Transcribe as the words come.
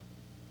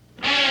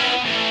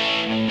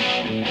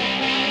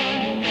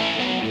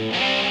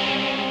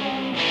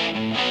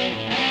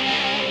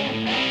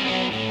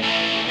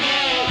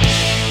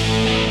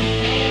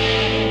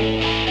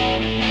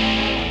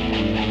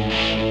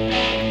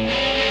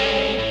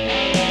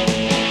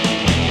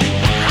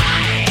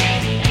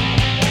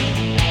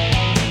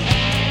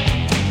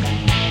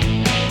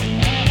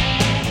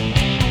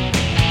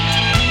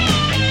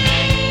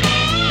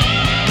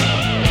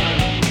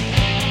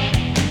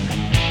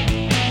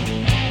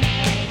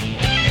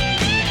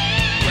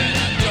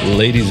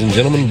Ladies and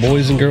gentlemen,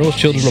 boys and girls,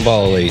 children of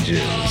all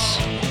ages,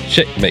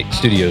 Checkmate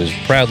Studios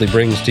proudly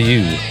brings to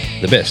you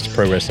the best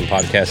pro wrestling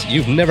podcast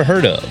you've never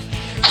heard of,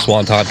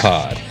 Swanton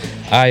Pod.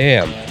 I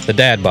am the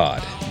Dad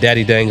Bod,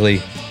 Daddy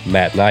Dangly,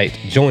 Matt Knight,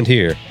 joined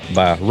here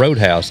by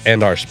Roadhouse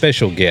and our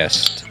special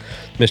guest,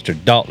 Mr.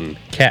 Dalton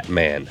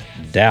Catman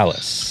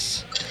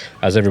Dallas.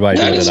 How's everybody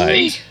doing tonight?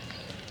 Me.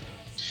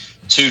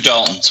 2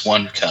 Daltons,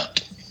 1 cup.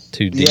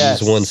 2 D's,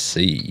 Yes. 1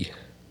 C.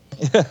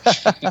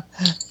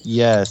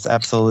 Yes,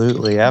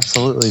 absolutely.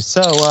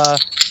 So,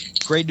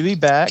 great to be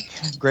back.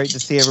 Great to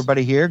see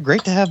everybody here.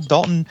 Great to have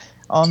Dalton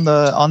on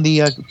the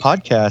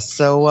podcast.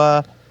 So,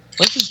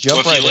 let's just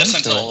jump right into it.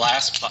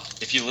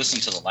 If you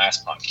listen to the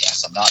last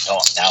podcast, I'm not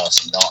Dalton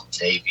Dallas, I'm Dalton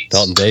Davies.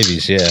 Dalton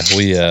Davies,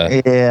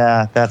 yeah.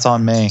 Yeah, that's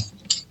on me.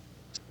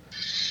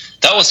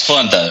 That was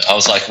fun, though. I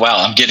was like, wow,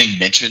 I'm getting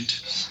mentioned.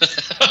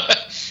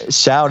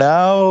 Shout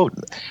out.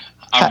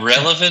 I'm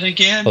relevant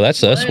again. Well,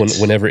 that's us. What?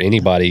 Whenever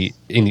anybody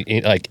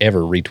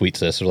ever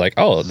retweets us, they're like,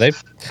 "Oh,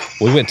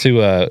 we went to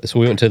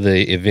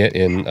the event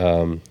in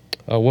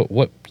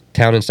what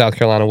town in South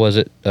Carolina was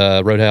it?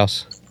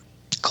 Roadhouse,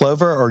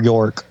 Clover or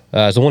York?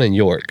 it's the one in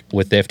York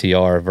with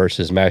FTR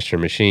versus Master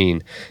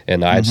Machine."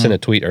 And I had sent a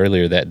tweet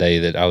earlier that day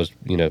that I was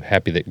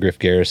happy that Griff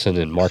Garrison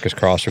and Marcus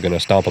Cross were going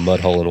to stomp a mud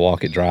hole and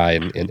walk it dry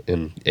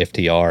in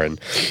FTR, and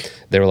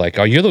they were like,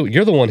 "Oh, you're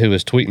the one who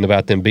was tweeting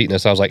about them beating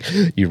us." I was like,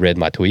 "You read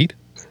my tweet?"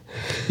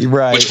 You're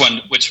right.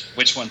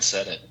 Which one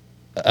said it?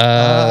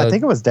 I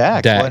think it was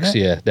Dax. Wasn't it?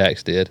 Yeah,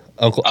 Dax did.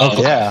 Uncle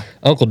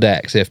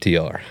Dax,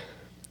 FTR.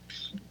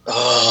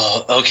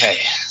 Oh, okay.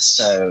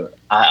 So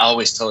I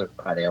always told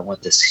everybody I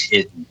want this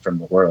hidden from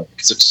the world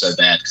because it's so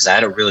bad. Because I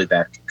had a really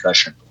bad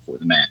concussion before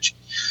the match.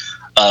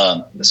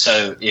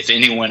 So if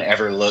anyone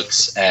ever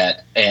looks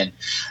at, and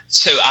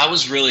so I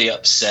was really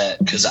upset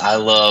because I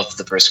love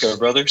the Briscoe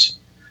brothers,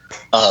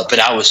 but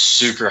I was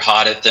super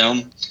hot at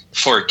them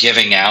for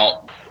giving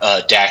out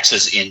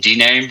Dax's indie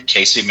name,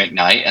 Casey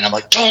McKnight, and I'm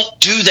like, don't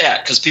do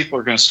that because people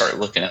are going to start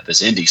looking up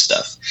his indie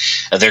stuff.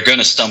 They're going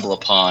to stumble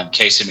upon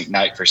Casey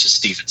McKnight versus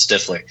Steven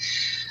Stifler,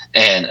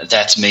 and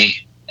that's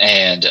me.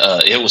 And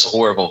it was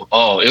horrible.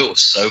 Oh, it was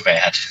so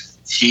bad.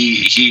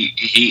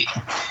 He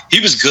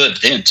was good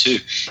then too,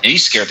 and he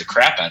scared the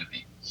crap out of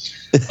me.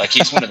 Like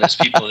he's one of those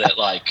people that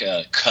like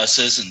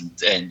cusses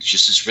and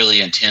just is really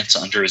intense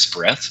under his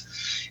breath,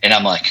 and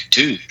I'm like,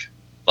 dude,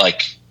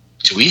 like.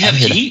 Do we have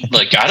heat?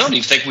 Like, I don't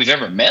even think we've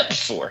ever met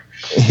before.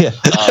 Yeah.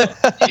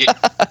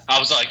 I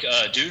was like,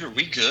 dude, are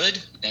we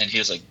good? And he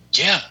was like,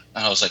 yeah.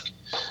 And I was like,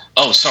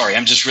 oh, sorry,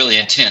 I'm just really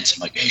intense. I'm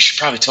like, hey, you should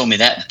probably told me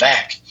that in the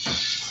back.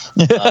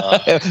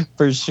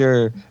 For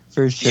sure.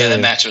 Yeah,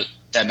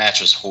 that match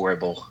was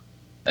horrible.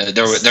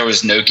 There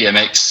was no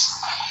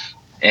gimmicks.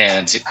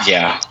 And,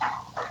 yeah.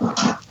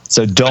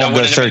 So don't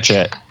go search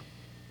it.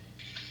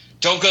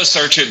 Don't go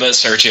search it, but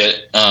search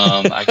it,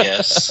 I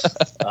guess.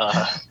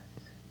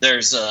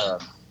 There's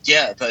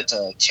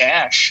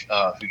Cash,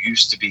 who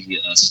used to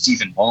be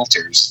Stephen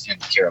Walters in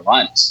the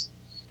Carolinas.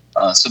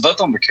 So both of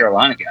them were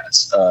Carolina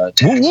guys.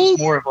 Dax was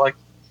more of like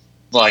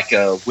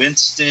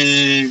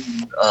Winston,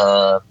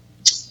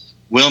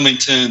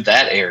 Wilmington,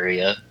 that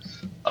area.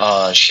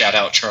 Shout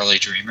out Charlie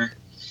Dreamer.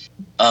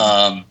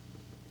 And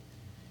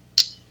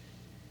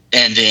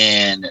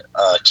then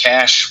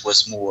Cash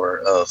was more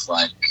of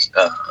like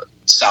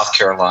South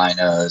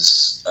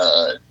Carolina's,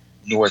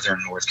 Northern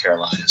North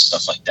Carolina,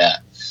 stuff like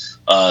that.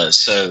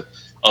 So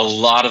a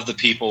lot of the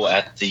people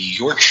at the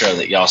York show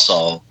that y'all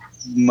saw,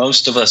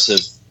 most of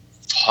us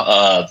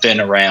have been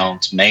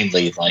around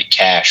mainly like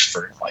Cash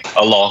for like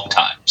a long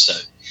time. So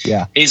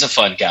yeah, he's a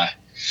fun guy.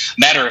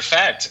 Matter of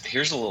fact,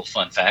 here's a little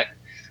fun fact.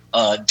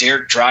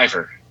 Derek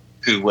Driver,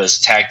 who was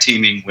tag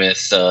teaming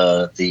with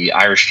the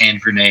Irish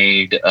Hand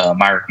Grenade,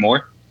 Myrick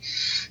Moore.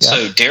 Yeah.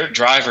 So Derek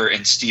Driver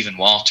and Stephen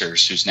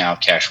Walters, who's now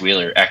Cash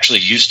Wheeler, actually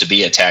used to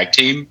be a tag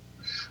team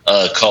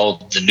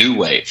called the New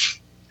Wave.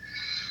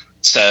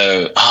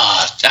 So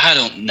I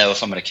don't know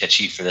if I'm going to catch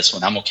heat for this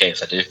one. I'm okay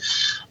if I do.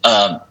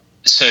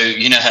 So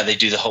you know how they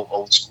do the whole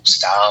old school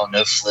style,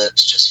 no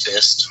flips, just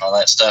fist and all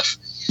that stuff?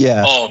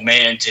 Yeah. Oh,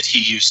 man, did he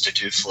used to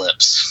do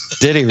flips.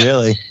 Did he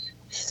really?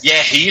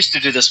 Yeah, he used to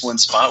do this one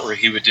spot where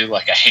he would do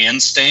like a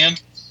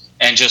handstand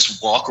and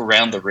just walk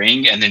around the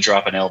ring and then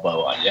drop an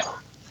elbow on you.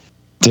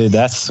 Dude,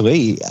 that's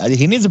sweet.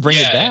 He needs to bring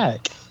it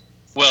back.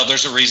 Well,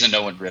 there's a reason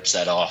no one rips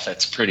that off.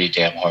 It's pretty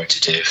damn hard to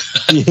do.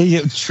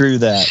 Yeah, true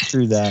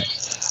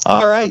that.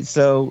 All right,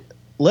 so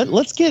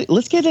let's get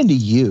into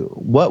you.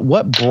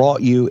 What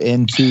brought you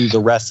into the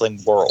wrestling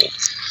world?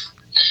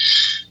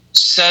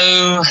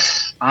 So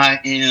I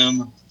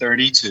am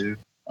 32.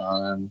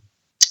 I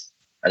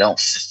don't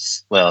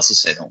feel I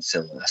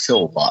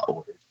feel a lot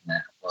older than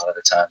that a lot of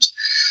the times.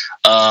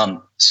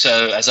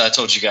 So as I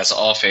told you guys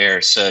off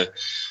air, so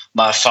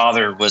my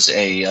father was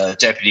a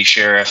deputy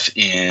sheriff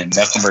in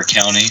Mecklenburg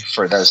County.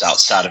 For those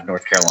outside of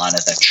North Carolina,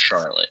 that's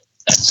Charlotte.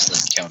 That's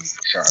Lynn County,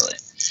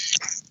 Charlotte.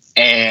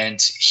 And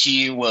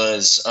he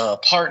was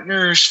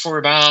partners for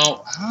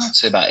about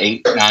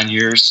 8-9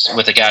 years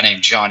with a guy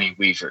named Johnny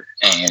Weaver.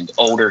 And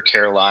older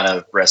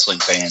Carolina wrestling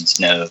fans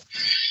know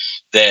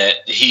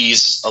that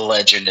he's a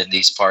legend in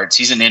these parts.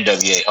 He's an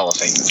NWA Hall of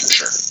Famer for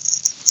sure.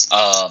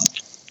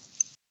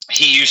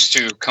 He used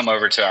to come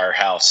over to our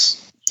house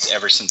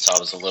ever since I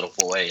was a little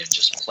boy and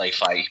just play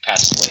fight. He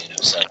passed away in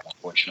 2007,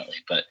 unfortunately,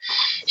 but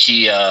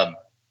he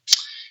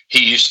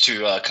used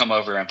to come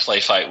over and play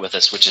fight with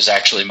us, which is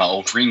actually my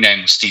old ring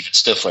name was Steven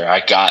Stifler. I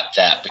got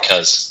that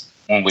because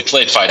when we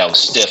played fight, I was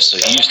stiff, so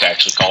he used to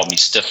actually call me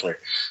Stifler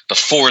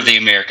before the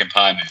American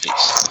Pie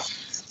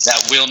movies.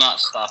 That will not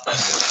stop that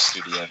movie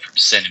studio from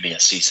sending me a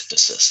cease and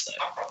desist,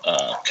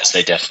 though, because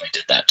they definitely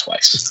did that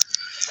twice,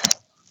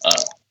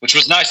 which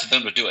was nice of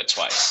them to do it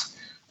twice.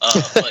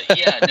 But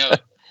yeah, no.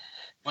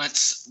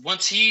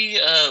 Once he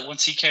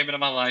came into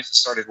my life, I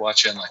started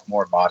watching like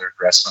more modern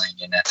wrestling,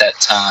 and at that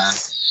time,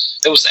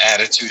 it was the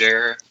Attitude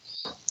Era.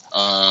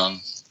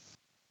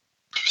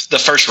 The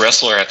first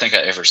wrestler I think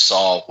I ever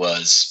saw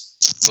was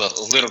a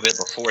little bit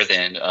before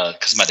then,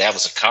 because my dad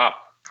was a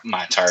cop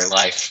my entire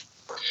life.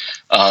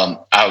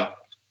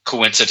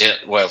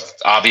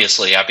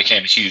 Obviously, I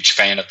became a huge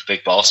fan of the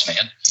Big Boss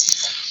Man.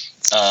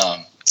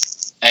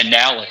 And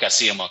now, like, I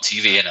see him on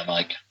TV, and I'm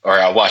like, or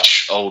I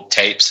watch old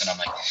tapes, and I'm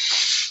like,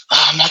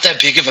 I'm not that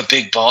big of a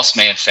Big Boss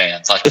Man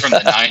fan, like from the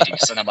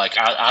 90s. And I'm like,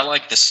 I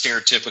like the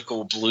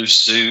stereotypical blue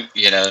suit,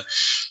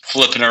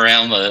 flipping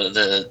around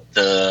the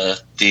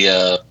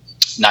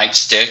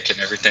nightstick and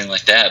everything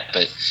like that.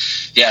 But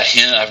yeah,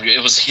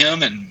 it was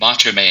him and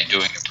Macho Man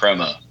doing a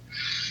promo.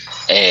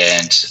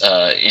 And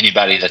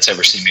anybody that's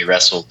ever seen me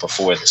wrestle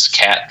before this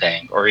cat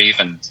thing, or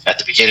even at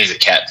the beginning of the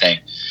cat thing,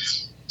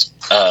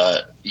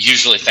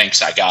 usually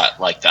thinks I got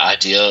like the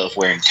idea of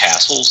wearing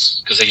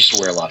tassels, because I used to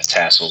wear a lot of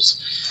tassels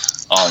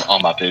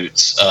on my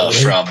boots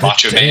from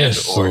Macho Man.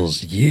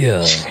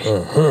 Yeah.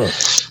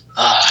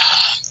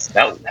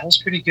 That was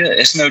pretty good.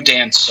 It's no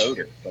Dan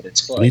Soder, but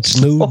it's close.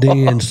 It's no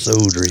Dan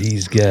Soder.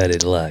 He's got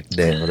it locked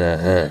down.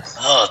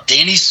 Oh,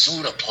 Danny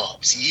Soda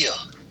Pops. Yeah.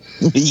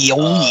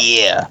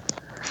 Yeah.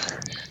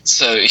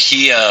 So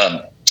he,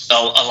 a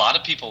lot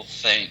of people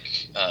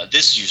think,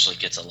 this usually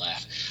gets a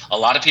laugh. A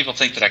lot of people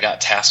think that I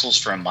got tassels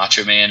from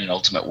Macho Man and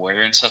Ultimate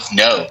Warrior and stuff.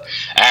 No,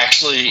 I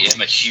actually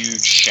am a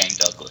huge Shane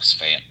Douglas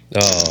fan.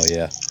 Oh,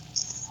 yeah.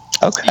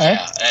 Okay.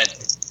 Yeah,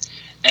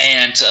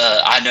 and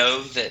I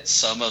know that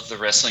some of the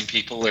wrestling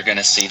people are going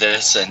to see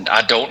this, and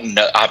I don't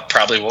know. I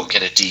probably won't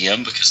get a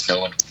DM because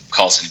no one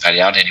calls anybody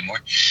out anymore.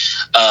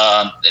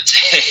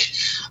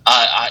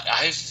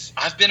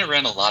 I've been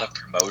around a lot of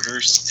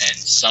promoters and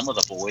some of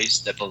the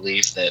boys that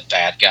believe that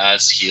bad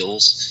guys,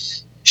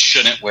 heels,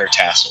 shouldn't wear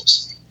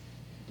tassels.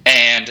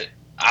 And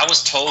I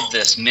was told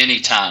this many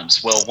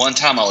times. Well, one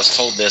time I was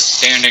told this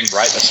standing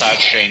right beside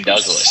Shane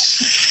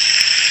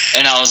Douglas.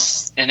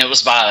 And it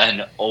was by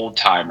an old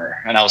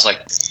timer. And I was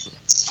like,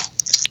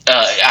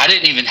 I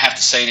didn't even have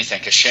to say anything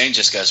because Shane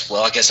just goes,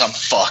 well, I guess I'm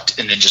fucked,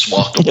 and then just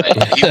walked away.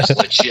 He was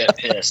legit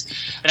pissed.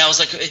 And I was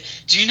like,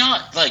 do you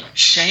not, like,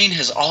 Shane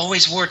has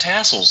always wore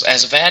tassels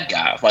as a bad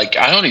guy. Like,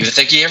 I don't even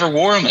think he ever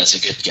wore them as a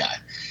good guy.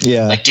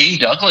 Yeah. Like, Dean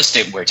Douglas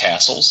didn't wear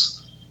tassels.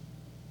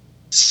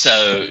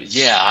 So,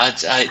 yeah, I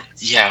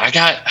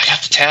got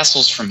the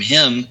tassels from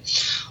him.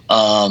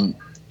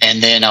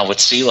 And then I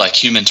would see, like,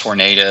 Human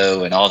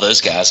Tornado and all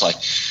those guys, like,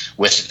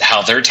 with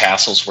how their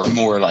tassels were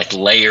more like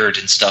layered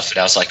and stuff. And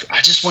I was like,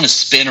 I just want to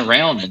spin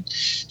around and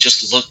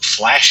just look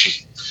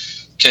flashy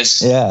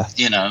because,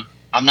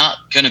 I'm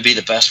not going to be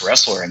the best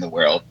wrestler in the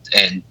world.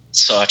 And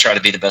so I try to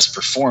be the best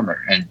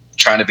performer, and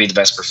trying to be the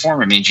best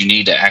performer means you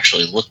need to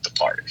actually look the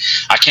part.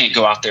 I can't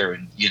go out there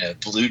in,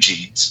 blue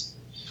jeans.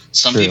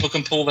 Some people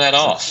can pull that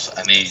off.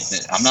 I mean,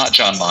 I'm not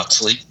John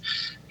Moxley.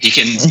 He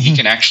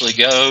can actually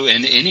go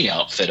in any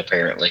outfit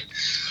apparently.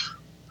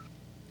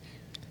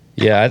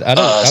 Yeah,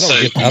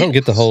 I don't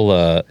get the whole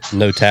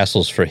no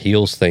tassels for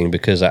heels thing,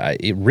 because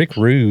Rick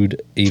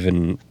Rude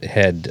even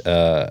had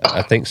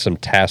I think some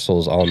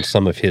tassels on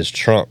some of his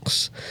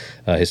trunks,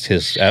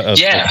 his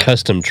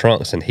custom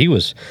trunks, and he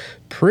was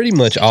pretty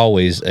much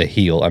always a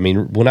heel. I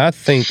mean, when I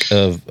think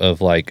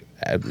of like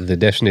the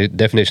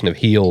definition of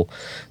heel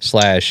 /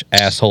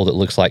 asshole that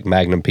looks like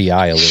Magnum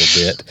PI a little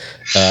bit,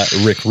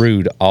 Rick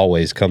Rude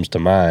always comes to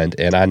mind,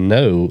 and I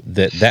know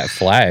that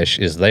flash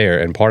is there,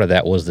 and part of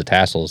that was the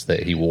tassels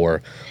that he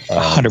wore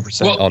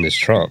 100% on his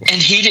trunk.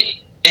 And he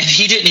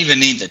didn't even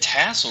need the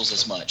tassels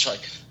as much.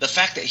 Like the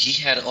fact that he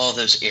had all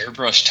those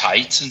airbrush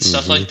tights and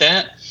stuff like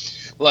that.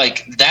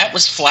 Like, that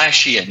was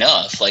flashy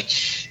enough. Like,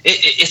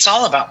 it's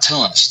all about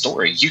telling a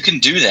story. You can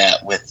do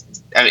that with,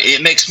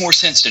 it makes more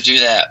sense to do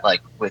that,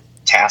 like, with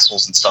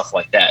tassels and stuff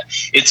like that.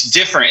 It's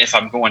different if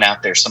I'm going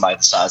out there somebody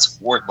the size of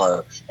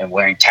Wardlow and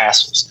wearing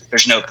tassels.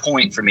 There's no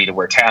point for me to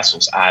wear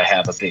tassels. I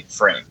have a big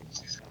frame.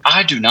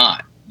 I do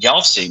not.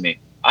 Y'all see me.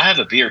 I have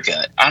a beer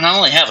gut. And I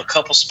only have a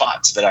couple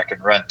spots that I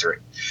can run through.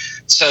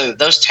 So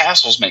those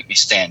tassels make me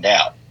stand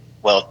out.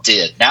 Well, it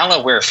did. Now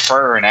I wear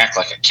fur and act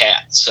like a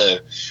cat. So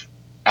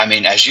I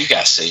mean, as you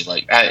guys see,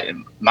 like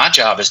my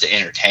job is to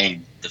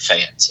entertain the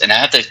fans, and I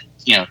have to,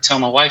 tell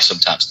my wife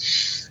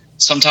sometimes.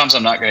 Sometimes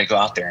I'm not going to go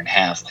out there and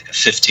have like a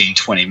 15,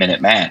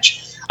 20-minute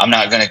match. I'm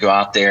not going to go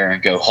out there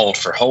and go hold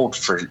for a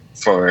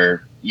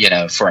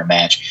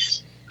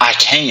match. I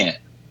can,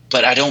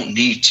 but I don't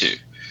need to.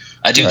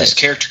 I do this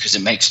character because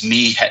it makes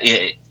me.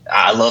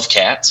 I love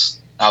cats.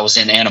 I was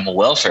in animal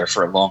welfare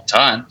for a long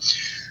time.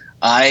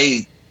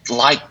 I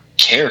like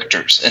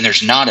characters, and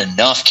there's not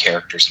enough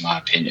characters, in my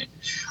opinion.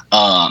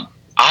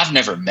 I've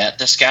never met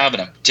this guy, but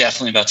I'm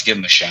definitely about to give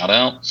him a shout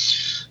out.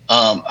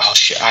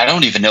 I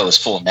don't even know his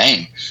full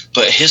name,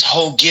 but his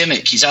whole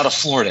gimmick, he's out of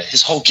Florida.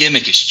 His whole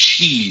gimmick is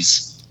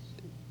cheese.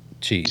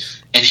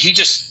 Cheese. And he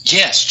just,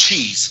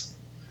 cheese.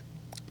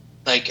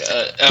 Like,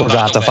 we're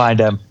about to find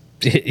him.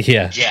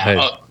 Yeah.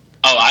 Yeah.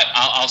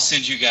 I'll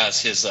send you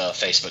guys his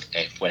Facebook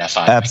name when I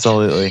find him.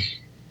 Absolutely.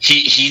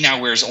 He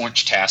now wears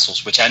orange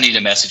tassels, which I need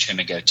to message him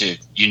and go, dude,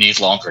 you need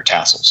longer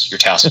tassels. Your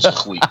tassels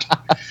look weak.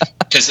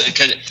 Because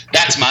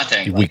that's my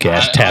thing. You weak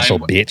ass tassel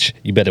bitch.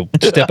 You better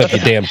step up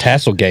your damn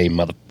tassel game,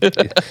 mother.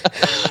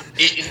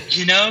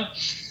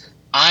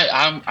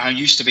 I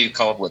used to be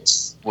called what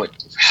I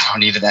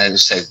don't even know how to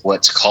say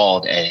what's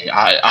called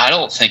I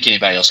don't think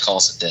anybody else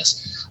calls it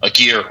this, a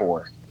gear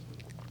whore.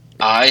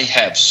 I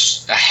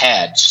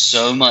had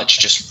so much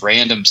just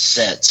random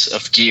sets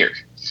of gear.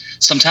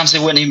 Sometimes they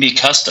wouldn't even be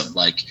custom.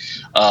 Like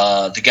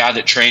the guy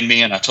that trained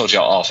me, and I told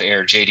y'all off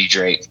air, JD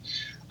Drake.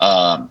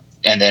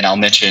 And then I'll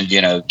mention,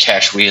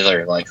 Cash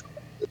Wheeler. Like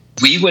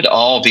we would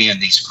all be in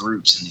these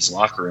groups in these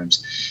locker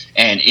rooms,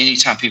 and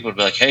anytime people would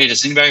be like, "Hey,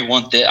 does anybody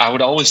want that?" I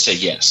would always say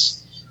yes.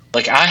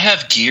 Like I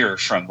have gear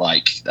from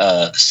like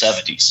the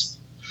 70s.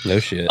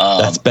 No shit.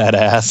 That's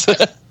badass.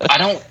 I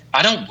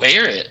don't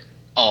wear it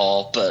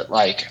all, but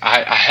like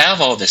I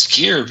have all this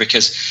gear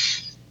because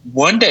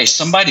one day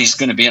somebody's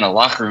going to be in a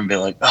locker room and be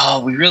like,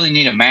 "Oh, we really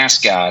need a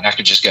mask guy," and I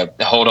could just go,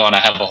 "Hold on, I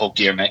have a whole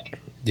gear mate."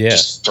 Yeah.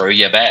 Just throw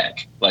you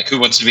back. Like, who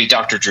wants to be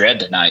Dr. Dread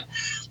tonight?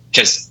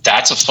 Because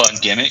that's a fun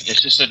gimmick.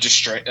 It's just a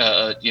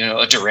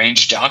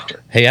deranged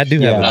doctor. Hey, I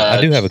do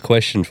have a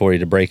question for you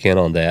to break in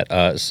on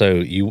that. So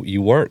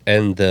you weren't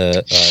in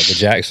the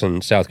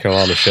Jackson, South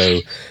Carolina show.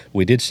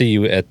 We did see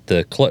you at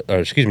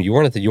you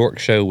weren't at the York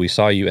show. We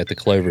saw you at the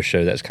Clover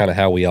show. That's kind of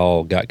how we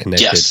all got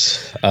connected.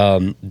 Yes.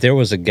 There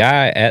was a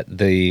guy at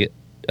the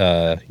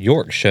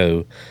York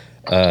show.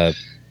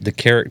 The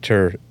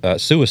character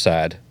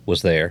Suicide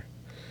was there.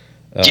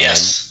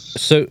 Yes.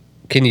 So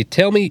can you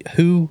tell me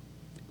who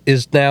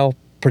is now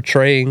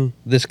portraying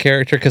this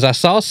character? Because I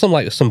saw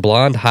some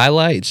blonde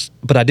highlights,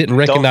 but I didn't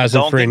recognize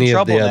him for any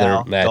of the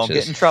other matches. Don't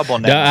get in trouble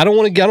now. I don't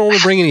want to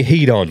bring any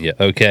heat on you.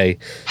 Okay.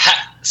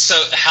 So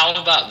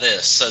how about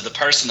this? So the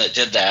person that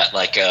did that,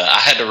 like I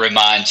had to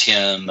remind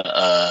him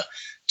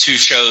 2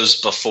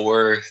 shows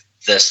before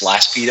this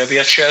last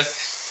PWF show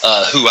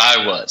who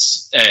I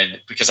was, and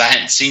because I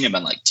hadn't seen him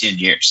in like 10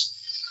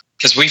 years,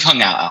 because we've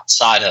hung out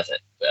outside of it.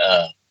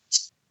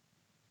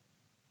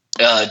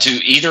 Do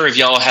either of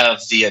y'all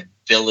have the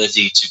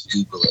ability to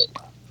Google it?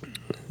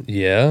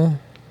 Yeah.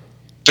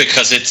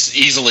 Because it's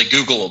easily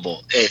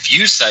Googleable. If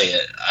you say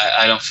it,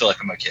 I don't feel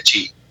like I'm going to catch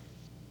heat.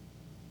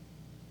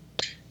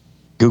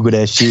 Google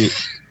that shit.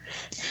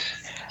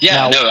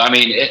 Yeah, no, I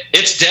mean,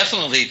 it's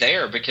definitely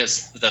there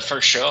because the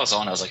first show I was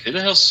on, I was like, who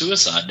the hell's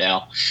Suicide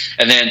now?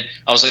 And then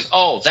I was like,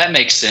 oh, that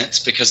makes sense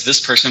because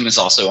this person is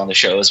also on the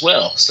show as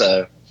well.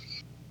 So.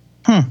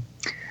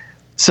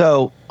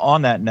 So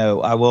on that note,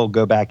 I will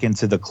go back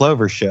into the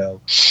Clover show.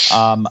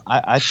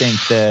 I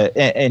think that,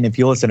 and if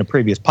you listen to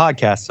previous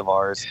podcasts of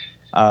ours,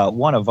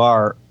 one of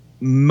our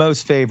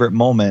most favorite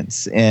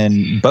moments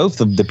in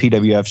both of the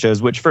PWF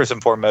shows, which first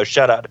and foremost,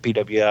 shout out to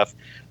PWF.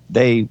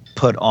 They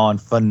put on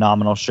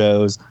phenomenal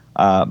shows.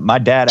 My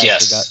dad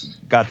actually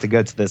got to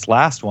go to this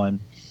last one,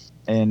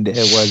 and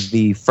it was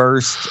the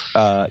first,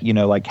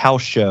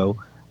 house show,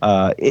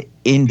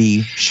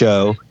 indie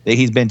show that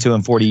he's been to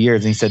in 40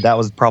 years. And he said that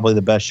was probably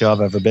the best show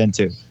I've ever been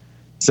to.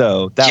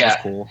 So that was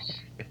cool.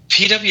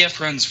 PWF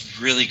runs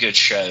really good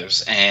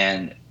shows.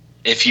 And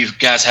if you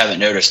guys haven't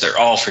noticed, they're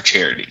all for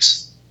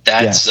charities.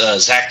 That's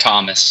Zach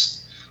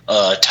Thomas,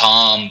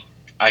 Tom.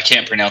 I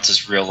can't pronounce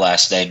his real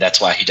last name.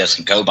 That's why he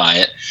doesn't go by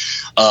it.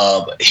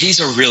 He's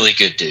a really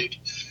good dude.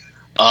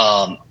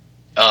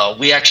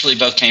 We actually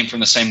both came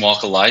from the same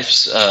walk of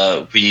life.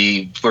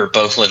 We were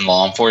both in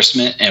law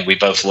enforcement, and we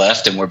both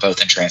left, and we're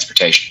both in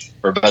transportation.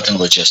 We're both in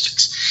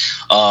logistics.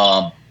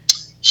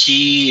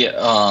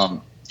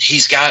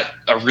 He's got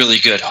a really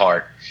good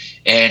heart,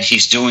 and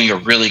he's doing a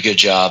really good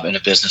job in a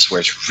business where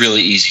it's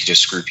really easy to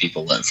screw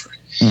people over.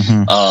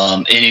 Mm-hmm.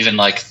 And even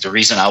like the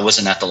reason I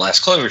wasn't at the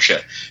last Clover show,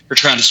 we're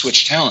trying to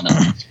switch talent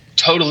up.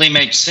 Totally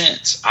makes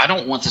sense. I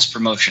don't want this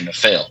promotion to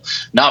fail.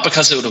 Not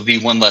because it will be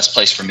one less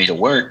place for me to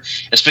work.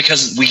 It's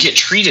because we get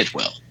treated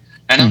well.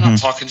 And I'm not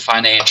talking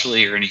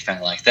financially or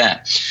anything like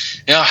that.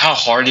 You know how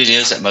hard it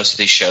is at most of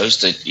these shows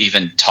to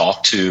even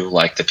talk to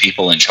like the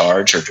people in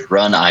charge or to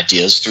run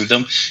ideas through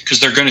them because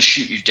they're going to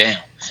shoot you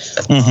down.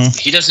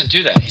 He doesn't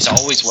do that. He's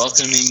always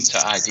welcoming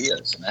to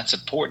ideas, and that's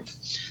important,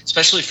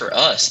 especially for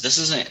us. This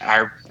isn't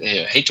our.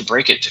 I hate to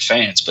break it to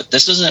fans, but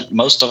this isn't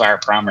most of our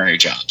primary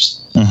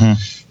jobs.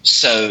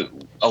 So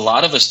a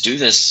lot of us do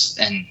this,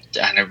 and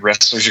I know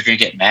wrestlers are going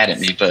to get mad at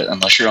me, but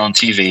unless you're on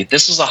TV,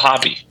 this is a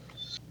hobby.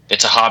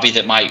 It's a hobby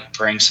that might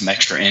bring some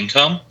extra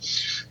income,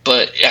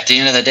 but at the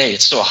end of the day,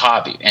 it's still a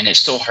hobby, and it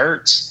still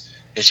hurts.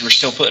 We're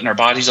still putting our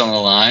bodies on the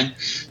line,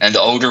 and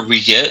the older we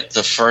get,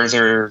 the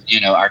further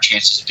our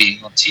chances of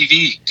being on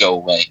TV go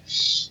away.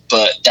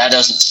 But that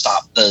doesn't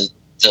stop the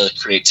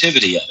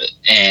creativity of it,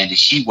 and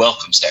he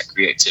welcomes that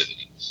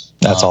creativity.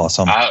 That's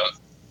awesome.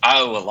 I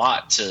owe a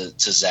lot to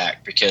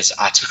Zach because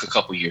I took a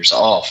couple years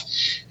off,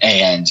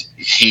 and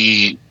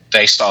he,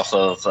 based off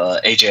of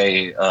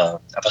AJ, I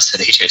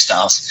said AJ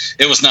Styles.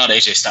 It was not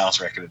AJ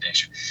Styles'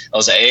 recommendation. It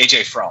was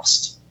AJ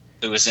Frost,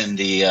 who was in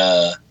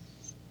the.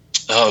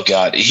 Oh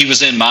God, he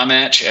was in my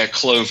match at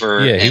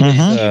Clover.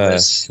 Yeah,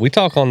 we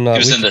talk on. He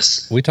was in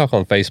this. We talk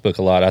on Facebook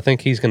a lot. I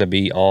think he's going to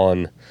be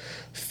on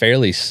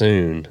fairly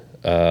soon.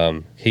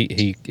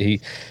 He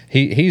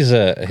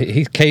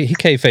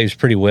kayfabes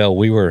pretty well.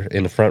 We were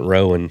in the front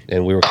row and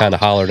we were kind of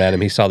hollering at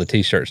him. He saw the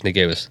t-shirts and he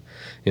gave us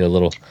a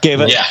little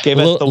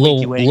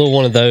little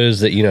one of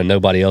those that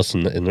nobody else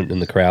in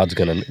the crowd's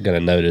gonna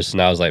notice.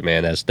 And I was like,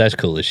 man, that's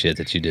cool as shit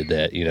that you did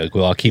that.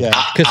 Well, I'll keep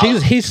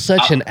because he's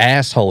such an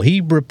asshole.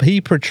 He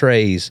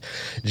portrays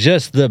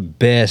just the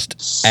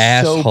best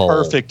asshole so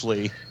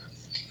perfectly.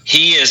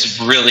 He is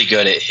really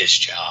good at his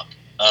job.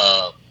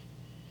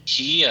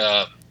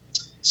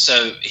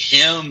 So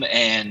him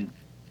and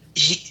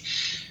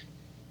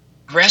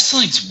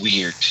wrestling's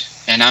weird,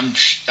 and I'm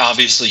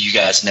obviously you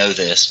guys know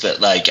this,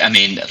 but I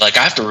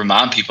have to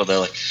remind people. They're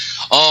like,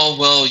 oh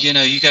well,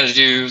 you got to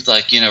do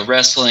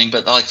wrestling,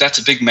 but that's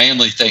a big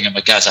manly thing. I'm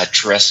like, guys, I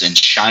dress in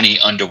shiny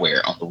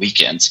underwear on the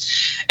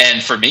weekends,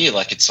 and for me,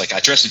 it's I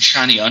dress in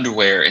shiny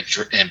underwear and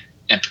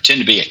pretend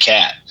to be a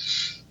cat.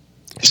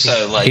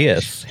 So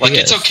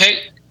it's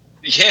okay.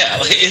 Yeah,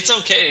 it's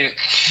okay.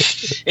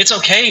 It's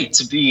okay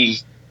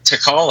to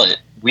call it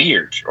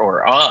weird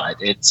or odd.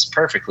 It's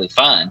perfectly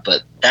fine,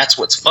 but that's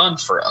what's fun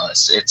for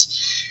us.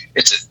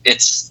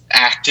 It's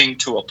acting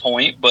to a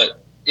point,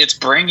 but it's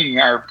bringing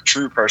our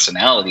true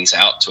personalities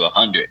out to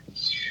 100.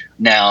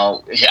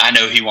 Now, I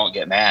know he won't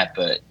get mad,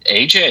 but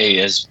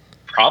AJ is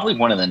probably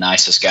one of the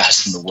nicest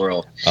guys in the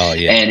world. Oh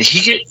yeah, and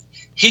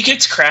he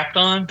gets crapped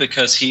on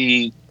because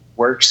he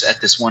works at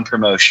this one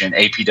promotion,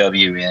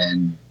 APW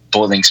in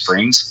Boiling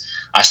Springs.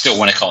 I still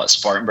want to call it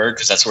Spartanburg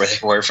because that's where they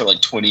were for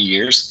 20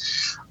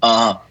 years.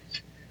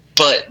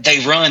 But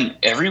they run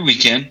every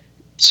weekend,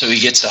 so he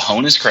gets to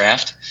hone his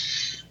craft.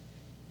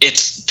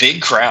 It's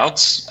big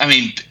crowds. I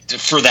mean,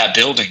 for that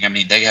building,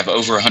 they have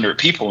over 100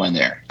 people in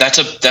there. That's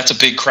a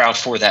big crowd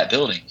for that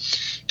building.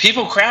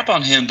 People crap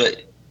on him,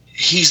 but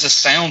he's a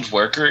sound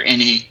worker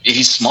and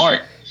he's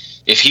smart.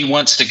 If he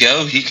wants to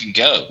go, he can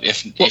go.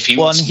 If he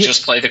wants to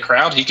just play the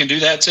crowd, he can do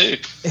that too.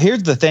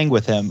 Here's the thing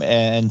with him,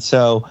 and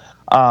so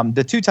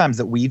the two times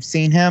that we've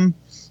seen him,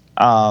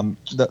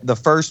 the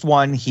first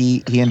one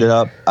he ended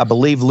up, I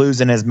believe,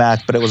 losing his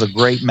match, but it was a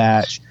great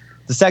match.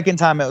 The second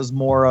time it was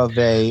more of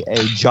a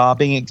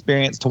jobbing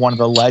experience to one of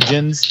the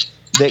legends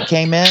that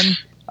came in.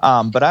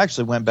 But I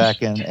actually went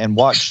back and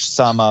watched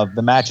some of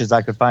the matches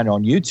I could find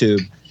on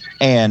YouTube,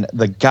 and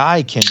the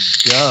guy can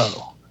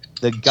go.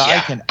 The guy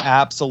can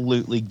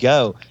absolutely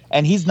go.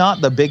 And he's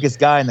not the biggest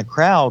guy in the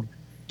crowd,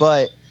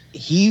 but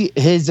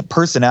his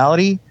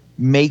personality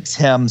makes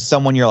him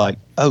someone you're like,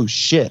 oh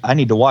shit, I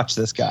need to watch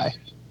this guy.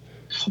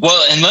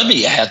 Well, and let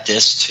me add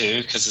this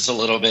too, because it's a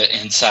little bit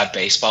inside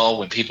baseball.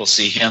 When people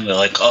see him, they're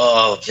like,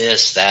 oh,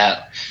 this,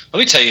 that. Let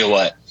me tell you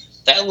what,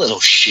 that little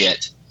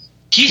shit,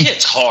 he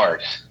hits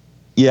hard.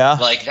 Yeah.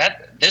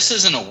 That. This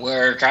isn't a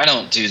work. I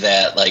don't do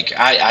that.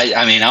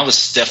 I was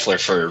Stifler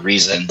for a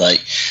reason.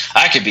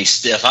 I could be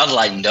stiff. I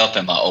lightened up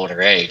in my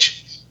older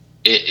age.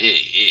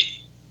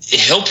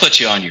 He'll put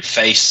you on your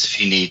face if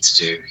he needs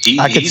to. He's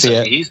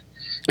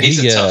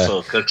a tough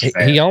little cookie,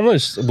 man. He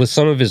almost, with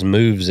some of his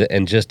moves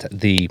and just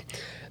the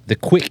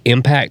quick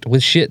impact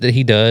with shit that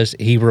he does,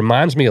 he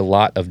reminds me a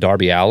lot of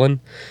Darby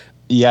Allin.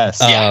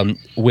 Yes.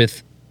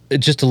 With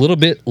just a little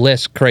bit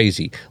less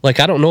crazy. I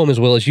don't know him as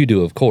well as you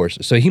do, of course.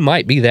 So he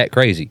might be that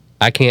crazy.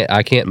 I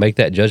can't make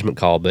that judgment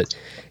call, but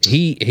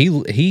he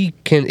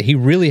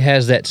really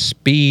has that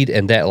speed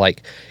and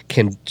that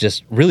can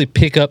just really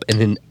pick up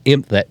and then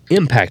that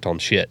impact on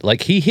shit.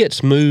 He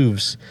hits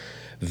moves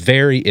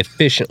very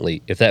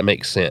efficiently, if that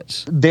makes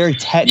sense. Very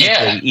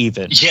technically,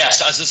 even.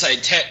 Yes, I was going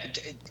to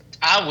say,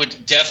 I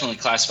would definitely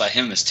classify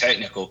him as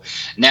technical.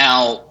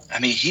 Now,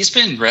 he's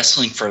been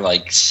wrestling for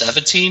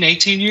 17,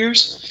 18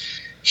 years.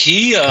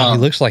 He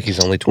looks like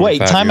he's only 25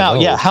 Wait, time years out.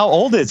 old. Yeah, how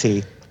old is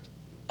he?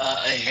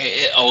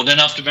 Old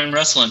enough to have been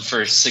wrestling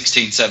for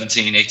 16,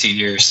 17, 18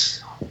 years.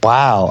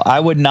 Wow. I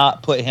would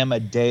not put him a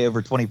day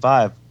over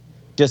 25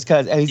 just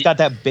because he's got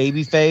that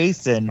baby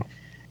face and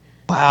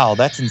wow,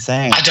 that's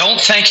insane. I don't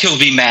think he'll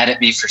be mad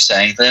at me for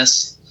saying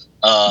this.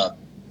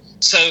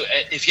 So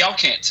if y'all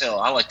can't tell,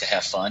 I like to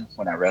have fun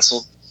when I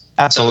wrestle.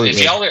 Absolutely.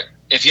 So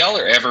if y'all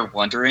are ever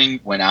wondering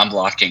when I'm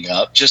locking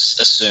up, just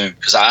assume,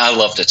 because I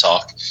love to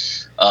talk,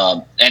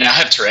 and I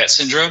have Tourette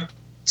syndrome.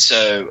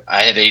 So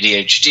I have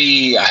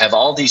ADHD. I have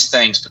all these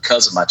things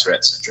because of my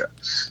Tourette syndrome.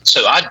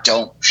 So I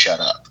don't shut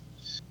up.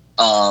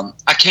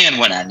 I can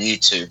when I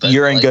need to. But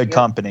you're in good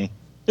company.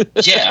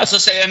 Yeah, I was gonna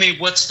say. I mean,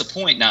 what's the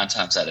point? 9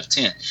 times out of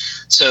 10.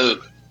 So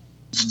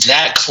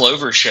that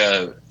Clover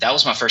show, that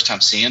was my first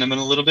time seeing him in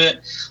a little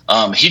bit.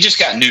 He just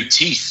got new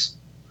teeth.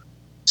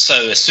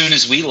 So as soon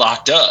as we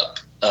locked up,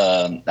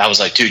 I was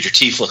like, "Dude, your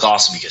teeth look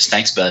awesome." He goes,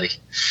 "Thanks, buddy."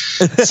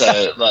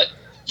 So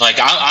like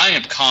I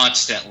am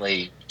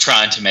constantly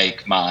trying to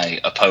make my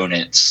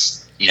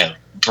opponents,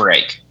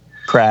 break.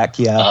 Crack,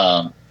 yeah.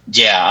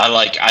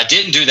 I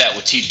didn't do that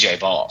with TJ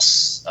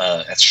Boss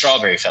at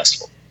Strawberry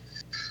Festival,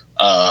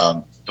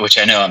 which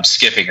I know I'm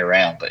skipping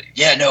around, but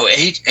yeah, no,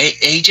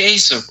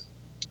 AJ's a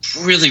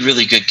really,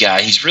 really good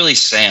guy. He's really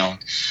sound.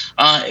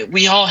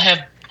 We all have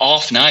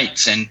off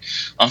nights, and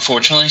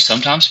unfortunately,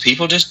 sometimes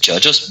people just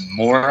judge us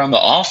more on the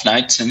off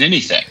nights than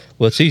anything.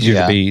 Well, it's easier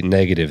to be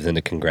negative than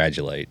to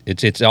congratulate.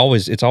 It's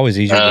always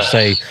easier to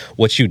say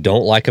what you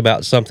don't like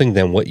about something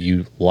than what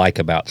you like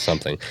about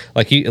something.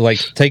 You go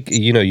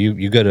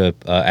to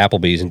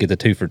Applebee's and get the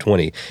 2 for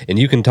 $20, and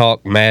you can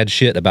talk mad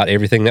shit about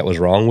everything that was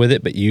wrong with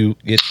it, but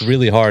it's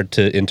really hard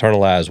to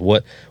internalize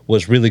what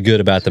was really good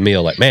about the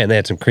meal. Like, man, they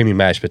had some creamy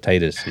mashed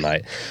potatoes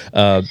tonight.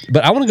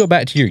 But I want to go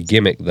back to your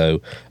gimmick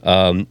though.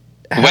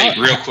 Wait,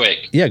 real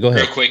quick. Yeah, go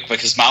ahead. Real quick,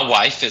 because my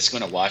wife is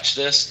going to watch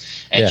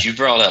this, and you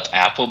brought up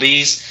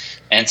Applebee's,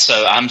 and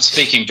so I'm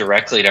speaking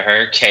directly to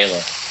her.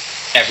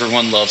 Kayla,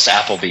 everyone loves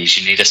Applebee's.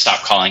 You need to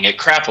stop calling it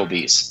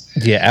Crapplebee's.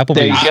 Yeah, Applebee's.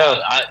 There you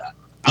go. I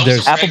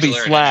was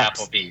Applebee's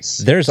slaps. Applebee's.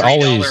 There's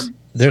always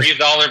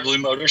 $3 blue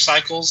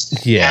motorcycles.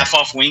 Yeah. Half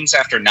off wings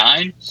after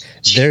 9.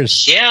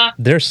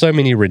 There's so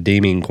many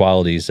redeeming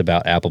qualities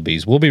about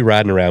Applebee's. We'll be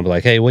riding around,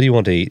 like, hey, what do you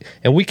want to eat?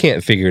 And we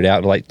can't figure it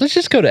out. Like, let's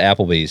just go to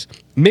Applebee's.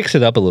 Mix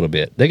it up a little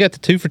bit. They got the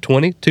 2 for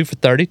 $20, 2 for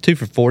 $30, 2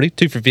 for $40,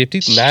 2 for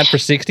 $50, 9 for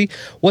 $60.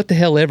 What the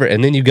hell ever?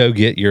 And then you go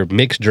get your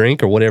mixed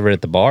drink or whatever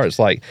at the bar. It's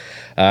like,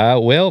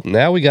 well,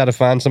 now we got to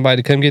find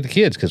somebody to come get the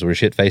kids because we're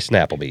shit-faced in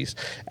Applebee's.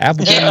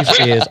 Applebee's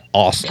is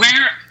awesome.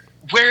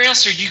 Where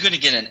else are you going to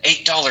get an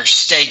 $8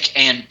 steak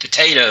and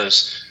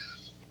potatoes?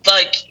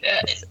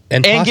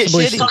 And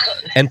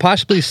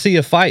possibly see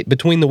a fight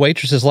between the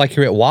waitresses like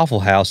you're at Waffle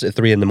House at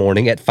 3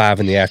 a.m. at 5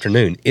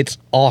 p.m. It's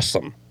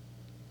awesome.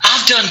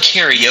 I've done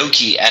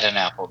karaoke at an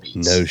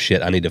Applebee's. No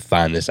shit. I need to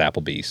find this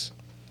Applebee's.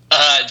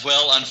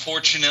 Well,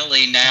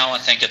 unfortunately, now I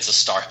think it's a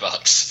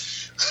Starbucks.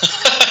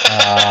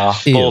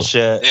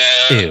 Bullshit.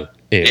 Yeah. Ew.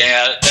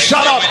 Yeah.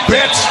 Shut up,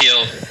 bitch!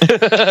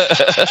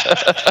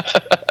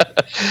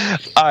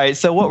 All right.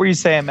 So what were you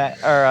saying,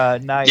 Matt? Or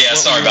Knight? Yeah.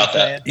 Sorry about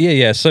that.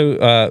 Yeah.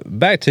 So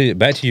back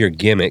to your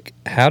gimmick.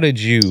 How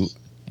did you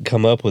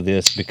come up with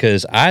this?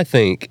 Because I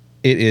think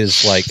it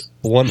is like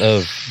one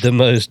of the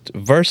most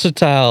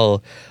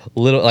versatile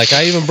little. Like,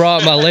 I even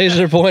brought my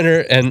laser pointer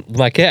and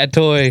my cat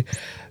toy.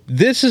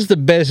 This is the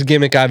best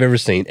gimmick I've ever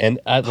seen, and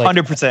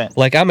 100%.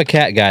 Like, I'm a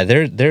cat guy.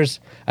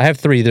 I have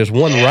 3. There's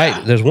one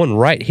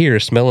right here,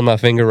 smelling my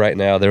finger right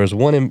now. There was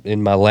one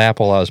in my lap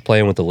while I was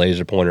playing with the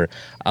laser pointer.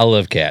 I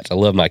love cats. I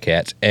love my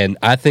cats, and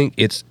I think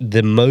it's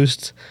the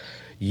most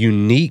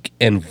unique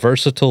and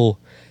versatile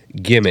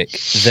gimmick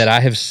that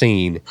I have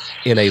seen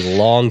in a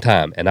long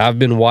time. And I've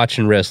been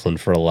watching wrestling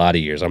for a lot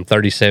of years. I'm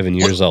 37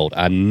 years old.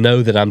 I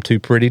know that I'm too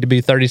pretty to be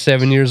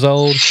 37 years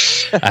old.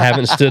 I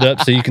haven't stood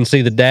up so you can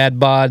see the dad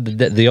bod,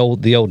 the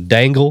old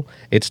dangle.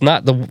 It's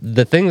not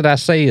the thing that I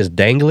say is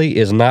dangly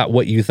is not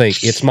what you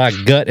think. It's my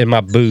gut and my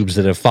boobs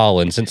that have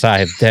fallen since I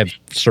have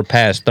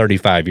surpassed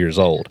 35 years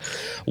old.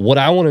 What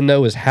I want to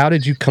know is, how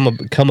did you come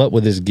up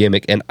with this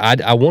gimmick? And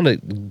I want to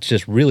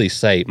just really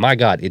say, my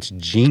God, it's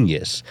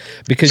genius,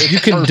 because you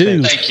can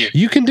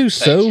do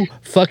so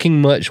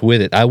fucking much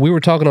with it. We were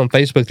talking on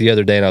Facebook the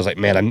other day, and I was like,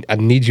 man, I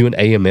need you in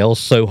AML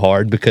so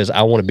hard because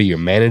I want to be your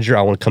manager.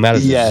 I want to come out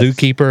as a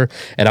zookeeper,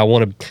 and I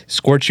want to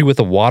squirt you with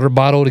a water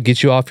bottle to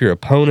get you off your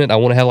opponent. I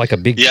want to have like a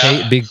big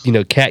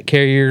cat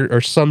carrier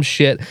or some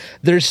shit.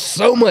 There's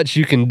so much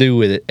you can do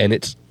with it, and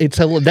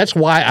that's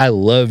why I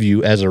love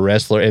you as a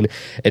wrestler. And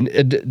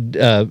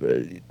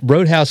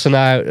Roadhouse and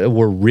I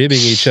were ribbing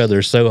each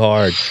other so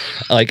hard,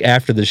 like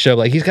after the show.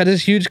 Like, he's got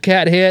this huge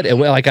cat head,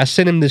 and I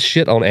sent him this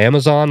shit on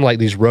Amazon, like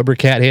these rubber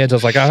cat heads. I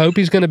was like, I hope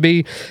he's going to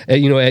be at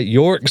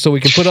York so we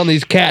can put on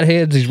these cat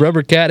heads, these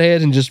rubber cat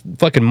heads, and just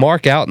fucking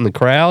mark out in the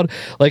crowd.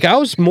 Like, I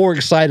was more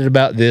excited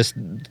about this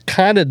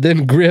kind of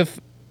than Griff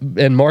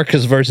and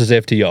Marcus versus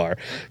FTR,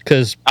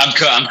 because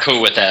I'm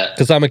cool with that,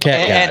 because I'm a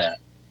cat guy.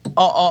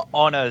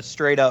 On a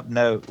straight up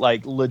note,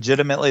 like,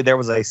 legitimately, there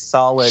was a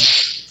solid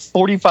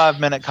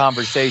 45-minute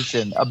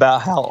conversation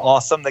about how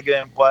awesome the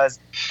game was,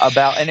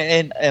 about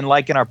and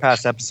like in our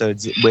past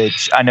episodes,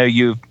 which I know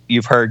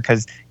you've heard,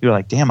 because you're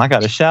like, damn, I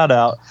got a shout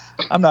out.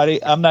 I'm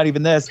not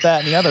even this, that,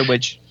 and the other.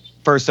 Which,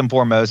 first and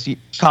foremost,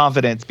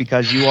 confidence,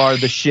 because you are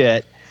the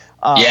shit.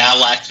 I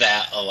like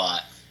that a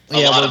lot.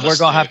 We're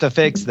gonna have to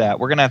fix that.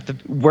 We're gonna have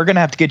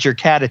to get your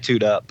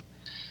catitude up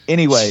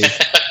Anyways,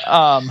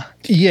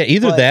 Yeah,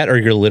 either that or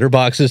your litter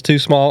box is too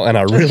small, and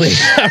I really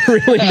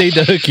need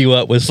to hook you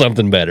up with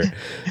something better.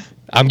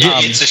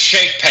 It's a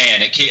shake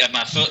pan.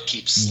 My foot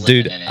keeps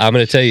slipping dude. in it. I'm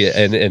going to tell you,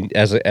 and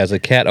as a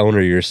cat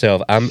owner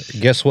yourself,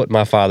 guess what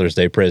my Father's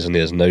Day present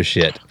is? No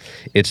shit,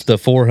 it's the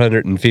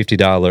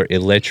 $450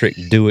 electric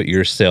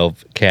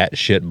do-it-yourself cat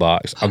shit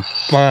box. I'm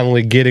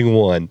finally getting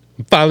one.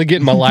 I'm finally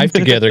getting my life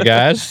together,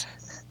 guys.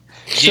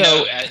 You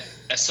know,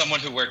 as someone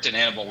who worked in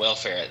animal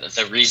welfare,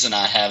 the reason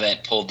I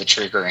haven't pulled the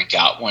trigger and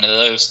got one of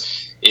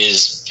those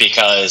is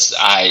because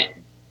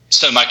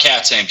so my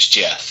cat's name's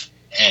Jeff,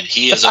 and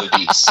he is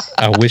obese.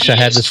 I wish I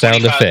had the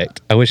sound effect.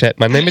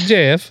 My name is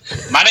Jeff.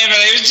 My name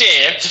is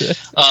Jeff.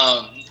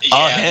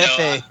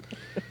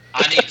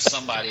 I need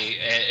somebody.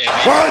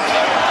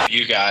 What?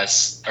 You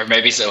guys, or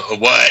maybe so.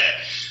 What?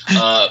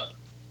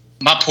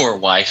 My poor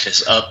wife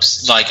is up.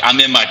 Like, I'm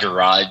in my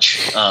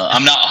garage.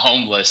 I'm not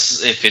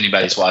homeless. If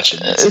anybody's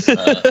watching this,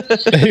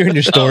 You're in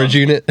your storage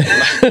unit.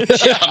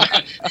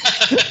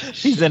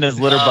 He's in his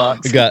litter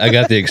box. I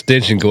got the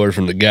extension cord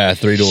from the guy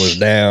 3 doors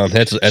down.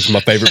 That's my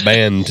favorite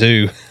band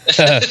too.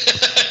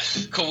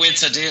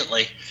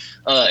 Coincidentally,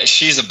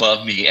 she's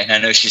above me, and I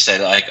know she said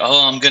like,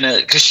 "Oh, I'm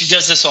gonna," because she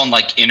does this on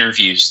like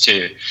interviews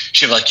too.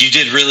 She's like, "You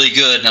did really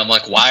good," and I'm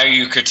like, "Why are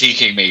you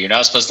critiquing me? You're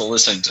not supposed to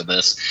listen to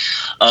this."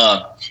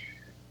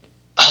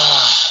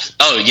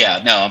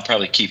 I'm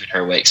probably keeping her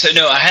awake. So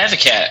no, I have a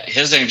cat.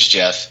 His name's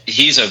Jeff.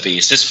 He's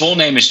obese. His full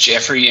name is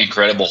Jeffrey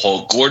Incredible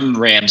Hulk Gordon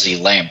Ramsay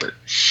Lambert.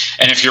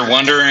 And if you're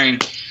wondering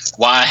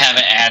why I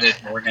haven't added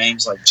more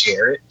names like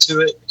Jarrett to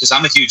it, because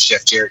I'm a huge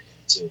Jeff Jarrett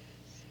fan too.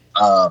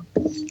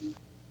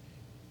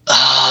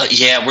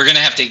 We're gonna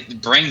have to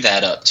bring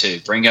that up too.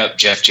 Bring up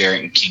Jeff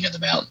Jarrett and King of the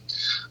Mountain.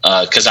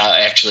 Because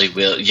I actually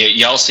will.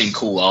 Y'all seem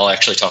cool. I'll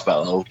actually talk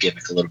about the old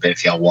gimmick a little bit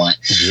if y'all want.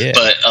 Yeah.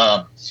 But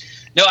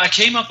no, I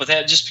came up with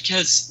that just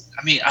because.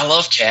 I mean, I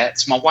love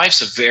cats. My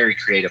wife's a very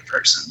creative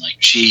person. Like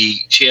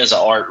she has an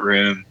art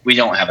room. We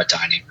don't have a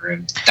dining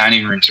room.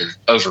 Dining rooms are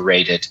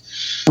overrated.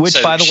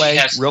 Which, by the way,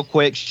 real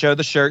quick, show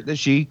the shirt that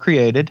she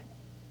created.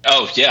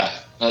 Oh yeah.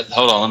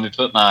 Hold on. Let me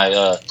put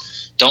my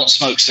 "Don't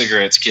smoke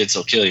cigarettes, kids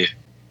will kill you."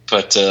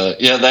 But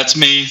that's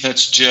me.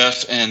 That's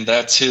Jeff, and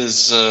that's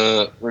his.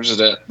 Where's it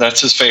at?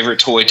 That's his favorite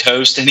toy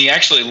toast, and he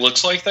actually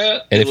looks like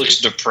that. He looks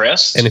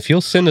depressed. And if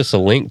you'll send us a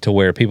link to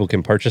where people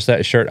can purchase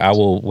that shirt, I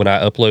will. When I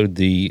upload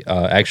the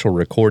actual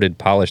recorded,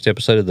 polished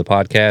episode of the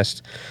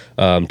podcast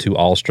to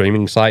all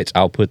streaming sites,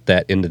 I'll put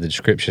that into the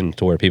description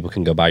to where people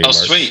can go buy your merch.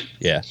 Oh, sweet.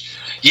 Yeah.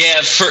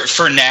 Yeah.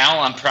 For now,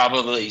 I'm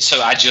probably.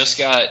 So I just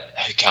got.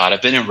 God,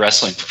 I've been in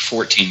wrestling for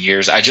 14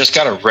 years. I just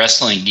got a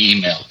wrestling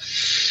email.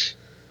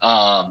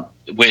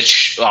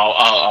 Which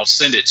I'll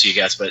send it to you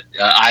guys, but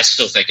I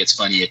still think it's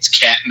funny. It's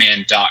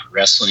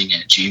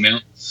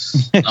catman.wrestling@gmail.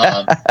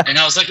 And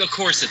I was like, of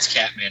course it's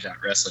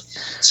catman.wrestling.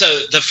 So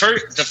the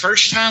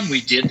first time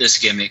we did this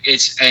gimmick,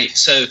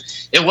 so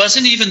it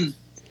wasn't even,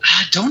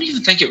 I don't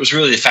even think it was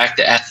really the fact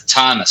that at the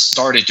time I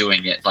started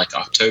doing it like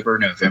October,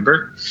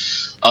 November.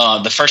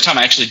 The first time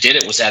I actually did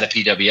it was at a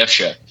PWF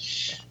show.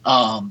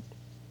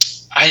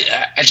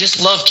 I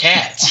just love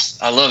cats.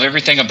 I love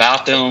everything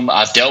about them.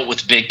 I've dealt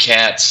with big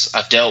cats.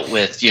 I've dealt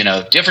with,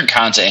 different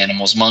kinds of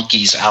animals,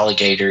 monkeys,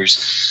 alligators,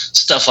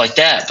 stuff like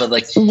that. But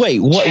like, wait,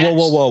 what?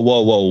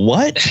 Whoa!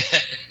 What?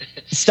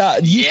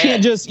 Stop! You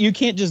can't just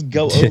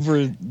go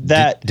over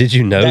that. Did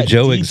you know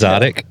Joe detail.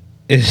 Exotic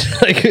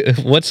is like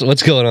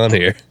what's going on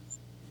here?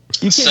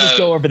 You can't just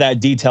go over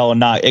that detail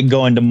and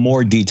go into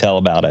more detail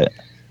about it.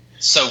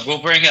 So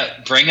we'll bring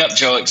up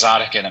Joe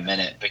Exotic in a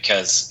minute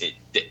because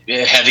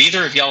have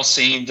either of y'all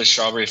seen the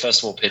Strawberry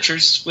Festival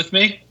pictures with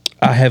me?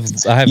 I have.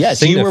 Yes,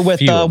 seen you were with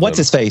what's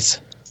his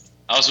face?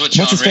 I was with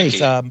John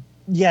Rinke.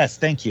 Yes,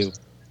 thank you.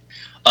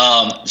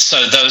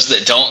 So those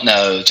that don't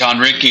know, John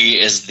Rinke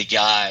is the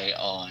guy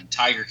on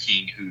Tiger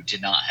King who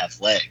did not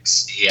have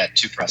legs. He had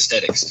 2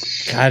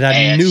 prosthetics. God,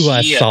 I knew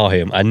I saw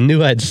him. I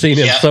knew I'd seen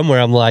him somewhere.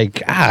 I'm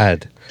like,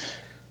 God,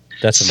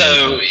 that's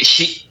amazing.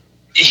 So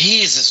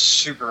he's a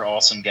super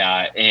awesome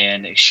guy,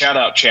 and shout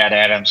out Chad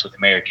Adams with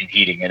American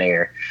Heating and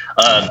Air.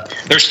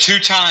 There's 2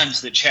 times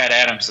that Chad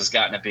Adams has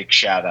gotten a big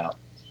shout out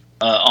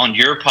on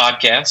your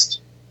podcast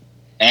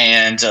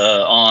and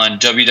on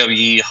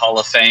WWE Hall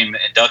of Fame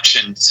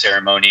induction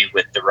ceremony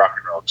with the Rock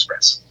and Roll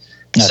Express.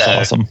 That's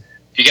awesome.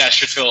 You guys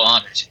should feel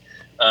honored.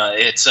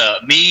 It's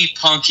me,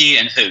 Punky,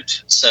 and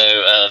Hoot. So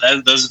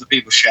those are the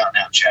people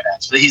shouting out Chad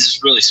Adams. But he's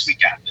a really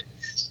sweet guy.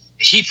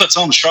 He puts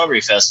on the Strawberry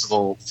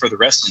Festival for the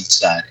wrestling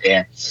side,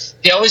 and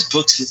he always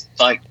books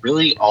like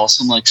really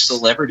awesome like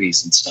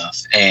celebrities and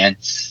stuff. And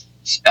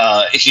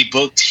he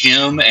booked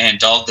him and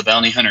Dog the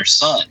Bounty Hunter's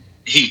son.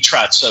 He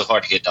tried so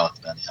hard to get Dog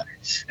the Bounty Hunter,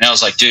 and I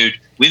was like, dude,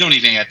 we don't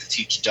even have to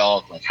teach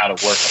Dog like how to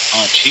work a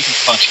punch. He can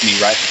punch me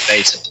right in the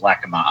face and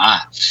blacken my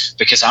eye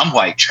because I'm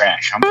white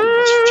trash. I'm from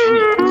West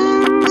Virginia.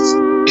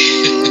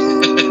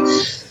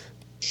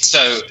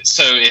 So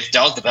if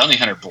Dog the Bounty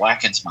Hunter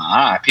blackens my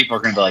eye, people are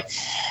going to be like,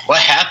 what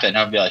happened?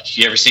 I'll be like,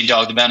 you ever seen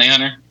Dog the Bounty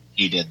Hunter?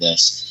 He did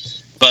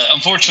this. But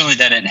unfortunately,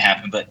 that didn't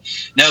happen. But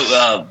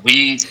no,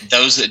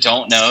 those that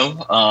don't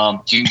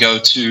know, you can go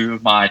to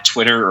my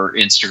Twitter or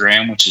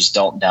Instagram, which is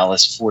Dalton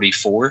Dallas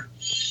 44,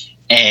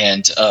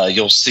 and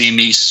you'll see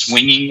me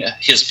swinging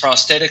his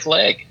prosthetic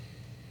leg.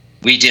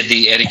 We did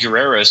the Eddie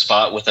Guerrero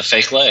spot with a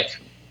fake leg.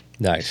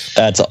 Nice.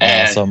 That's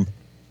awesome.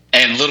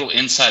 And little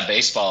inside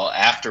baseball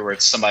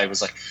afterwards, somebody was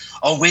like,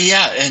 "Oh, well,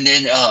 yeah," and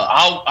then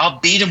I'll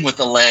beat him with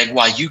the leg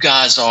while you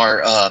guys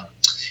are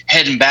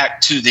heading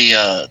back to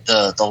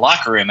the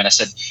locker room. And I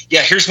said,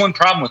 "Yeah, here's one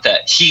problem with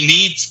that. He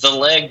needs the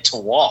leg to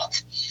walk.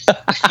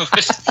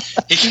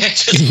 He can't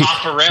just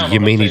hop around."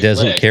 You mean he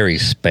doesn't leg. carry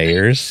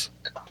spares?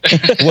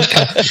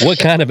 What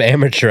kind of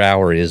amateur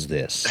hour is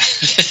this?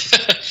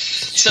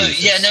 So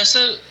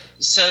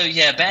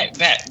yeah,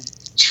 back.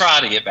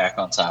 Try to get back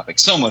on topic.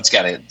 Someone's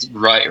got to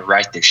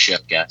right this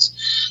ship, guys.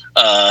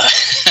 I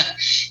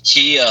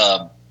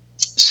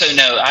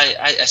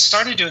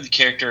started doing the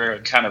character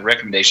kind of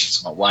recommendations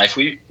to my wife.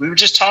 We were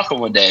just talking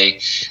one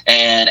day,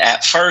 and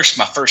at first,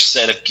 my first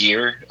set of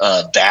gear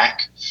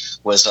back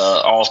was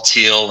all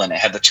teal, and it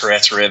had the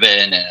Tourette's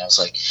ribbon, and I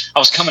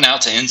was coming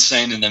out to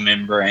Insane in the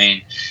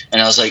Membrane,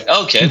 and I was like,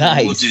 okay,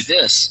 nice. We'll do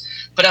this.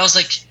 But I was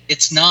like,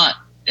 it's not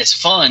as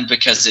fun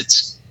because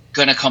it's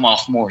going to come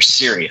off more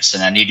serious,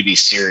 and I need to be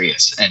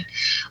serious, and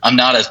I'm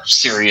not a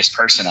serious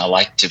person. I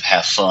like to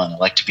have fun. I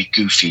like to be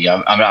goofy.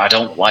 I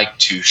don't like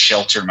to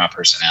shelter my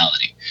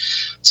personality.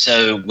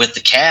 So with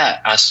the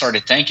cat, I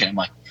started thinking, I'm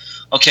like,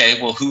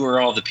 okay, well, who are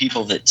all the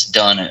people that's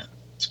done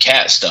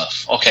cat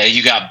stuff? Okay,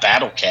 you got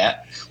Battle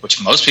Cat, which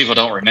most people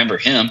don't remember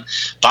him.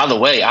 By the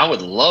way, I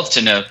would love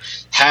to know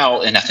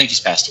how, and I think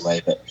he's passed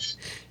away, but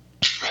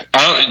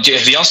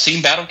have y'all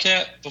seen Battle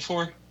Cat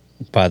before?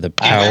 By the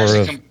power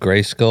of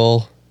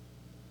Grayskull?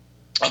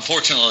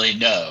 Unfortunately,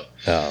 no.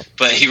 Oh.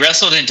 But he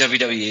wrestled in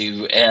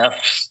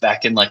WWF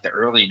back in like the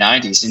early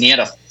 90s, and he had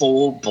a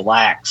full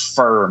black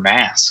fur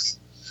mask.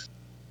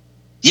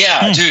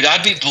 Yeah, dude,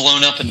 I'd be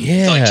blown up in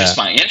like just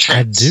my entrance.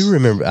 I do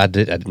remember. I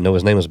didn't know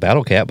his name was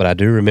Battle Cat, but I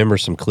do remember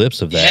some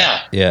clips of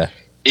that. Yeah.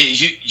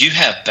 You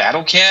have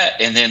Battle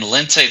Cat and then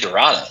Lince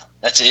Dorado.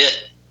 That's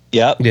it.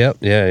 Yep. Yeah.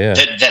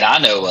 That I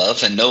know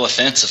of, and no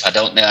offense if I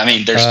don't know. I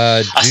mean, there's.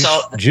 I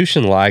saw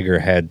Jushin Liger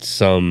had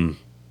some.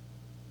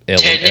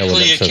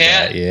 Technically a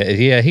cat. That.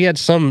 Yeah. He had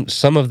some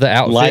of the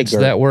outfits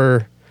that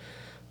were.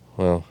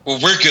 Well,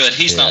 we're good.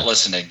 He's not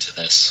listening to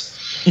this.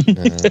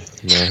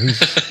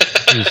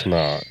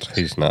 No,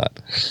 he's not.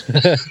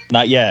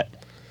 Not yet.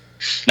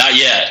 Not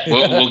yet.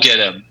 We'll get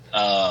him.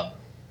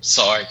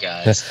 Sorry,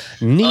 guys.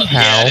 Ni hao.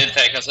 Yeah, I didn't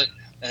think.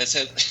 I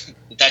said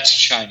that's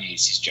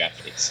Chinese. He's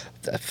Japanese.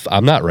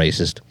 I'm not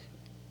racist.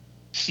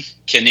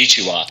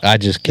 Konnichiwa. I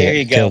just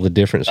can't tell the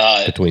difference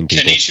between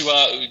people.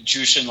 Konnichiwa,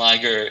 Jushin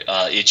Liger,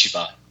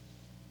 Ichiban.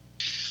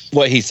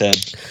 What he said.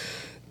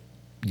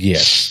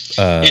 Yes.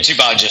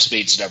 Ichiban just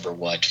means number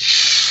one.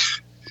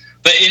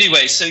 But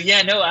anyway, so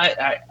yeah, no,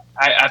 I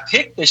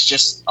picked this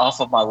just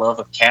off of my love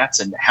of cats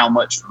and how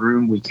much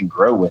room we can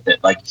grow with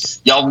it. Like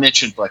y'all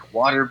mentioned, like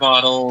water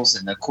bottles,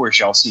 and of course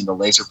y'all seen the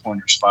laser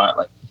pointer spot.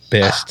 Like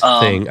best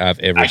thing I've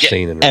ever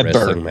seen in a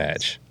wrestling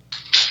match.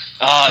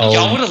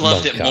 Y'all would have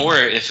loved it more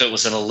if it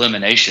was an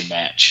elimination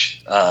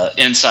match.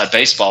 Inside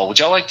baseball, would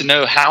y'all like to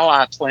know how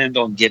I planned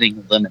on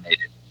getting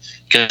eliminated?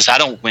 Because I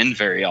don't win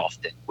very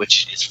often,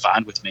 which is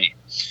fine with me.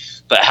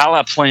 But how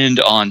I planned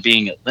on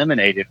being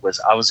eliminated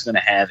was I was going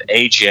to have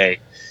AJ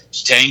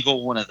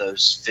dangle one of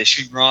those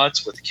fishing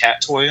rods with a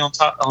cat toy on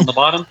the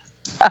bottom,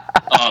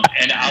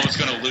 and I was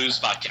going to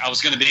lose I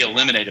was going to be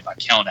eliminated by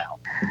count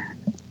out.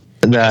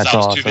 That's I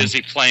was awesome. too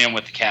busy playing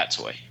with the cat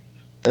toy.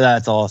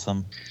 That's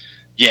awesome.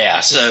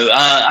 Yeah, so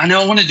I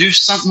know I want to do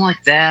something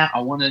like that.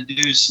 I want to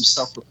do some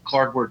stuff with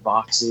cardboard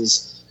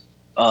boxes.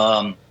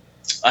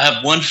 I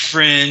have one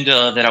friend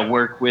that I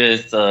work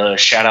with.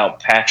 Shout out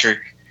Patrick.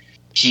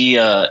 He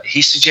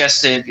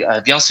suggested.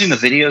 Have y'all seen the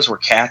videos where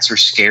cats are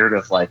scared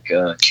of like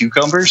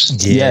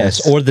cucumbers?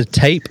 Yes, or the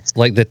tape,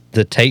 like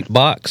the tape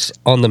box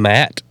on the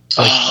mat.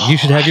 Like you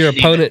should have your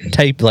opponent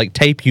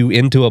tape you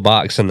into a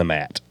box in the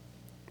mat.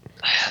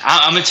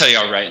 I'm gonna tell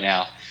y'all right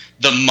now.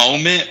 The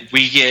moment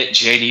we get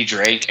JD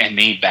Drake and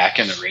me back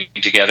in the ring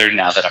together,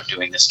 now that I'm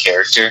doing this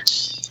character,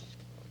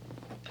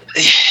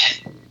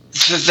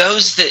 for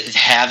those that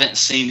haven't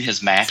seen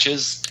his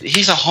matches,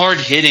 he's a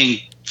hard-hitting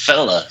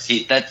fella.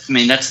 That's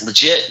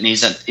legit, and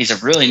he's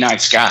a really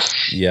nice guy.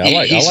 Yeah,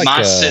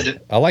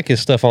 I like his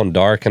stuff on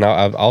Dark, and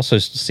I've also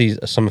see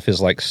some of his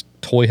like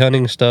toy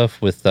hunting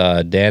stuff with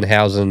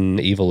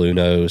Danhausen, Evil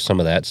Uno, some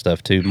of that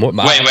stuff too.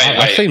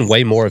 I've seen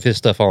way more of his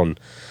stuff on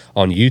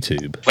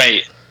YouTube.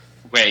 Wait.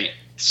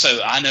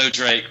 So I know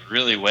Drake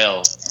really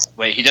well.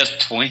 Wait, he does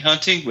toy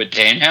hunting with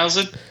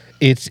Danhausen?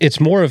 It's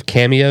more of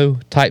cameo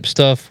type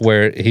stuff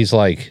where he's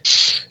like,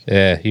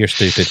 "Yeah, you're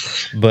stupid,"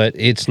 but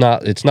it's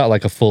not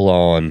like a full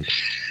on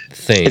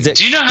thing.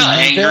 Do you know how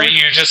angry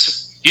you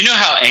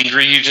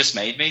just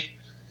made me?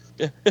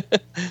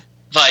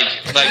 like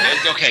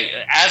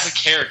okay, as a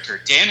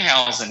character,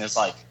 Danhausen is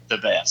like the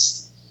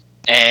best.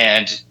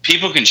 And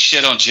people can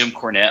shit on Jim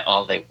Cornette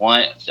all they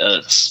want. I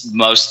would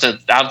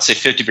say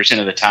 50%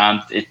 of the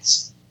time,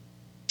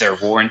 they're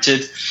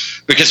warranted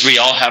because we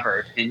all have our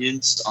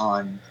opinions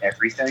on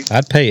everything.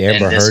 I'd pay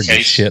Amber Heard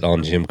to shit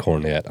on Jim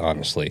Cornette,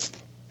 honestly.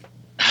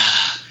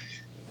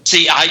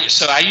 See,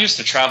 I used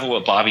to travel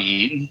with Bobby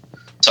Eaton,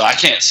 so I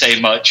can't say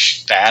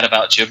much bad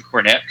about Jim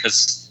Cornette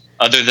because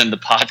other than the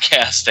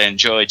podcast and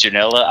Joey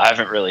Janela, I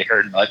haven't really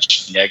heard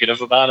much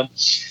negative about him,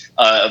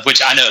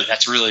 which I know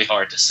that's really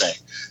hard to say.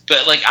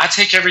 But like, I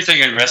take everything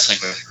in wrestling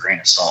with a grain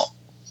of salt.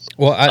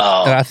 Well,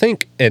 I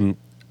think, and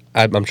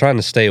I'm trying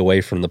to stay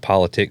away from the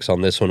politics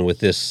on this one with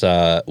this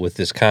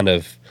kind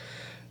of,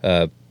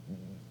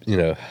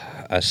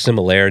 a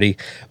similarity.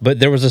 But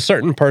there was a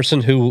certain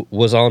person who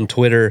was on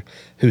Twitter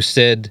who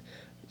said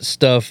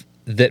stuff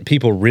that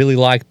people really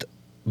liked,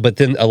 but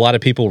then a lot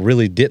of people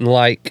really didn't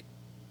like.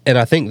 And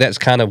I think that's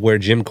kind of where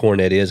Jim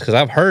Cornette is, because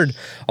I've heard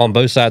on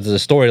both sides of the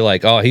story,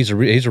 like, oh, he's a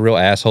real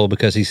asshole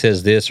because he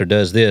says this or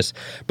does this.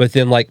 But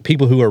then, like,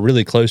 people who are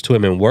really close to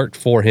him and worked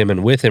for him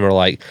and with him are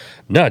like,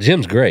 no,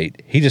 Jim's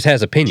great. He just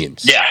has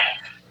opinions. Yeah.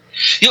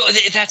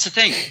 That's the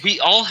thing. We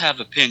all have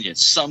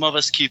opinions. Some of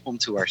us keep them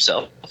to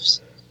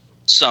ourselves.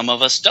 Some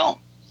of us don't.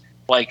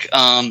 Like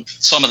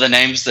some of the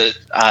names that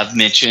I've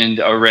mentioned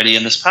already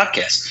in this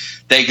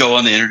podcast, they go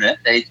on the internet.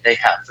 They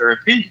have their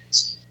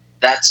opinions.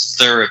 That's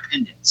their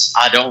opinions.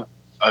 I don't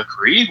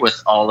agree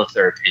with all of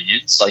their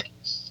opinions. Like,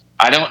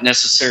 I don't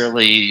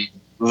necessarily.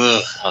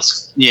 I'm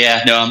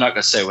not going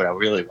to say what I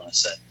really want to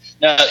say.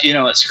 No, you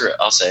know what? Screw it.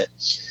 I'll say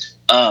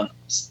it.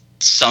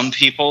 Some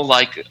people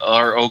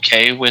are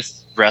okay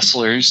with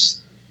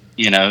wrestlers.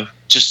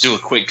 Just do a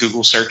quick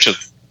Google search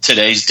of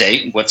today's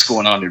date and what's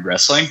going on in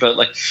wrestling. But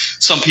like,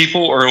 some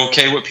people are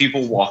okay with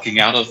people walking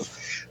out of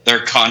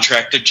their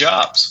contracted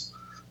jobs.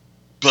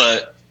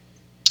 But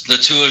the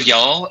two of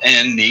y'all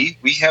and me,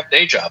 we have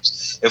day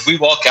jobs. If we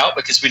walk out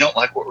because we don't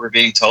like what we're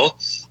being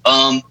told,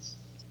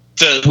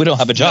 we don't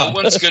have a job.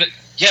 No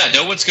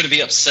one's gonna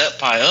be upset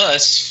by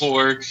us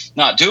for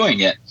not doing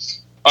it.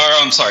 Or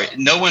I'm sorry,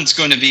 no one's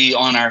going to be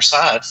on our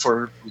side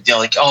for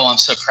like, oh, I'm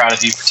so proud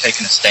of you for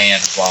taking a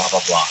stand, blah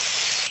blah blah.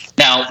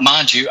 Now,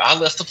 mind you, I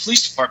left the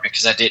police department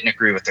because I didn't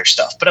agree with their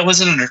stuff, but I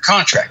wasn't under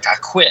contract. I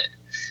quit.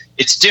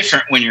 It's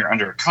different when you're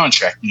under a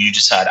contract and you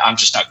decide, I'm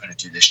just not going to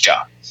do this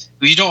job.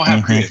 You don't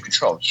have creative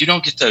control. You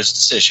don't get those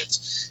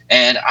decisions.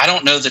 And I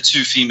don't know the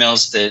two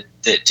females that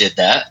did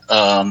that.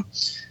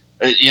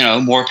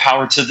 More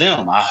power to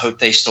them. I hope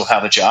they still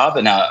have a job,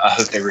 and I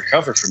hope they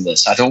recover from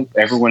this. I don't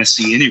ever want to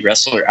see any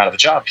wrestler out of a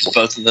job because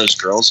both of those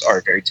girls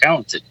are very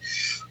talented.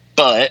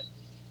 But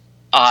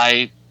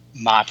my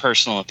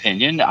personal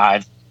opinion,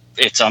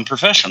 it's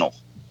unprofessional.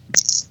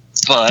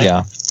 But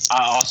yeah.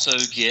 I also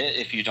get,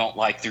 if you don't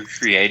like their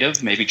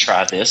creative, maybe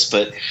try this.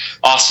 But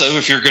also,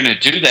 if you're going to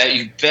do that,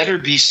 you better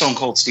be Stone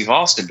Cold Steve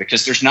Austin,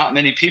 because there's not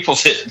many people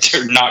that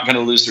they're not going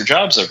to lose their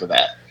jobs over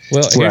that.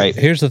 Well,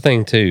 here's the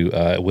thing, too,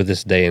 with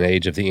this day and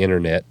age of the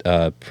internet,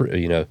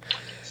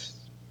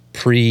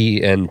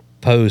 pre and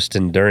post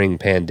and during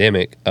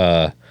pandemic,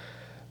 I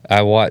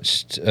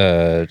watched,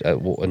 I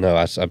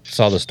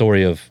saw the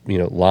story of,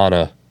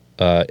 Lana,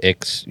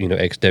 ex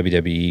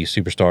WWE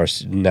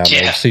superstar, now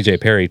named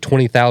CJ Perry,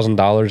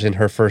 $20,000 in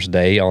her first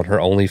day on her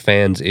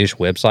OnlyFans-ish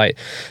website.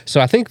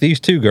 So I think these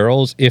two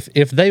girls, if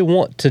they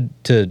want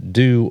to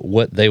do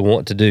what they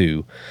want to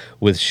do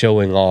with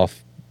showing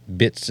off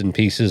bits and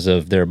pieces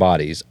of their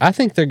bodies, I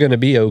think they're going to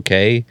be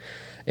okay.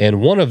 And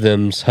one of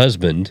them's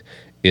husband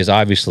is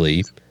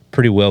obviously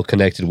pretty well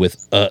connected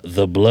with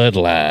the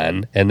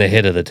bloodline and the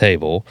head of the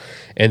table.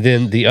 And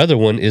then the other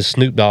one is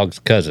Snoop Dogg's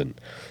cousin.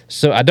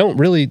 So I don't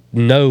really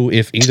know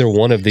if either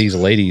one of these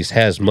ladies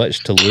has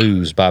much to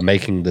lose by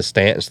making the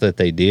stance that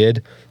they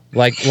did.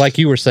 Like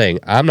you were saying,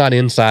 I'm not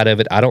inside of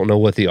it. I don't know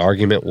what the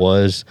argument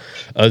was,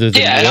 and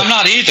I'm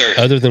not either.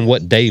 Other than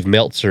what Dave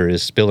Meltzer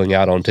is spilling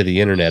out onto the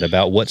internet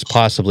about what's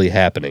possibly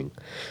happening.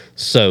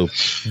 So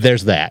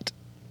there's that.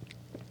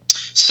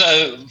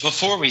 So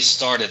before we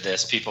started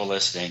this, people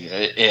listening,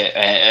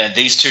 and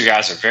these two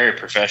guys are very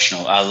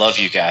professional. I love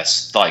you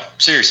guys. Like,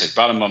 seriously,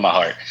 bottom of my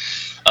heart.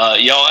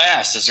 Y'all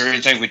asked, is there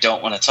anything we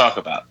don't want to talk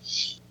about?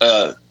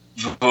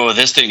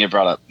 This didn't get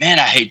brought up. Man,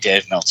 I hate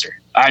Dave Meltzer.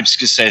 I'm just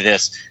going to say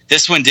this.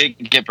 This one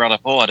didn't get brought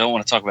up. I don't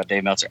want to talk about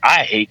Dave Meltzer.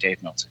 I hate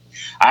Dave Meltzer.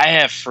 I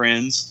have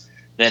friends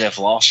that have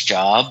lost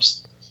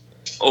jobs,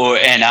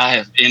 and I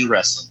have in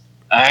wrestling.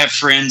 I have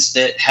friends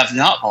that have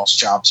not lost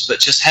jobs, but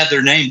just had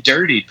their name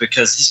dirtied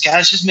because this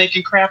guy's just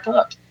making crap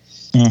up.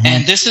 Mm-hmm.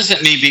 And this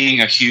isn't me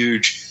being a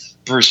huge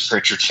Bruce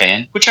Pritchard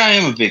fan, which I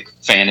am a big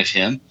fan of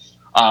him.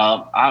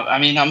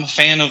 I'm a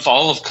fan of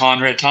all of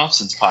Conrad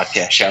Thompson's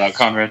podcast. Shout out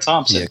Conrad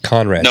Thompson. Yeah,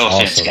 Conrad's no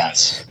awesome. offense,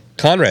 guys.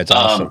 Conrad's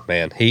awesome,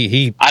 man.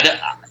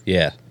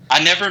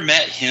 I never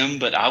met him,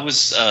 but I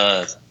was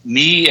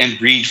me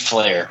and Reed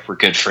Flair were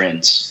good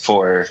friends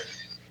for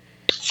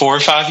 4 or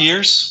 5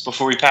 years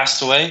before we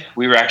passed away.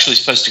 We were actually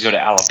supposed to go to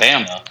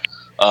Alabama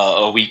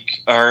a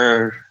week,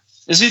 or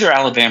it was either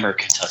Alabama or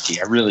Kentucky.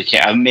 I really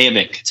can't. I may have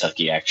been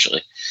Kentucky,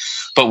 actually.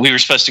 but we were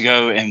supposed to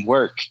go and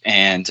work,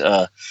 and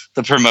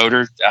the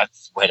promoter,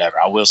 whatever.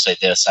 I will say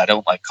this: I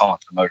don't like calling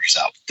promoters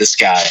out. But this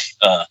guy,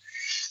 a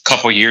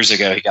couple of years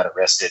ago, he got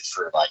arrested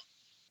for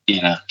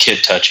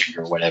kid touching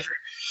or whatever.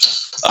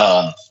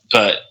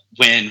 But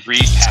when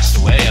Reed passed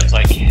away, I was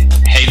like,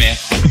 "Hey, man,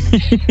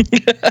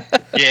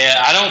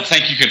 yeah, I don't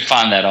think you could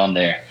find that on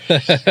there."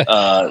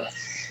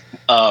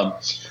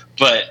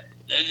 But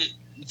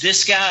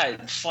this guy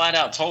flat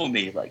out told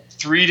me, like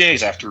 3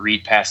 days after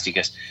Reed passed, he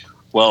goes,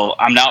 "Well,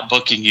 I'm not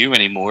booking you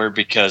anymore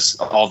because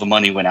all the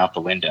money went out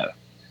the window."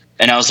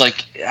 And I was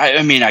like,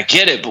 I mean, I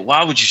get it, but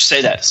why would you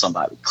say that to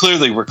somebody?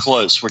 Clearly, we're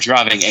close. We're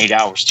driving 8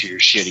 hours to your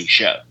shitty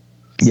show.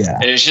 Yeah.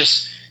 It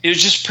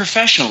was just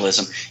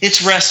professionalism.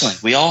 It's wrestling.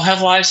 We all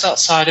have lives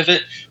outside of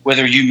it,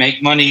 whether you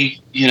make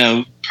money,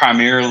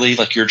 primarily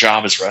like your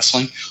job is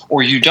wrestling,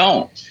 or you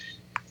don't.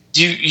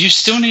 You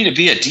still need to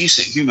be a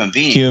decent human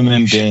being.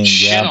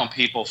 Shit on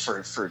people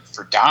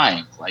for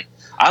dying. Like,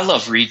 I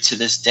love Reed to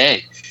this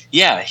day.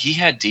 Yeah, he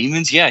had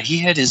demons. Yeah, he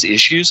had his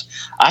issues.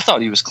 I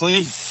thought he was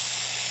clean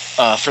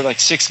for like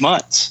 6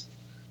 months.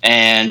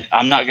 And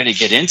I'm not going to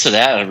get into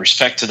that out of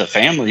respect to the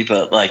family,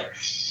 but like,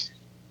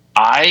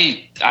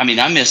 I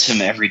miss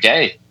him every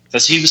day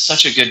because he was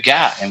such a good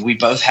guy, and we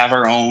both have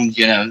our own,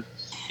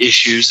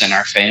 issues in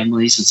our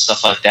families and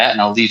stuff like that. And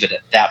I'll leave it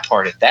at that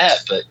part at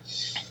that. But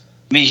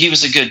I mean, he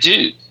was a good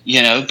dude,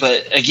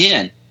 but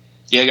again,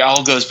 it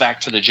all goes back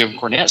to the Jim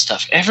Cornette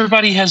stuff.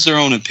 Everybody has their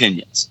own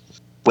opinions,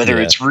 whether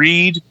it's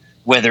Reed,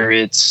 whether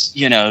it's,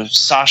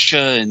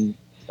 Sasha and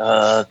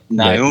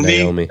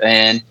Naomi.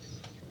 And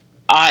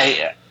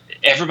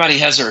everybody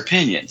has their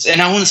opinions.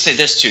 And I want to say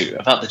this too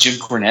about the Jim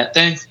Cornette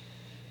thing.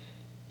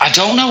 I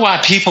don't know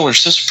why people are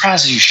so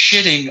surprised he's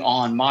shitting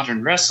on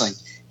modern wrestling.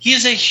 He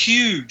is a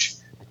huge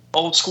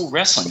old school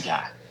wrestling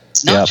guy.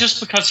 Not just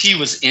because he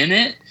was in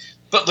it,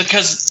 but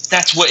because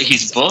that's what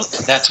he's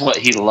booked. That's what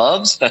he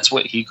loves. That's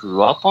what he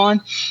grew up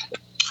on.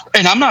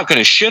 And I'm not going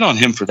to shit on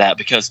him for that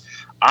because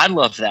I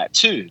love that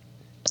too.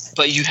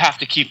 But you have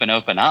to keep an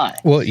open eye.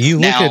 Well, you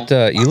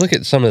look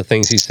at some of the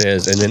things he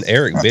says, and then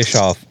Eric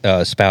Bischoff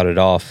spouted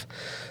off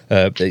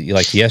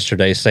like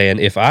yesterday, saying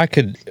if I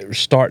could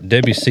start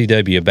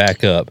WCW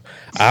back up,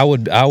 I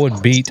would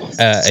beat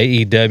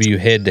AEW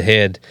head to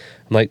head.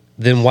 I'm like,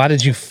 then why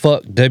did you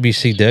fuck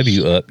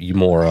WCW up, you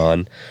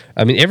moron?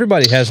 I mean,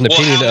 everybody has an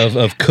opinion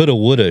of coulda,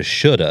 woulda,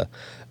 shoulda,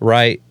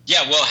 right?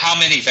 Yeah, well, how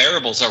many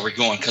variables are we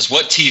going? Because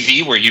what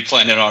TV were you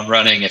planning on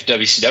running if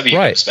WCW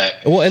comes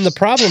back? Well, and the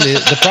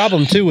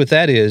problem too with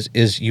that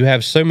is you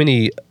have so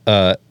many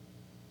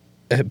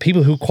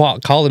people who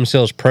call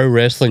themselves pro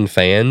wrestling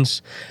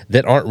fans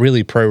that aren't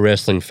really pro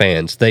wrestling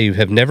fans. They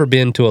have never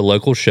been to a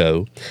local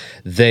show.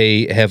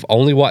 They have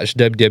only watched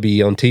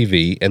WWE on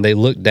TV, and they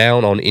look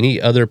down on any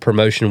other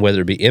promotion,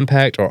 whether it be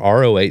Impact or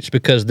ROH,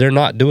 because they're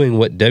not doing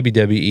what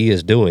WWE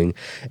is doing.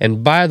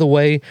 And by the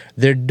way,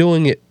 they're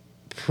doing it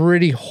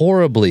pretty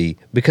horribly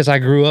because I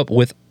grew up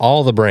with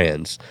all the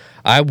brands.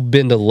 I've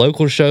been to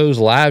local shows,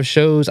 live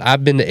shows.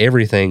 I've been to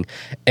everything.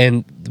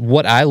 And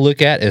what I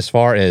look at as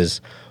far as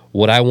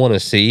what I want to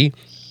see,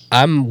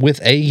 I'm with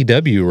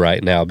AEW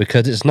right now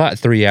because it's not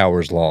 3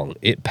 hours long.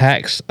 It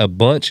packs a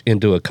bunch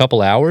into a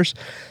couple hours.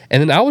 And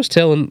then I was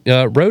telling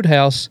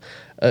Roadhouse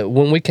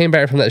when we came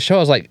back from that show, I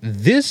was like,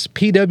 this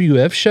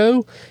PWF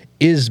show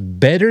is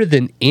better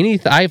than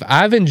anything.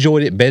 I've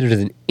enjoyed it better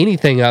than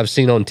anything I've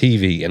seen on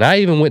TV. And I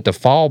even went to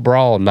Fall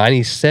Brawl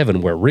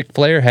 97 where Ric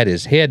Flair had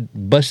his head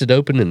busted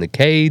open in the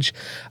cage.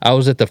 I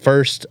was at the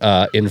first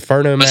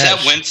Inferno match. Was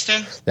that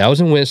Winston? That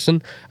was in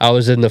Winston. I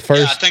was in the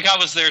first... Yeah, I think I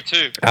was there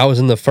too. I was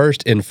in the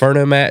first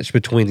Inferno match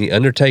between The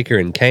Undertaker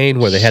and Kane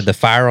where they had the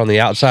fire on the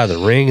outside of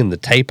the ring and the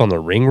tape on the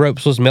ring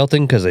ropes was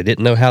melting because they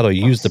didn't know how to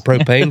use the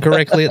propane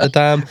correctly at the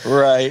time.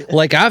 Right.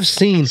 Like, I've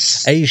seen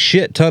a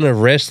shit ton of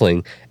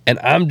wrestling, and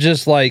I'm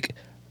just like,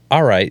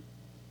 all right,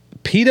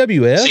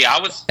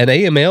 PWF and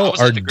AML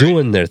are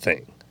doing their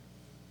thing.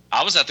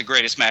 I was at the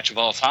greatest match of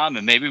all time,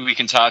 and maybe we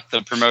can talk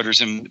the promoters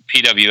in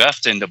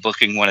PWF into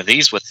booking one of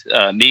these with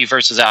me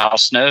versus Al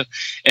Snow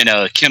in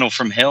a Kennel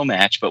from Hell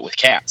match, but with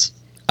cats.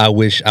 I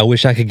wish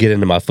I could get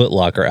into my Foot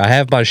Locker. I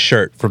have my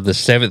shirt from the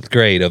 7th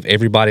grade of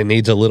Everybody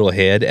Needs a Little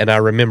Head, and I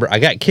remember I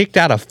got kicked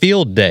out of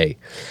field day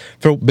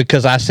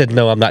because I said,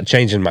 no, I'm not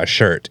changing my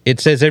shirt. It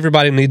says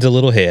Everybody Needs a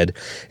Little Head.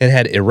 It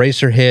had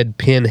eraser head,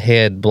 pin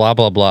head, blah,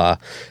 blah, blah,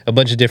 a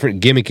bunch of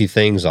different gimmicky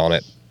things on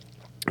it.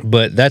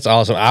 But that's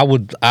awesome. I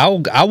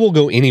will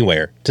go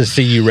anywhere to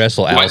see you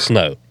wrestle Al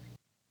Snow.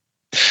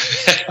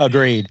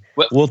 Agreed.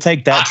 We'll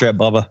take that trip,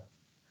 Bubba.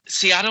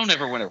 See, I don't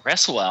ever want to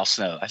wrestle Al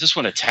Snow. I just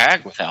want to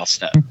tag with Al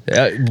Snow.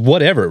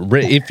 Whatever.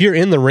 If you're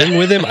in the ring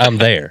with him, I'm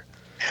there.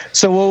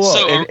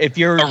 So if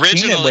you're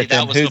teaming with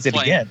him, who's it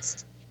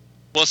against?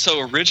 Well,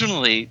 so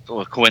originally,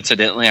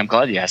 coincidentally, I'm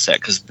glad you asked that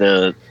because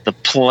the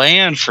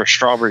plan for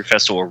Strawberry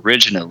Festival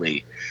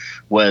originally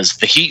was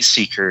the Heat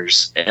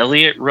Seekers,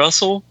 Elliot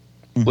Russell,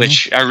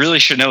 which I really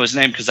should know his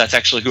name because that's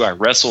actually who I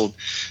wrestled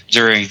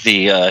during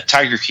the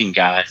Tiger King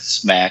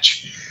guys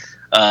match.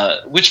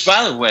 Which,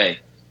 by the way,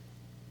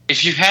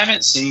 if you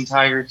haven't seen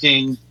Tiger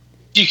King,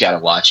 You gotta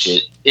watch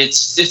it.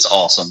 It's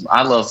awesome.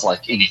 I love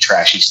like any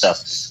trashy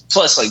stuff.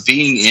 Plus, like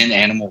being in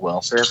animal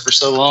welfare for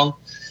so long,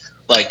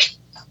 like,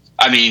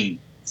 I mean,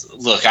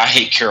 look, I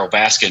hate Carol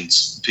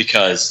Baskins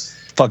because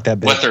fuck that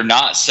bitch. What they're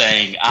not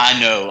saying, I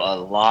know a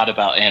lot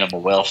about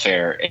animal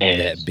welfare and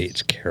that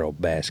bitch Carol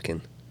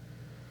Baskin.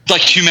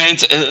 Like humane.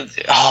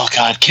 Oh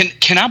God,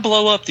 can I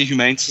blow up the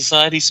Humane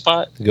Society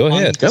spot? Go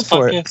ahead, go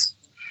for it.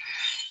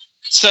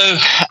 So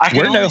I can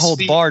we're no only hold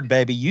speak, barred,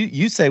 baby.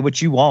 You say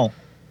what you want.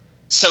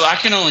 So I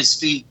can only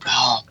speak.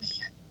 Oh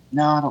man,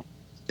 no, I don't.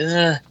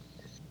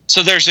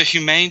 So there's a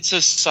Humane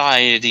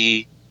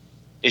Society.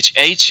 It's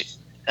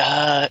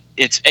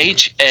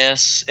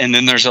HS, and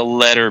then there's a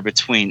letter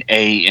between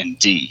A and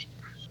D,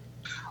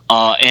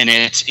 and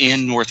it's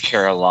in North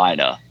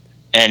Carolina,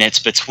 and it's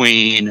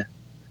between.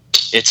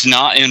 It's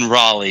not in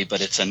Raleigh,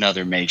 but it's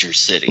another major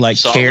city. Like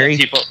so Cary?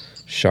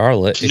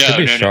 Charlotte. It could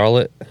be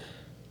Charlotte. No.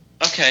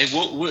 Okay,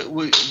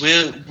 we'll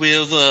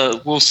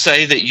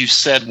say that you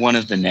said one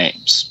of the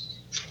names.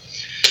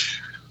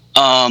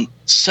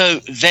 So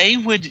they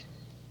would.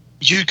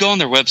 You'd go on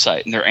their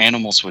website, and their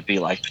animals would be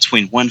like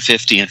between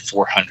 $150 and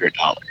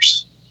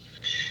 $400.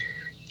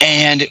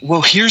 And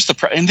well, here's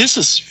the and this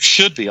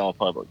should be all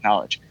public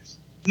knowledge.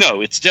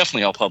 No, it's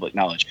definitely all public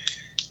knowledge.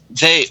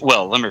 Let me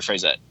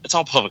rephrase that. It's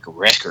all public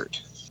record.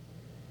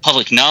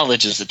 Public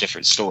knowledge is a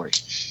different story.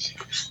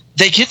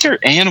 They get their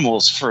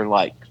animals for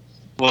let me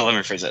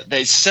rephrase that.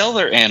 They sell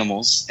their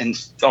animals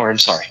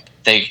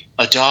they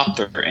adopt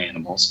their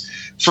animals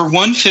for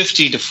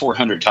 $150 to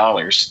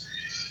 $400.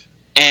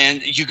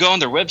 And you go on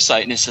their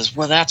website and it says,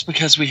 well, that's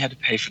because we had to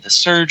pay for the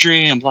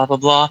surgery and blah, blah,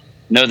 blah.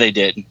 No, they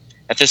didn't.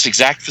 At this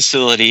exact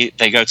facility,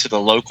 they go to the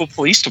local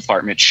police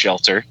department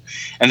shelter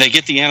and they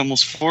get the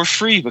animals for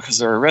free because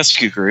they're a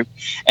rescue group.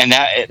 And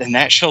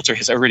that shelter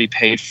has already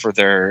paid for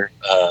their,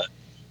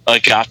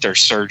 got their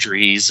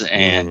surgeries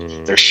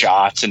and their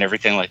shots and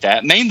everything like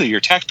that. Mainly your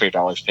taxpayer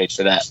dollars paid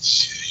for that.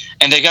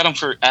 And they got them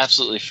for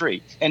absolutely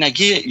free. And I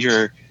get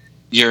your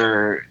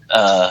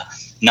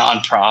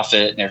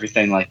nonprofit and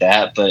everything like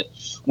that, but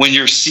when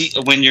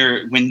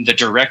the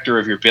director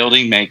of your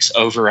building makes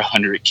over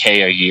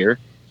 $100K a year,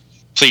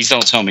 please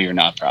don't tell me you're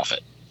nonprofit.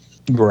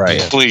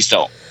 Right. Please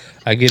don't.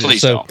 I get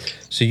Please it. don't.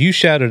 So you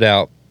shouted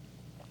out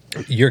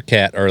your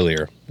cat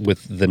earlier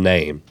with the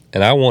name,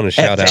 and I want to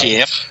shout out.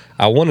 Yep.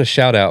 I want to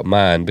shout out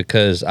mine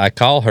because I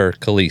call her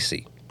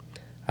Khaleesi.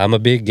 I'm a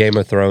big Game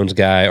of Thrones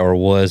guy, or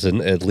was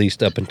at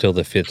least up until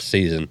the 5th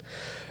season.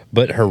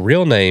 But her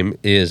real name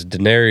is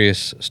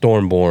Daenerys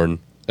Stormborn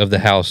of the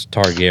House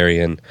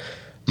Targaryen,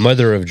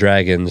 mother of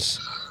dragons,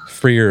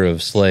 freer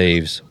of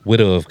slaves,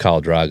 widow of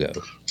Khal Drogo.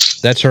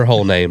 That's her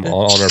whole name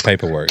on her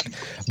paperwork.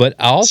 But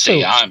I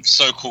also, I'm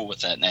so cool with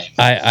that name.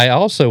 I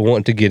also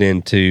want to get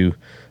into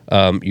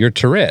your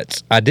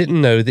Tourette's. I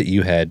didn't know that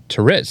you had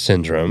Tourette's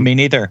syndrome. Me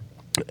neither.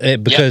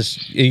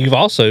 Because you've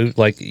also,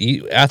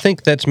 I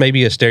think that's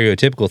maybe a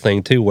stereotypical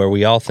thing, too, where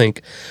we all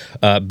think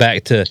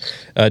back to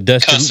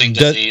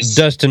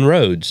Dustin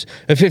Rhodes.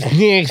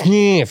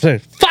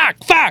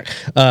 Fuck!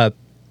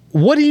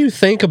 What do you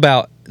think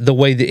about the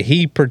way that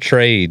he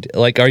portrayed?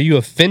 Like, are you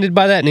offended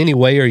by that in any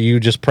way? Or are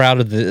you just proud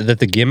of that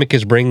the gimmick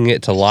is bringing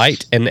it to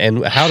light?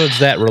 And how does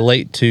that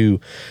relate to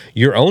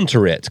your own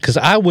Tourette's? Because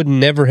I would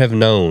never have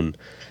known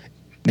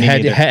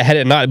had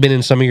it not been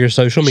in some of your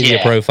social media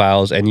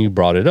profiles and you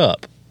brought it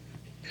up.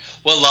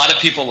 Well, a lot of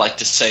people like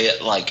to say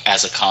it like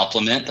as a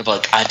compliment. They're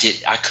like, I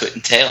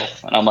couldn't tell.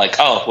 And I'm like,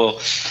 oh,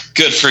 well,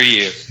 good for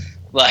you.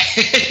 Like,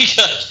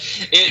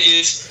 it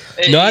is.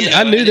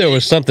 I knew there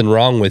was something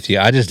wrong with you.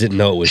 I just didn't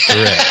know it was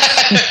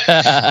Tourette's.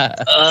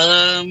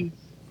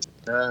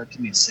 Give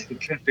me a second. I'm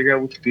trying to figure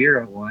out which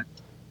beer I want.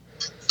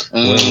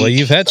 Well,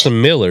 you've had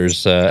some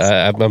Millers.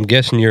 I'm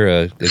guessing you're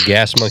a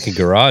Gas Monkey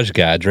Garage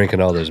guy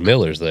drinking all those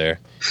Millers there.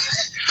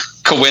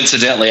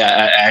 Coincidentally,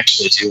 I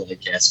actually do like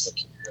Gas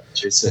Monkey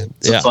Garage. It's a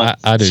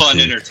fun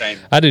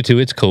entertainment. I do too.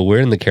 It's cool. We're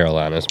in the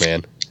Carolinas,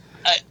 man.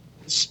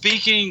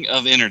 Speaking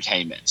of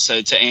entertainment,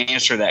 so to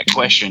answer that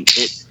question,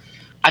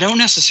 I don't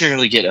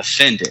necessarily get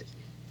offended.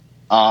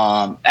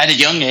 At a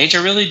young age,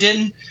 I really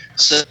didn't.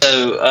 So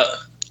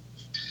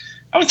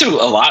I went through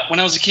a lot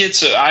when I was a kid.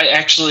 So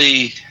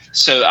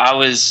I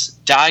was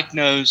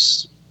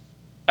diagnosed.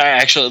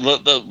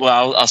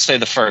 I'll say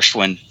the first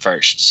one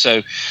first.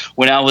 So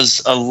when I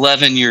was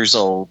 11 years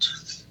old,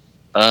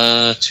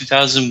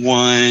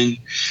 2001,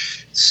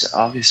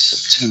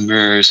 August,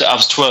 September. So I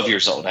was 12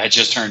 years old. I had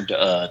just turned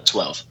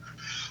 12.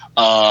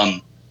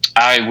 I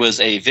was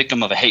a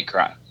victim of a hate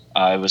crime.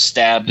 I was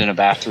stabbed in a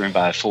bathroom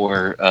by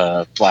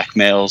 4 black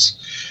males.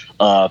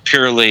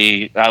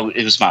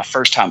 It was my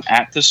first time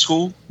at the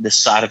school, this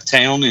side of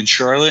town in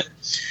Charlotte.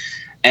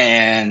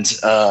 And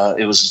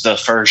it was the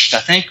first,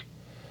 I think,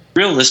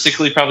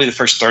 realistically, probably the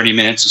first 30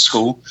 minutes of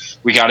school.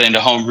 We got into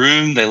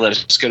homeroom. They let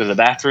us go to the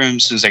bathroom.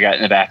 As soon as I got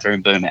in the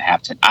bathroom, boom, it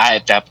happened.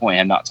 At that point,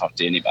 had not talked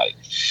to anybody.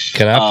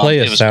 Can I play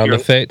a sound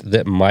effect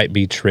that might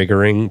be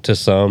triggering to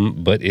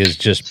some, but is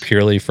just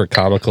purely for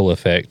comical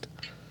effect?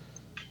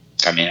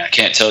 I mean, I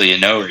can't tell you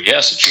no or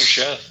yes. It's your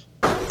show.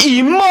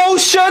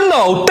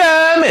 Emotional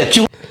damage.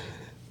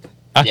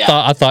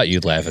 I thought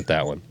you'd laugh at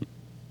that one.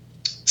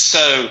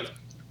 So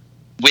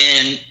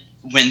when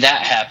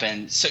that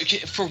happened, so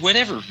for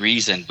whatever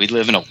reason, we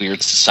live in a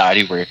weird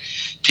society where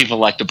people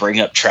like to bring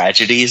up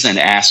tragedies and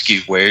ask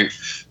you what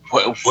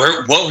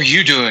were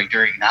you doing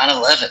during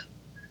 9/11?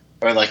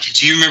 Or like,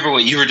 do you remember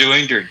what you were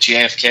doing during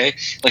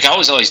JFK? Like, I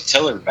was always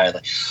tell everybody,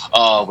 like,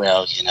 oh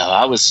well,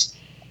 I was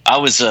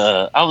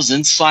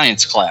in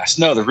science class.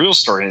 No, the real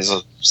story is I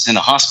was in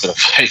a hospital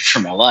fighting for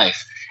my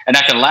life, and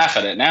I can laugh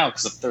at it now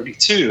because I'm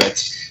 32.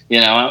 It's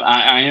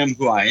I am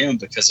who I am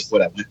because of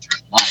what I went through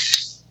in life.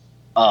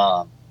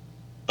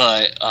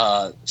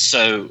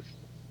 So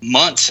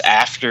months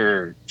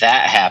after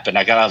that happened,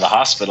 I got out of the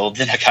hospital.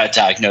 Then I got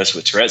diagnosed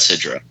with Tourette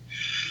syndrome.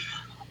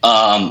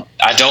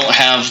 I don't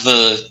have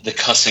the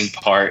cussing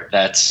part.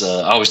 That's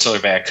I always tell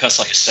everybody I cuss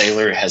like a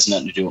sailor. It has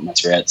nothing to do with my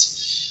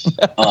Tourette's.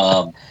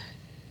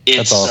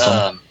 It's That's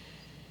awesome.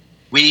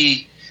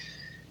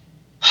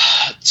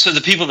 So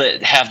the people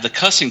that have the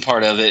cussing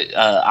part of it,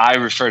 I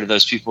refer to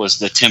those people as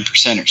the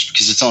 10%ers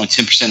because it's only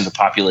 10% of the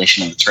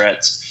population of the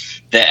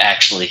Tourette's that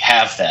actually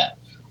have that.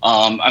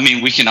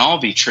 We can all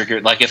be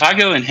triggered. Like if I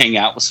go and hang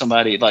out with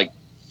somebody, like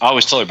I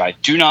always tell everybody,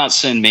 do not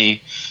send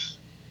me.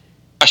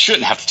 I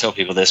shouldn't have to tell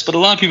people this, but a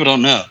lot of people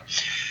don't know.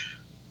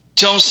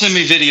 Don't send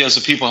me videos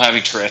of people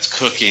having Tourette's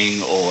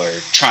cooking or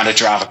trying to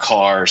drive a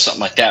car or something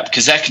like that,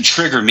 because that can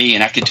trigger me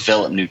and I can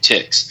develop new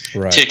tics.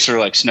 Right. Tics are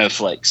like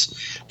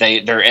snowflakes.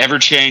 They're ever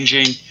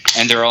changing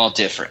and they're all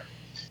different.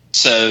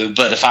 So,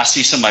 but if I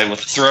see somebody with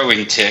a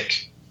throwing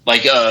tic,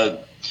 like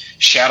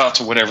shout out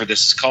to whatever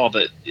this is called,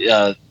 but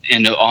on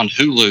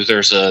Hulu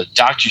there's a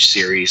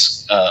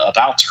docuseries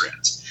about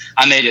Tourette's.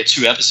 I made it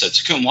 2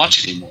 episodes. I couldn't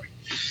watch it anymore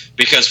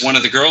because one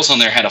of the girls on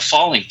there had a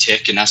falling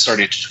tic and I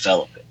started to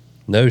develop it.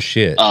 No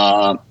shit.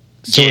 So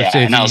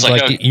and I was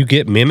like you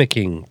get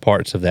mimicking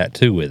parts of that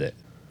too with it.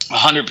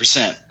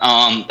 100%.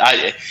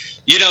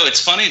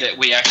 It's funny that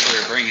we actually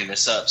are bringing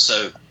this up.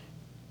 So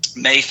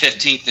May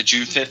 15th to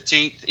June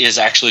 15th is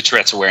actually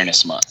Tourette's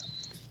Awareness Month.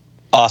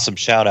 Awesome.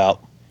 Shout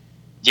out.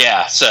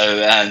 Yeah. So,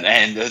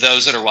 and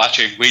those that are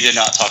watching, we did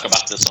not talk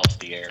about this off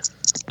the air.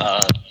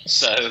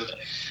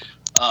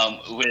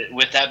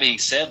 With that being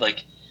said,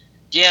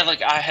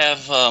 I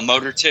have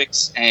motor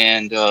tics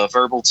and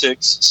verbal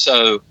tics.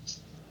 So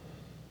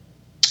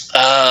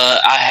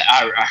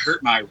I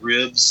hurt my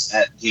ribs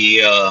at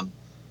the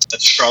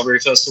Strawberry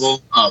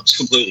Festival. It's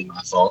completely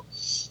my fault.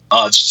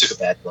 Just took a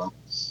bad bump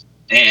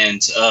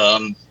and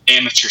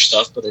amateur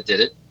stuff, but I did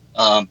it.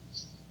 Are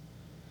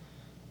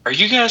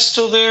you guys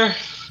still there?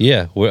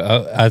 Yeah,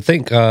 I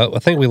think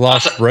we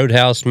lost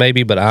Roadhouse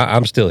maybe, but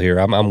I'm still here.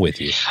 I'm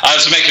with you. I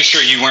was making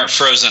sure you weren't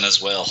frozen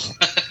as well.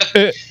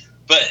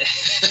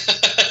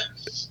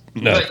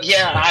 No. But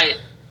yeah,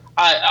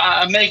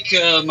 I make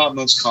my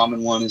most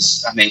common one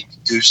is I make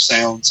goose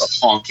sounds, like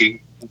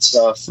honking and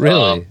stuff.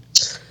 Really?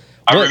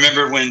 I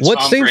remember when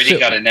Tom Brady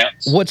got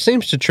announced. What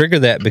seems to trigger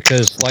that?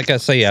 Because, like I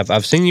say,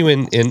 I've seen you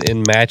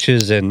in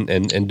matches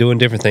and doing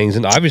different things,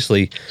 and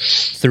obviously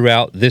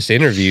throughout this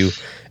interview,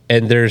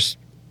 and there's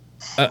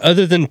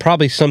other than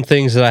probably some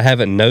things that I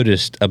haven't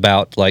noticed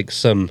about, like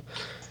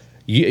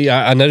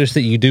I noticed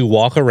that you do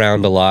walk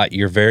around a lot.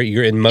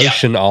 You're in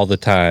motion all the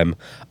time.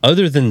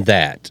 Other than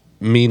that,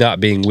 me not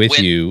being with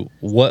you,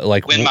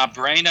 when my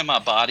brain and my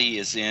body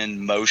is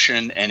in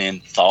motion and in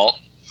thought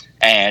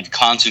and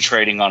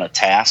concentrating on a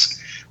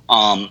task,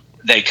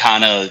 they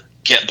kind of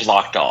get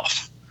blocked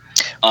off.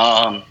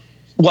 I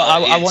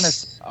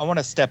want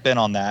to step in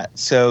on that.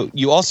 So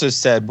you also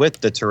said with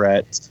the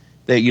Tourette's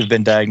that you've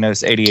been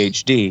diagnosed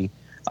ADHD.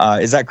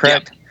 Is that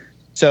correct? Yep.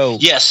 So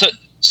yeah. So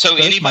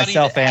anybody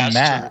myself and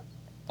Matt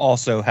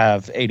also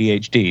have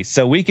ADHD.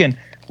 So we can,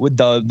 with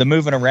the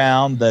moving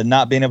around, the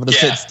not being able to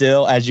sit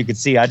still, as you can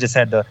see, I just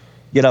had to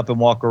get up and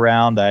walk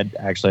around. I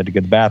actually had to go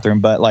to the bathroom,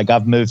 but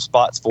I've moved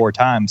spots 4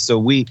 times. So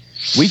we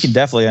can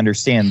definitely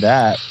understand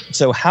that.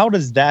 So how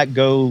does that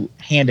go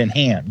hand in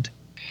hand?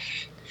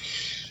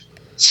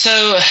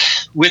 So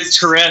with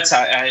Tourette's,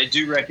 I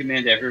do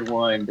recommend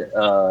everyone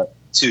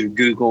to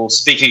Google.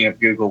 Speaking of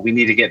Google, we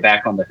need to get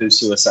back on the who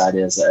suicide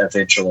is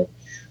eventually.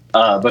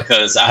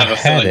 Because I have a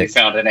feeling you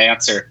found an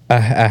answer. I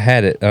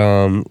had it.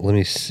 Let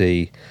me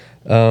see.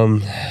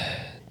 Dang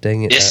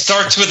it. It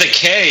starts with a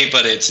K,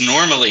 but it's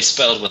normally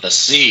spelled with a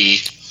C.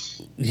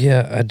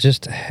 Yeah, I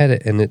just had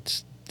it, and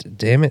it's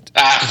damn it.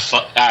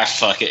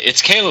 Fuck it.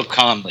 It's Caleb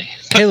Conley.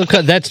 Caleb,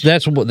 that's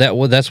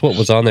what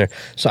was on there.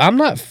 So I'm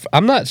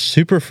not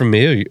super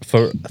familiar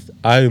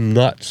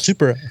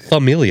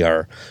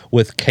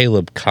with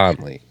Caleb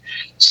Conley.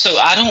 So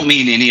I don't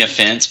mean any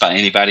offense by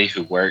anybody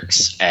who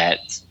works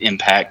at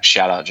Impact.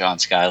 Shout out John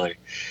Schuyler.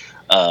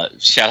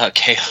 Shout out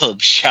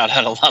Caleb. Shout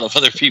out a lot of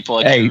other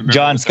people. Hey,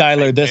 John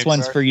Schuyler, this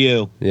one's for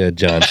you. Yeah,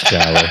 John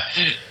Schuyler.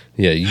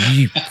 Yeah,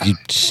 you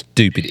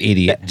stupid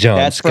idiot,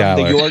 John Schuyler.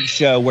 That's from the York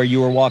show where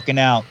you were walking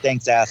out.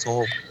 Thanks,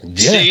 asshole.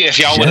 See, if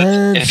y'all would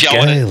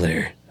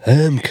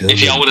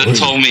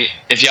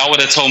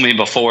have told me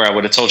before, I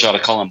would have told y'all to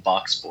call him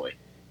Box Boy.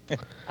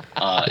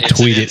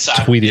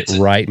 Tweet it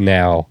right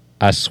now.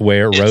 I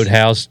swear,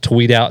 Roadhouse,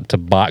 tweet out to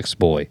Box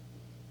Boy.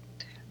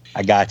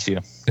 I got you.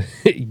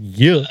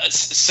 Yeah.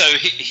 So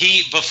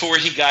he before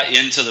he got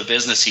into the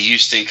business, he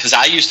used to, because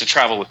I used to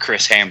travel with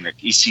Chris Hamrick,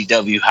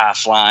 ECW High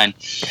Flying.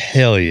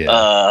 Hell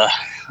yeah.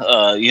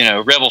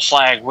 Rebel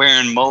Flag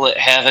wearing, mullet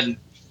having,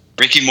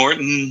 Ricky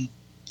Morton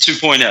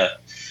 2.0.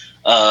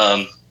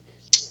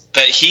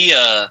 But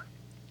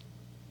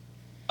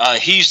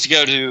he used to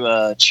go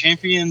to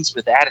Champions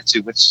with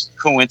Attitude, which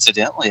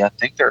coincidentally, I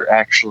think they're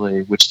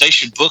actually, which they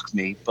should book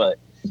me, but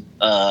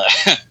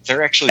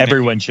they're actually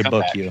everyone should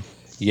book you.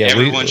 Yeah,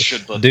 everyone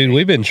should book dude. me.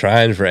 We've been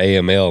trying for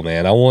AML,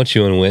 man. I want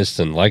you in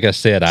Winston. Like I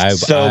said, I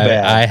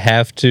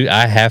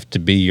have to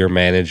be your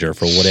manager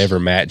for whatever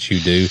match you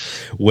do,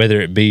 whether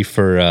it be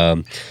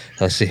for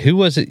let's see, who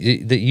was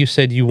it that you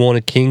said you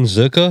wanted? King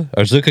Zuka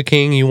or Zuka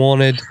King? You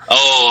wanted?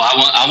 Oh,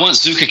 I want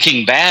Zuka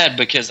King bad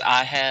because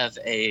I have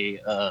a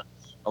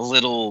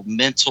little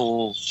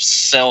mental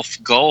self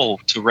goal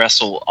to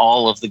wrestle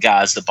all of the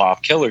guys that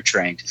Bob Killer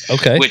trained.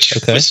 Okay. Which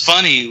was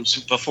funny.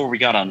 Before we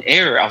got on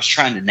air, I was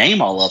trying to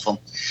name all of them.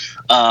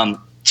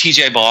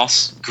 TJ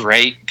Boss,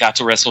 great. Got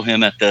to wrestle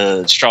him at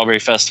the Strawberry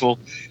Festival,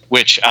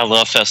 which I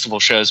love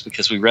festival shows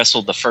because we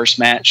wrestled the first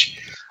match.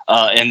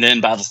 And then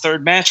by the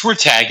third match, we're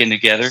tagging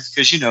together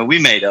because, we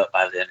made up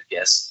by then, I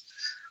guess.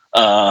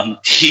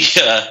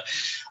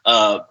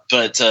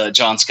 But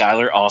John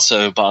Schuyler,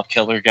 also Bob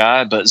Keller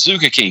guy, but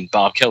Zuka King,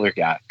 Bob Keller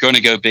guy, going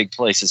to go big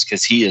places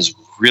because he is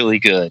really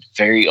good,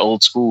 very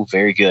old school,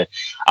 very good.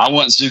 I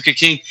want Zuka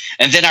King,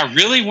 and then I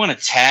really want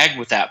to tag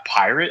with that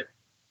pirate,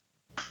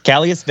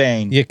 Callius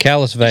Vane. Yeah,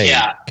 Callius Vane.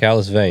 Yeah,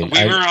 Callius Vane.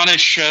 We were on a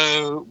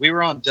show. We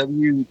were on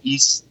WCEW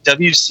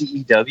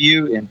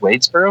in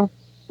Wadesboro,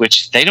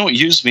 which they don't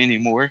use me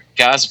anymore,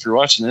 guys. If you're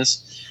watching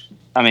this,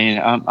 I mean,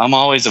 I'm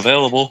always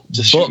available.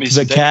 Just shoot me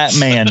some the Cat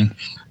Man.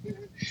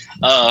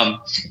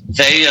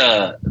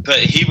 But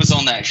he was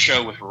on that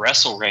show with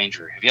Wrestle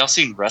Ranger. Have y'all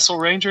seen Wrestle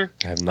Ranger?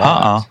 I have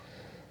not.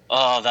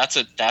 Oh,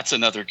 that's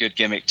another good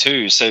gimmick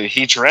too. So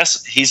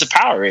he's a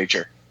Power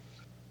Ranger,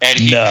 and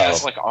he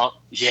has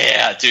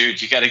yeah,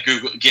 dude, you gotta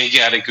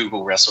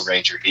Google Wrestle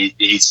Ranger.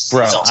 He's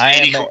bro. awesome. I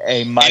am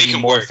a Mighty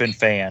Morphin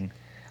fan.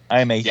 I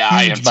am a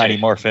huge Mighty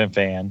Morphin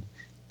fan.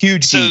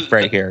 Huge geek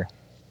right here.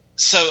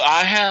 So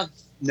I have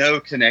no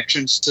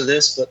connections to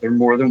this, but they're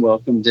more than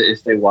welcome to,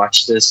 if they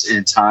watch this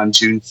in time,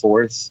 June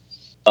 4th,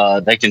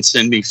 they can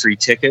send me free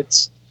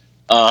tickets.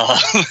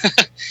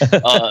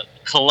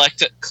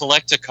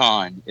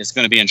 Collecticon is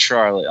going to be in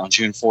Charlotte on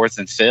June 4th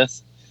and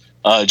 5th.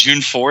 June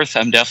 4th,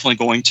 I'm definitely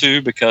going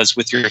to, because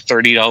with your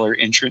 $30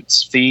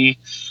 entrance fee,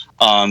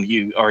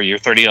 your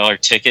 $30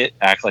 ticket,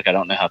 act like I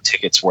don't know how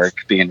tickets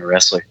work being a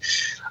wrestler.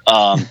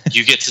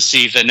 You get to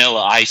see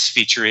Vanilla Ice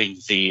featuring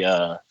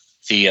the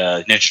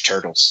Ninja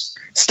Turtles.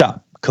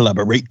 Stop,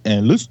 collaborate,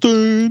 and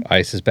listen.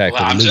 Ice is back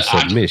with a new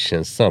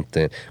submission.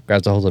 Something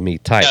grabs a hold of me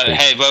tightly.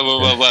 Hey,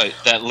 wait!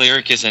 That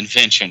lyric is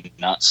invention,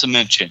 not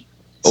submission.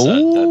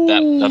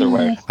 That other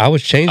word. I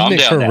was changing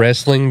it for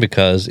wrestling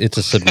because it's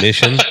a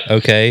submission.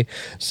 Okay,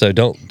 so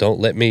don't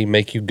let me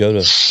make you go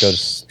to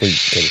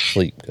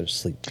sleep.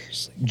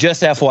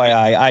 Just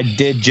FYI, I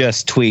did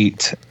just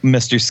tweet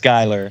Mr.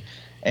 Schuyler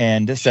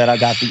and said I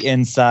got the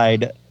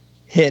inside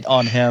hit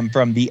on him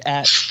from the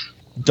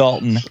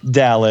 @Dalton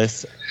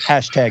Dallas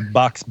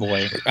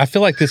 #BoxBoy. I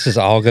feel like this is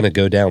all going to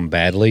go down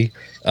badly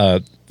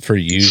for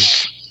you.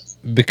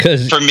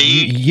 Because for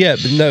me,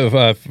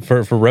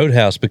 for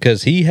Roadhouse,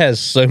 because he has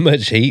so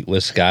much heat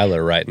with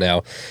Schuyler right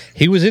now.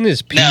 He was in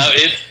his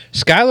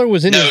Schuyler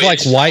was in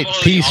his white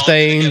pea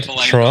stained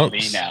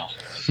trunks.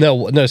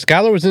 No,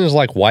 Schuyler was in his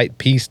white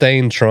pea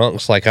stained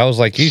trunks. Like I was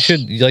like, you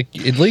should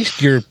at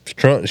least your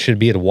trunks should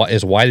be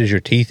as white as your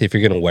teeth if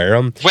you're going to wear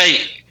them.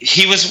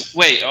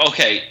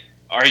 Okay.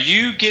 Are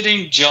you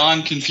getting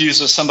John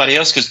confused with somebody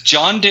else? Because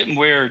John didn't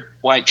wear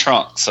white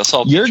trunks. I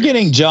saw. You're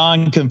getting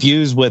John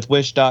confused with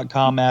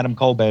Wish.com Adam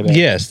Cole, baby.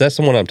 Yes, that's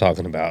the one I'm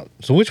talking about.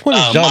 So which one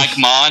is John? Mike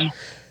Mon?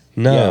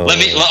 No.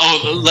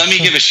 Yeah. Let me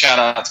give a shout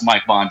out to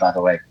Mike Mon, by the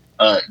way.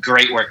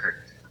 Great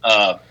worker.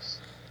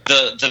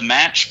 The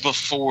match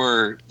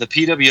before the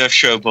PWF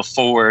show,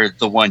 before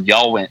the one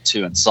y'all went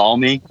to and saw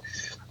me,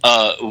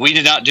 we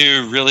did not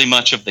do really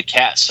much of the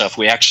cat stuff.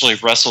 We actually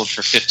wrestled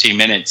for 15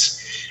 minutes.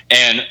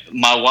 And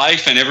my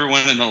wife and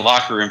everyone in the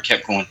locker room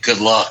kept going,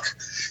 good luck.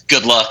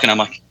 And I'm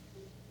like,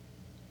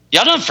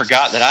 y'all done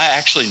forgot that I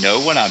actually know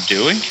what I'm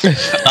doing.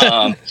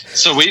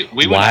 So we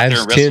went out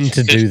there and wrestled. Tend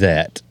to do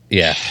that.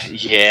 Yeah.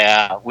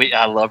 Yeah.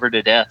 I love her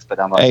to death, but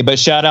I'm like, hey, but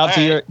shout out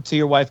to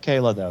your wife,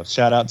 Kayla, though.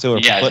 Shout out to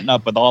her for putting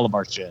up with all of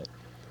our shit.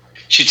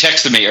 She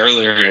texted me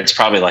earlier. And it's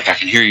probably like, I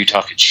can hear you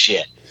talking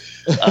shit.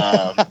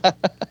 But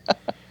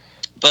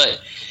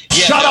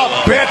yeah. Shut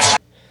up, bitch.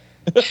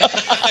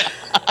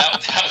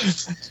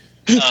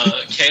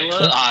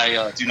 Kayla,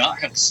 I do not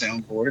have a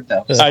soundboard.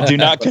 I do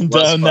not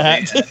condone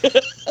that.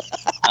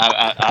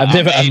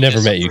 I've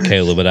never met you,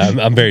 Kayla, but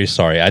I'm very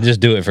sorry. I just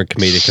do it for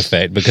comedic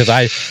effect because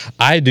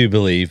I do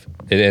believe,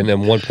 And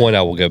then one point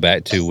I will go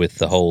back to with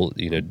the whole,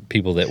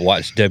 people that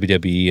watch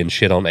WWE and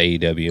shit on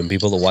AEW, and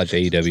people that watch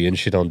AEW and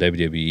shit on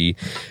WWE,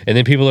 and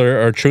then people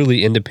are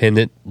truly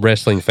independent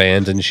wrestling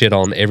fans and shit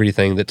on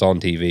everything that's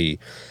on TV.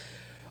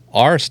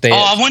 Our stance.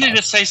 I wanted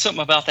to say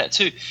something about that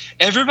too.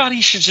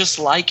 Everybody should just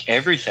like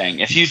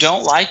everything. If you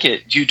don't like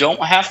it, you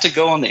don't have to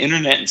go on the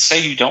internet and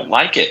say you don't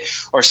like it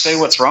or say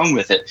what's wrong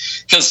with it,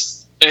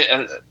 because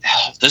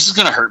this is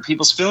going to hurt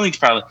people's feelings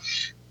probably.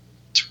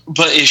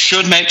 But it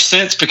should make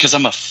sense because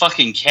I'm a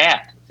fucking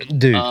cat.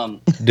 Dude,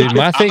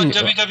 my thing,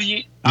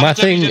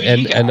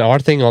 and our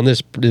thing on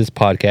this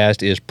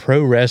podcast is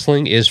pro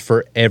wrestling is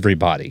for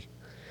everybody.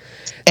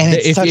 And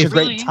it's such a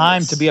great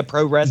time to be a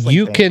pro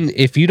wrestling fan.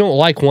 If you don't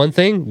like one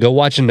thing, go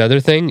watch another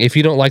thing. If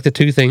you don't like the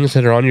two things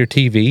that are on your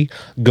TV,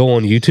 go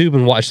on YouTube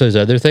and watch those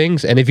other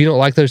things. And if you don't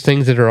like those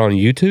things that are on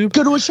YouTube,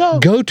 go to a show.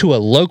 Go to a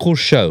local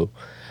show.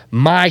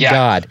 My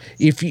God,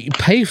 if you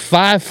pay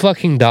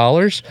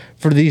 $5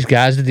 for these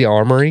guys at the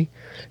Armory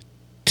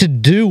to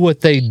do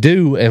what they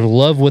do and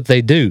love what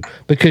they do,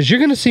 because you're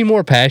going to see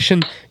more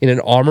passion in an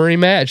Armory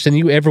match than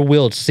you ever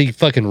will to see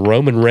fucking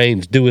Roman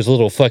Reigns do his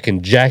little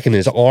fucking jacking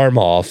his arm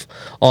off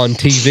on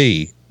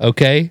TV.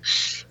 Okay.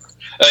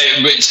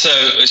 So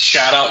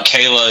shout out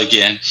Kayla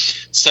again.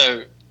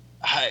 So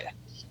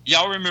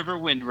y'all remember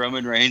when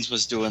Roman Reigns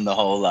was doing the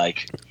whole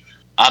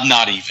I'm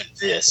not even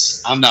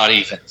this, I'm not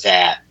even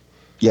that.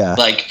 Yeah.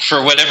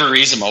 For whatever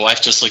reason, my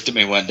wife just looked at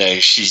me one day.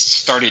 She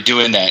started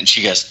doing that, and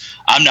she goes,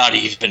 "I'm not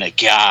even a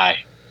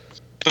guy,"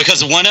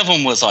 because one of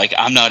them was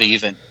I'm not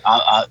even.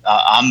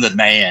 I'm the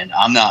man.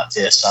 I'm not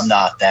this. I'm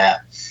not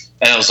that.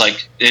 And I was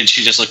and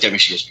she just looked at me.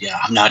 She goes, "Yeah,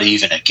 I'm not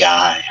even a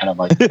guy." And I'm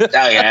like, "Oh,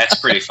 yeah, that's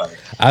pretty funny."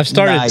 I've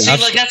started. Nice.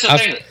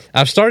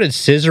 I've started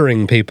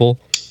scissoring people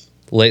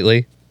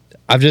lately.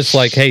 I'm just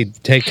hey,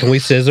 can we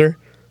scissor?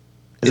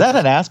 Is that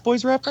an Ass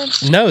Boys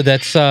reference? No,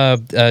 that's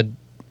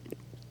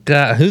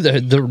who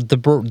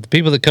the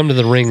people that come to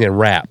the ring and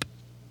rap.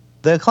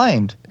 The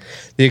Acclaimed.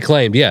 The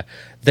Acclaimed, yeah.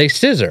 They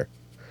scissor.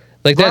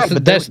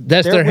 That's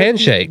their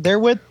handshake. They're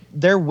with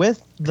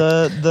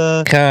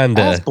the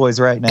kinda Ass Boys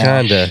right now.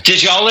 Kinda.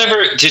 Did y'all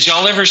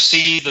ever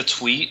see the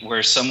tweet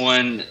where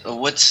someone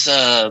was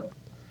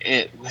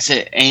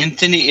it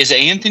Anthony? Is it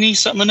Anthony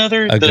something or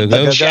other?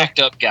 The jacked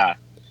up guy.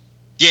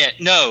 Yeah,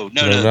 no,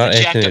 the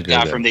jacked up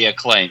guy from the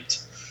Acclaimed.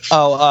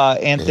 Oh,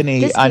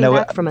 Anthony. This I know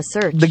back from a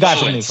search. the guy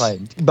from the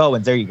Acclaimed.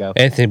 Bowens. There you go.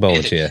 Anthony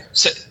Bowens. Yeah.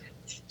 So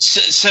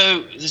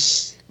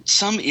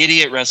some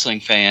idiot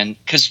wrestling fan.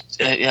 Because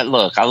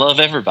look, I love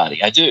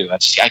everybody. I do. I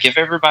give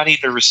everybody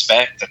their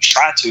respect. I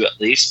try to at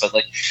least. But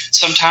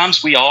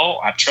sometimes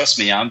trust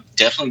me, I'm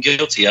definitely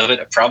guilty of it.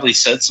 I probably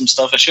said some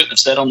stuff I shouldn't have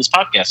said on this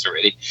podcast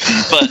already.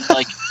 But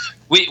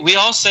we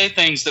all say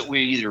things that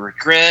we either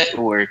regret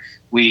or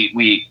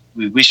we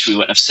wish we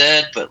wouldn't have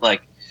said. But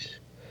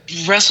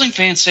wrestling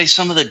fans say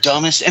some of the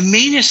dumbest and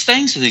meanest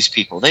things to these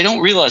people. They don't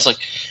realize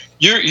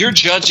you're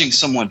judging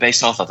someone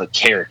based off of a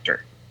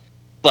character.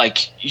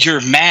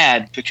 You're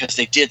mad because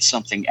they did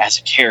something as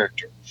a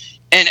character.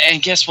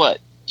 And guess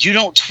what? You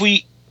don't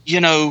tweet,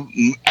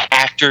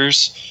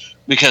 actors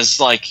because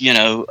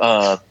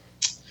Leonardo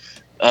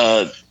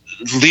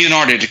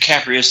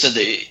DiCaprio said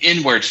the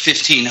N-word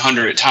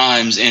 1,500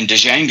 times in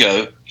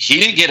Django. He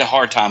didn't get a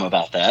hard time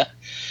about that.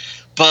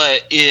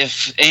 But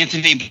if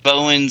Anthony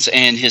Bowens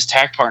and his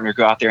tag partner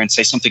go out there and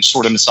say something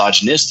sort of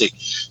misogynistic,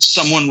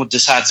 someone would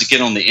decide to get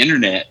on the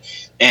internet.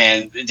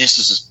 And this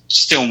is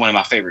still one of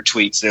my favorite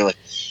tweets. They're like,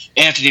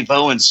 Anthony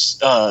Bowens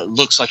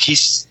looks like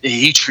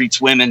he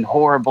treats women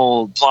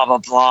horrible, blah, blah,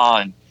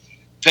 blah.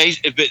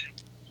 But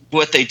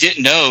what they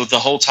didn't know the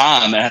whole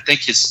time, and I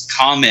think his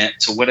comment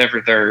to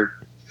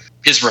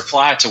his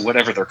reply to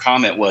whatever their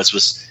comment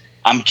was,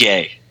 "I'm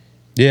gay."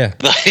 Yeah.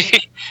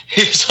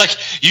 He was like,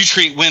 "You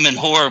treat women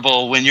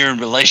horrible when you're in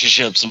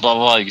relationships and blah,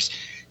 blah, blah." He goes,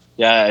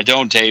 "Yeah, I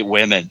don't date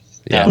women."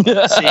 Yeah.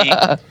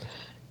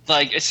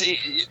 See,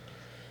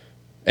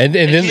 and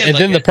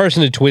then the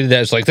person who tweeted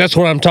that is that's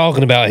what I'm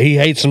talking about. He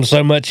hates them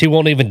so much he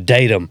won't even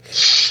date them.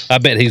 I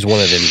bet he's one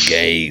of them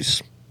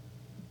gays.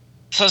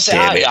 So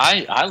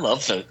I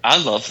love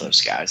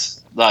those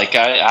guys.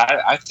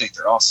 I think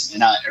they're awesome,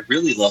 and I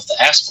really love the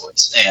Ass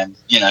Boys. And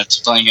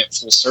to bring it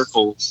full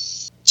circle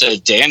to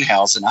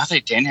Danhausen, I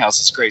think Danhausen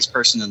is the greatest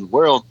person in the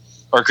world,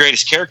 or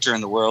greatest character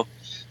in the world.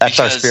 That's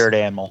our spirit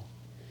animal.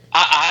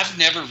 I've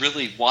never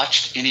really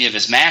watched any of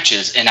his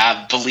matches, and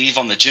I believe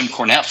on the Jim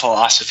Cornette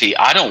philosophy,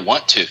 I don't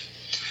want to,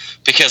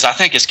 because I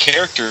think his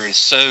character is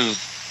so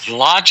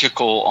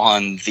logical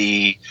on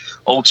the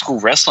old school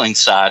wrestling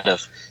side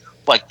of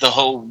the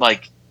whole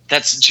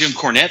that's Jim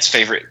Cornette's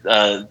favorite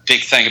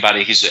big thing about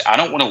it. I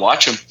don't want to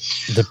watch him.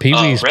 The Pee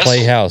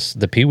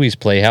Wee's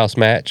Playhouse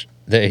match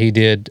that he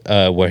did,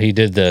 where he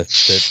did the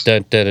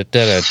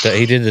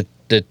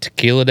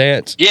tequila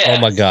dance. Yeah. Oh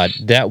my God,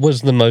 that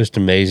was the most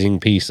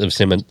amazing piece of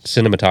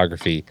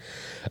cinematography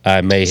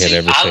I may have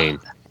ever seen.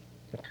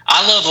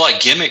 I love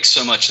gimmicks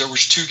so much. There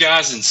was two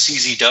guys in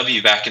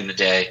CZW back in the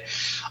day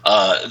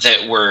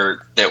that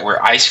were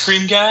ice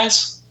cream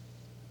guys,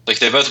 Like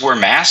they both wore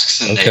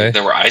masks and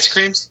there were ice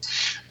creams.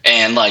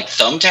 And like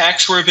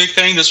thumbtacks were a big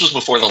thing. This was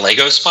before the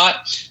Lego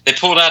spot. They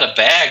pulled out a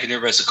bag and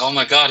everybody's like, "Oh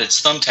my god,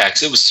 it's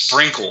thumbtacks!" It was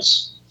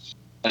sprinkles,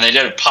 and they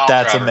did a pop.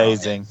 That's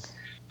amazing.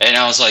 And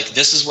I was like,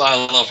 "This is why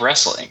I love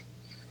wrestling."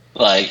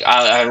 Like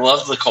I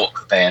love the Colt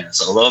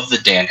Cabanas. I love the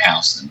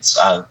Danhausens.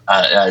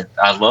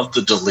 I love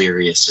the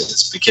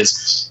Deliriouses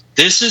because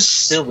this is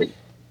silly.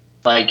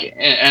 Like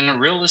in a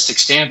realistic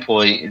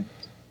standpoint,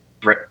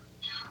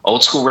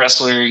 old school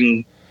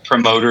wrestling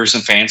promoters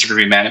and fans are going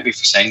to be mad at me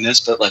for saying this,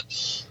 but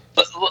let's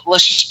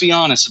just be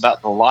honest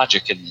about the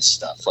logic in this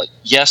stuff. Like,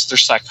 yes,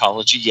 there's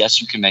psychology.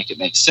 Yes, you can make it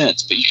make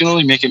sense, but you can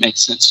only make it make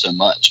sense so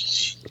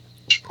much.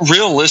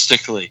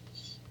 Realistically,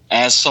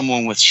 as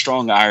someone with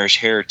strong Irish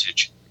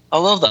heritage, I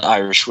love the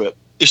Irish whip.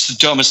 It's the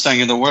dumbest thing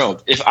in the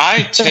world. If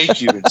I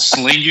take you and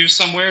sling you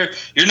somewhere,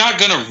 you're not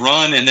going to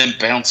run and then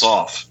bounce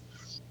off.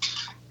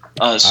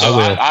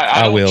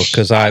 I will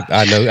because I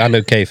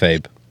know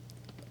kayfabe.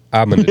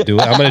 I'm gonna do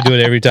it. I'm gonna do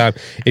it every time.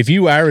 If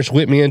you Irish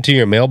whip me into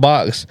your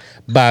mailbox,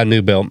 buy a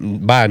new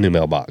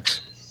mailbox.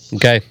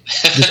 Okay,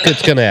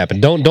 it's gonna happen.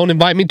 Don't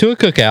invite me to a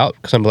cookout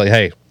because I'm like,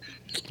 hey,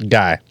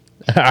 guy,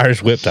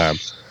 Irish whip time.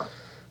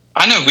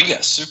 I know we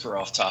got super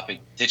off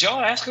topic. Did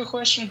y'all ask a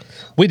question?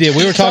 We did.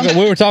 We were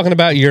talking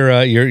about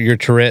your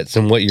Tourette's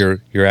and what your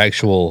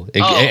actual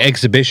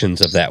exhibitions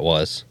of that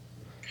was.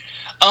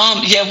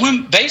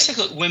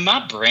 When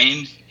my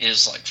brain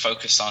is like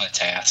focused on a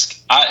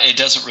task, it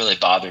doesn't really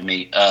bother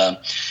me. I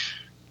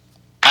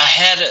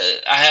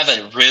have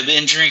a rib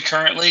injury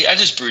currently. I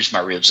just bruised my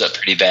ribs up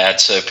pretty bad.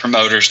 So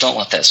promoters, don't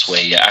let that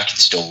sway you. I can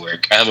still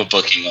work. I have a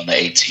booking on the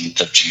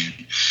 18th of June.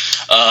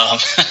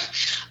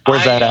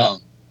 Where's that at?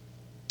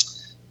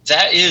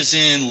 That is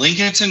in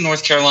Lincolnton,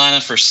 North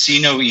Carolina for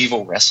See No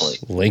Evil Wrestling.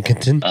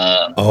 Lincolnton?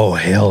 Oh,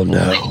 hell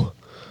no.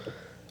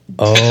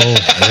 Oh,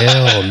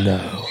 hell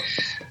no.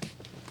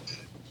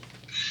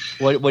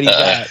 What do you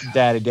got,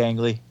 Daddy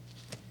Dangly?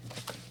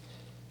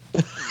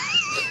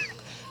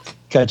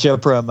 Cut your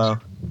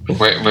promo.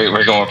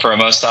 We're going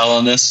promo style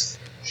on this?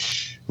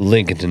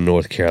 Lincolnton,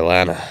 North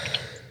Carolina.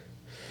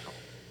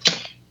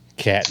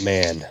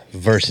 Catman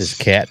versus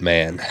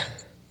Catman.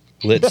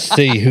 Let's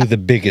see who the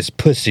biggest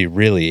pussy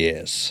really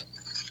is.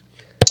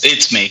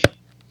 It's me.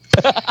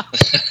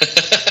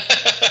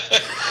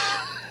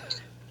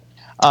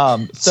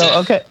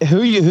 Okay,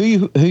 who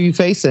you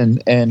facing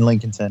in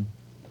Lincolnton?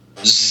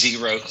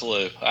 Zero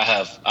clue. I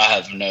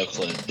have no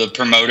clue. The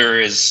promoter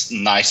is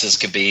nice as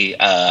could be.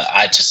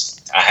 I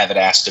haven't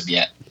asked him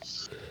yet.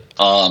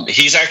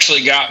 He's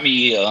actually got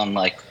me on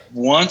like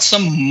once a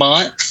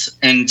month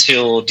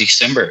until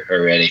December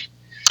already.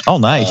 Oh,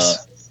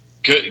 nice.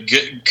 Good.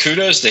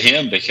 Kudos to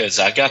him because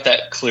I got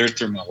that cleared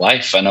through my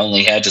life and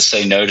only had to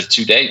say no to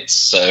 2 dates.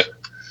 So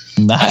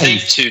nice. I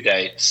think 2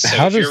 dates. So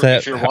how does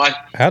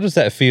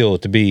that feel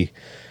to be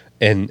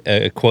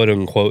a quote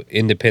unquote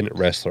independent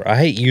wrestler? I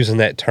hate using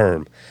that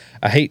term.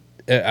 I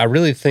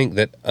really think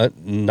that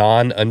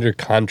non under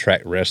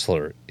contract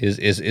wrestler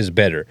is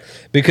better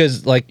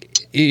because like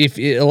if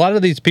a lot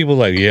of these people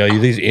like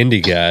these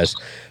indie guys,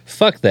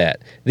 fuck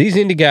that. These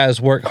indie guys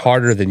work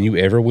harder than you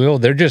ever will.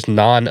 They're just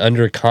non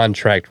under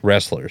contract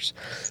wrestlers.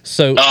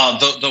 So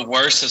the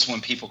worst is when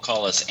people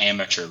call us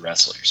amateur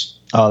wrestlers.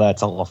 Oh,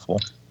 that's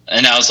awful.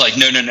 And I was like,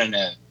 no.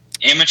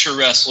 Amateur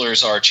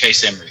wrestlers are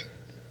Chase Emery.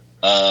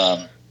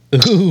 I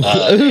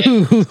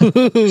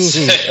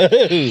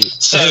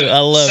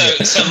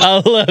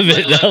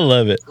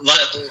love it.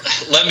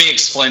 Let me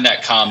explain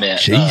that comment.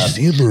 Chase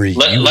Emery,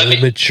 you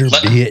amateur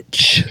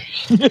bitch.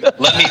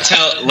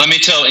 Let me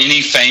tell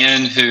any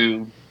fan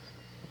who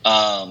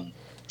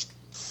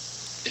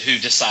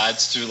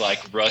decides to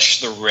like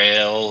rush the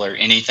rail or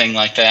anything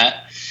like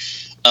that.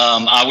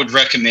 I would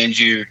recommend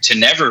you to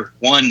never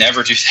do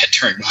that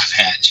during my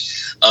match.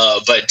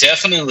 But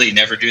definitely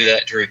never do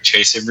that during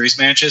Chase Emery's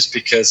matches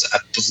because I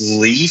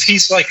believe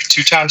he's like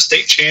 2-time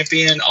state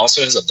champion,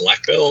 also has a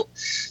black belt.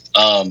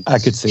 I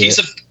could see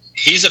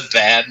he's a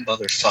bad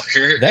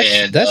motherfucker.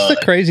 That's the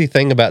crazy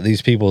thing about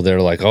these people.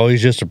 They're like, oh,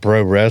 he's just a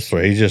pro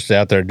wrestler. He's just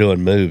out there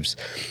doing moves.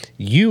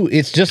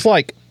 It's just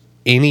like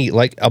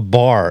a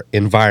bar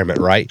environment,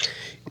 right?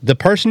 The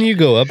person you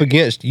go up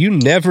against, you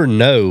never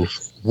know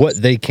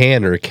what they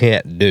can or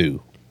can't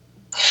do.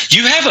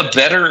 You have a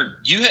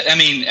better,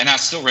 and I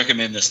still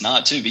recommend this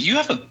not too, but you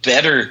have a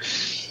better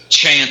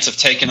chance of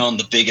taking on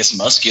the biggest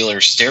muscular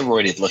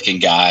steroided looking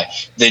guy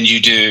than you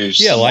do.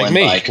 Yeah, like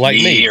me.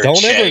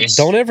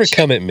 Don't ever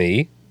come at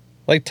me.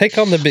 Like take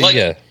on the big,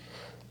 yeah.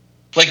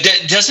 Like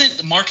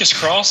doesn't Marcus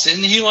Cross,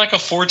 isn't he like a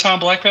 4-time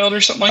black belt or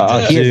something like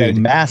that? He is a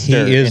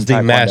master. He is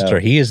the master.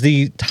 He is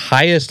the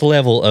highest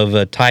level of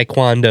a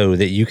taekwondo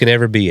that you can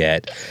ever be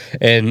at.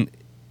 And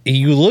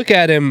you look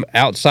at him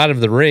outside of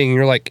the ring, and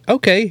you're like,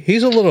 okay,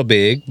 he's a little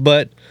big,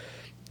 but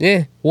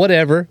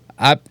whatever.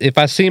 If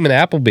I see him in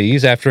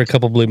Applebee's after a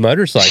couple blue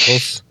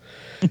motorcycles,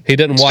 he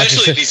doesn't wash his.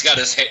 Especially if he's got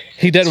his hair.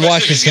 He doesn't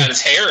wash his. Got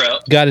his hair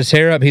up. Got his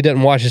hair up. He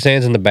doesn't wash his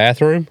hands in the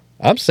bathroom.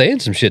 I'm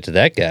saying some shit to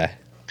that guy.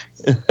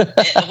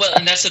 Well,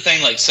 and that's the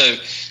thing. Like, so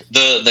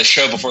the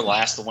show before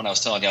last, the one I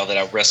was telling y'all that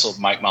I wrestled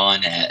Mike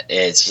Mon at,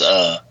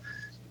 it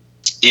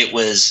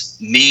was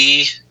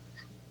me.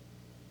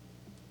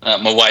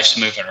 My wife's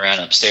moving around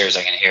upstairs.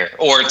 I can hear her.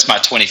 Or it's my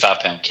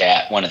 25-pound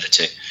cat, one of the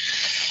two.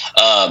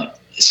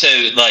 So,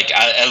 like,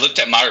 I looked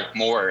at Myrick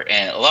Moore,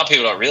 and a lot of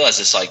people don't realize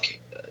this.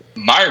 Like,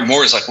 Myrick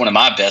Moore is, like, one of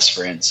my best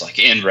friends, like,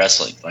 in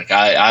wrestling. Like,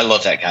 I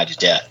love that guy to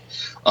death.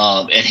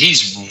 And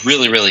he's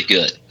really, really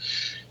good.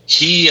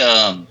 He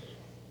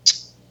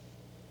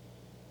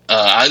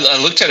I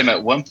looked at him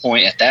at one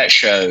point at that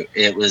show.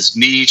 It was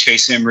me,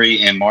 Chase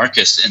Emery, and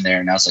Marcus in there,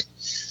 and I was like,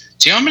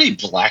 do you know how many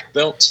black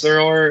belts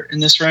there are in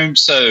this room?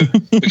 So,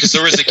 because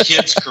there was a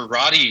kids'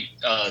 karate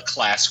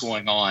class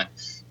going on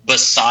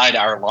beside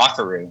our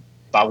locker room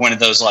by one of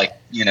those, like,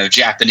 you know,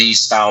 Japanese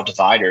style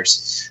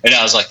dividers. And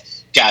I was like,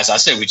 guys, I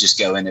say we just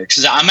go in there.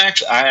 Because I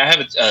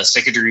have a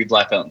second degree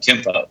black belt in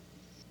Kempo.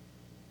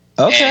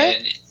 Okay.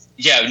 And,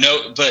 yeah,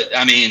 no, but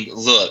I mean,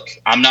 look,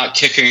 I'm not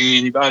kicking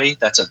anybody.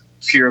 That's a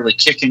purely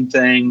kicking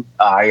thing.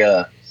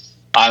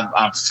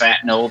 I'm fat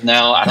and old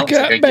now. I don't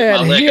think I get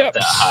my leg up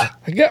that high.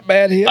 I got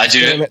bad hips. I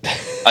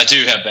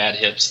do have bad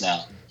hips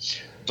now.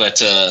 But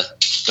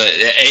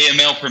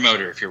AML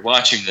promoter, if you're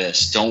watching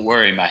this, don't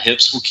worry. My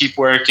hips will keep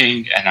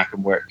working, and I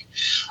can work.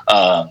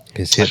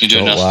 His hips I can do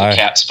don't enough lie. for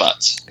cap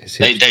spots. His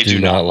They hips do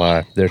not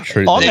lie. They're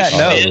true. On They that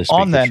always note, speak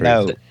on the that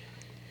truth.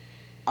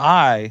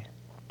 note,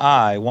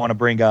 I want to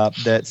bring up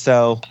that.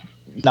 So,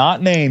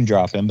 not name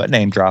drop him, but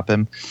name drop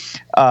him.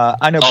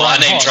 I know. I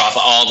Brian name Hawks. drop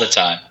all the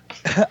time.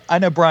 I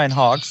know Brian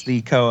Hawks,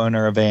 the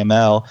co-owner of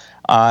AML,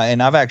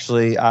 and I've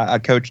actually I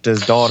coached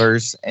his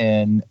daughters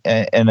on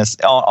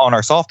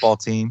our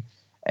softball team,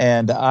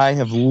 and I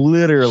have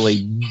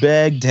literally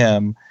begged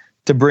him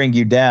to bring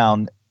you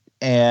down.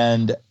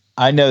 And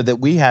I know that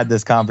we had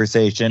this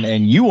conversation,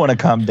 and you want to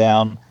come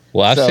down.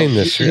 Well, I've So, seen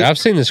this. I've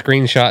seen the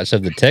screenshots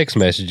of the text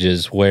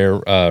messages where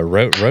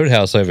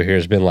Roadhouse over here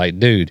has been like,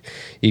 "Dude,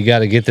 you got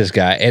to get this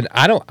guy." And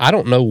I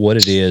don't know what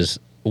it is.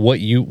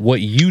 What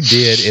you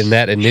did in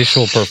that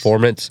initial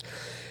performance,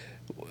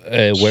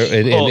 where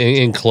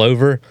in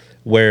Clover,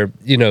 where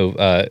you know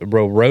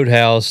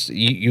Roadhouse,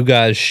 you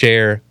guys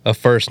share a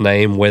first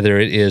name, whether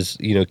it is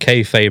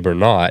kayfabe or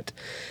not,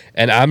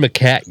 and I'm a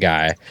cat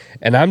guy,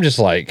 and I'm just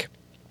like,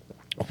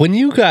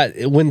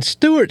 when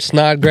Stuart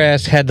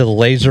Snodgrass had the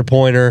laser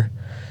pointer,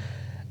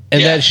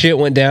 and that shit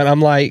went down,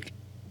 I'm like,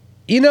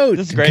 This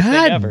is the greatest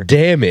thing ever. God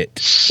damn it!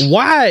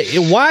 Why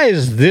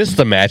is this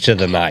the match of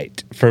the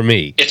night for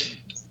me? It's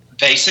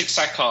basic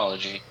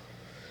psychology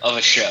of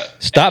a show.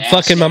 Stop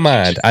fucking my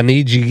mind. I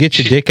need you to get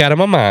your dick out of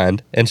my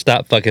mind and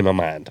stop fucking my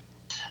mind.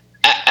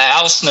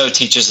 Al Snow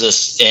teaches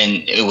this,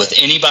 and with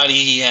anybody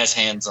he has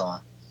hands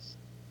on,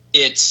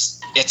 it's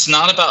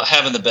not about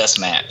having the best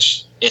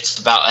match. It's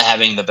about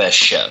having the best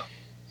show.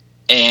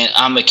 And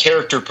I'm a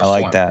character performer.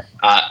 I like that.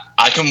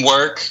 I can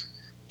work,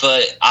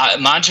 but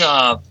my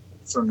job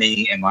for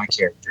me and my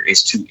character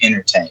is to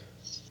entertain.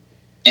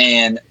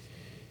 And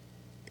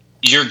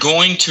you're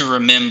going to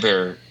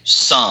remember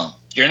some.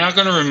 You're not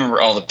going to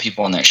remember all the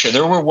people on that show.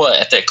 There were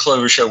at that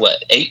Clover show, 9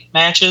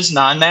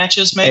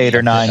 matches, maybe 8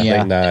 or 9, I yeah.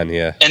 think 9,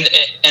 yeah.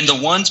 And the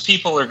ones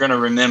people are going to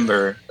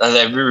remember,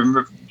 that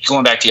remember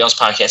going back to y'all's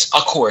podcast,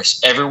 of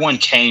course, everyone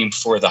came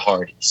for the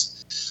Hardys.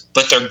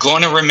 But they're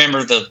going to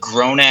remember the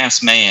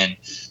grown-ass man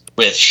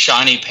with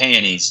shiny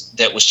panties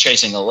that was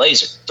chasing a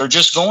laser. They're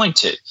just going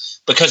to,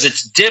 because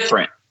it's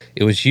different.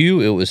 It was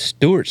you. It was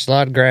Stuart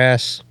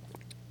Snodgrass.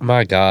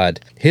 My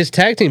God, his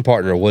tag team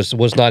partner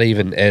was not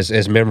even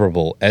as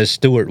memorable as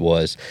Stuart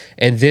was,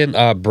 and then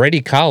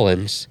Brady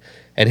Collins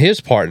and his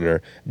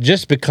partner,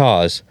 just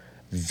because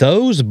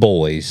those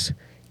boys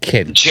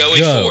can Joey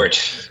go. Ford.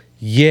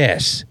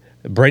 Yes.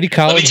 Brady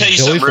Collins, Let me tell you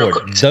Joey something real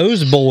Ford. quick.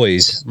 Those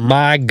boys,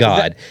 my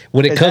God.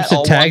 When it Is comes that to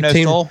all tag Worm, No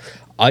team, Soul?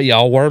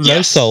 y'all worm no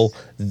Yes. soul.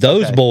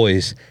 Those Okay.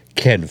 boys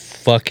can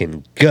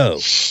fucking go.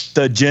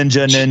 The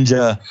Ginger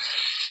Ninja.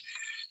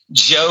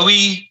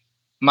 Joey,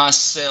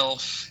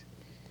 myself,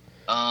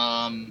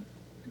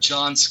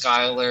 John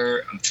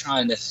Schuyler. I'm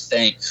trying to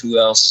think who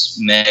else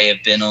may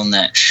have been on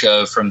that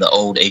show from the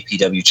old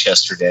APW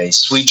Chester days.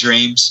 Sweet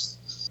Dreams,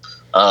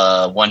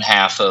 one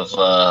half of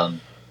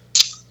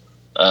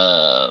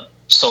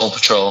Soul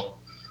Patrol.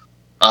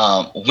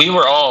 We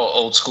were all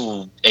old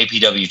school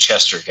APW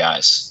Chester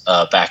guys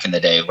back in the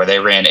day, where they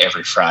ran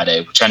every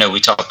Friday, which I know we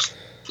talked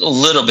a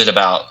little bit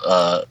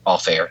about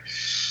off air.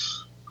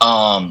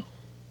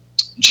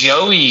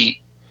 Joey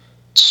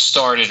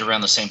started around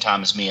the same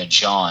time as me and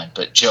John,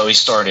 but Joey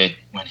started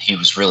when he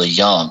was really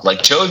young.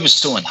 Like, Joey was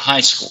still in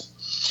high school.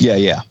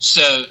 Yeah.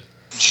 So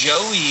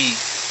Joey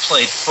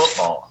played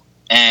football,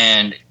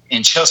 and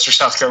in Chester,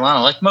 South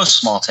Carolina, like most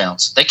small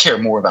towns, they care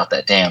more about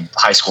that damn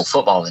high school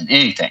football than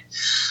anything.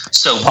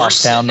 So we're Pottstown,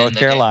 sitting North in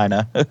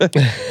Carolina.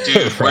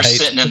 dude, we're Right.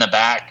 sitting in the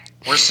back.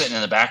 We're sitting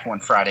in the back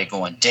one Friday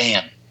going,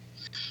 damn,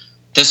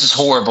 this is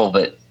horrible,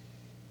 but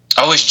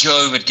I wish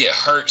Joey would get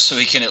hurt so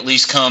he can at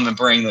least come and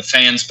bring the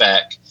fans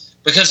back.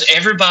 Because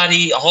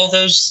everybody, all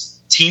those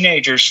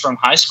teenagers from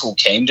high school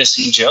came to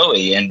see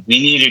Joey, and we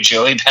needed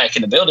Joey back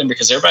in the building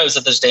because everybody was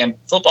at those damn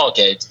football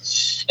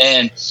games.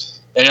 And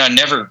I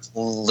never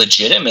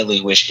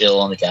legitimately wish ill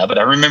on the guy, but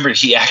I remember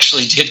he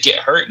actually did get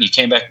hurt, and he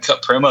came back and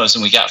cut promos,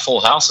 and we got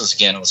full houses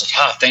again. I was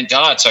like, thank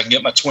God, so I can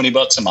get my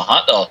 $20 and my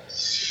hot dog.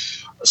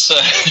 So,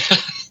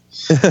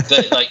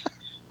 but like,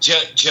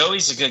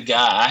 Joey's a good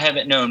guy. I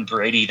haven't known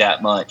Brady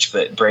that much,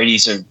 but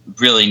Brady's a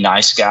really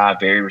nice guy,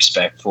 very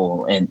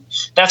respectful, and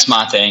that's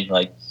my thing.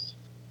 Like,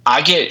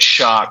 I get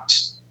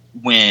shocked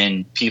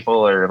when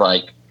people are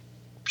like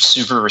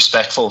super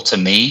respectful to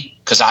me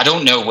because I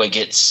don't know what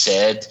gets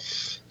said,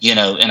 in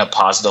a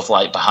positive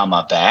light behind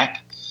my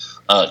back.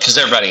 Because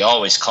everybody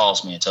always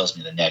calls me and tells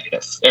me the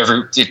negative.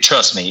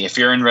 Trust me, if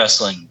you're in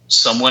wrestling,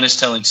 someone is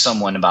telling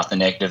someone about the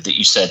negative that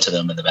you said to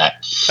them in the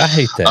back. I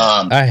hate that.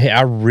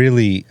 I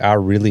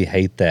really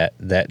hate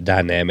that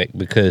dynamic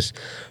because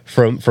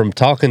from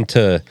talking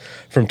to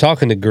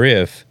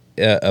Griff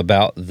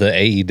about the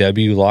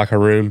AEW locker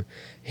room,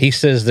 he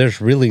says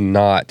there's really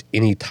not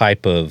any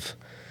type of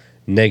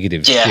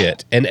negative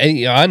shit. And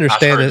I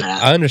understand that.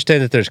 I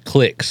understand that there's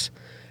cliques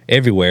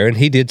everywhere, and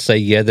he did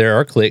say, there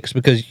are cliques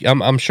because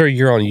I'm sure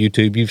you're on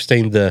YouTube. You've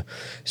seen the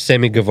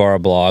Sammy Guevara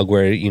blog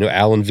where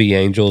Alan V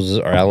Angels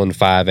or Alan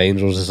 5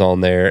 Angels is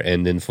on there,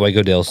 and then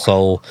Fuego del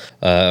Sol,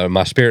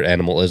 my spirit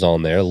animal, is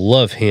on there.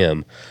 Love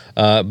him,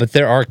 but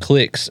there are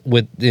cliques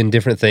in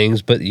different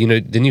things. But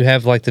then you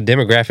have like the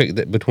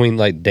demographic between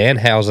like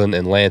Danhausen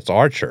and Lance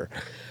Archer.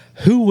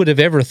 Who would have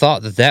ever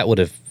thought that would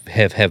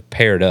have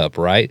paired up,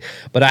 right?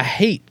 But I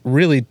hate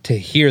really to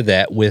hear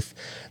that with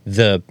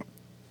the.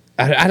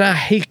 And I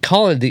hate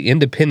calling it the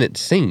independent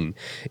scene.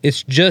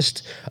 It's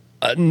just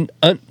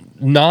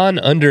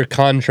non-under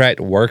contract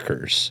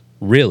workers,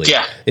 really,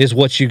 is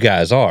what you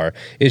guys are.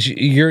 It's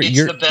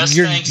the best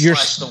thing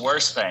 / the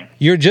worst thing.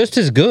 You're just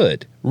as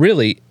good,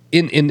 really,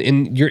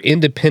 in your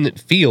independent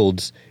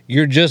fields.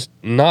 You're just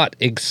not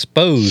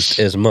exposed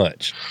as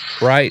much,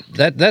 right?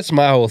 That's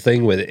my whole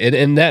thing with it,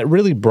 and that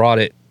really brought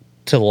it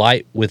to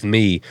light with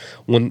me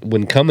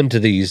when coming to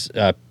these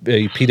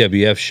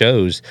PWF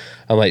shows.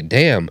 I'm like,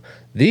 damn.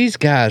 These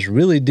guys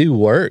really do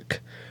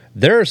work.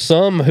 There are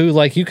some who,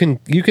 like, you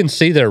can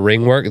see their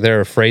ring work.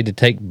 They're afraid to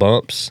take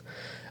bumps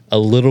a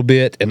little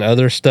bit and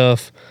other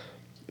stuff.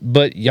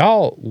 But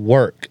y'all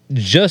work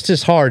just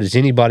as hard as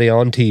anybody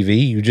on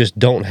TV. You just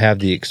don't have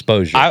the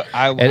exposure.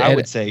 I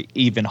would say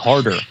even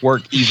harder.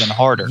 Work even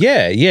harder.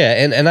 Yeah.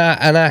 And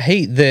I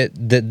hate that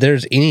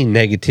there's any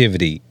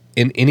negativity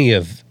in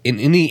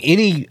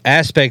any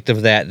aspect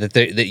of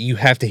that you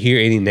have to hear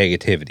any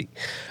negativity.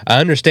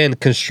 I understand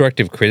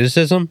constructive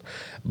criticism,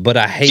 but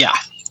I hate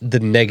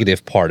the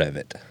negative part of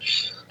it.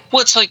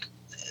 Well, it's like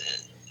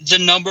the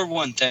number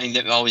one thing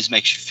that always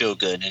makes you feel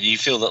good, and you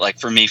feel that, like,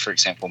 for me, for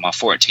example, my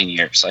 14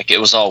 years, like, it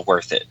was all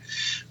worth it.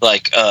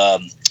 Like,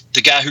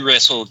 the guy who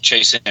wrestled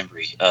Chase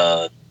Embry,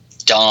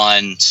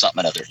 Don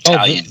something other,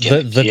 Italian.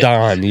 The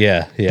Don,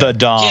 yeah. The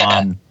Don.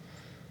 Yeah.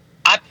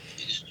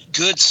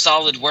 Good,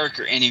 solid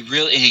worker, and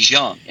he's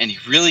young, and he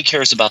really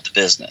cares about the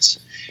business.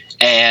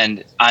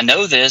 And I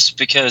know this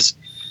because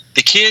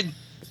the kid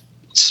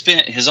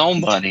spent his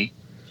own money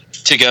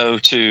to go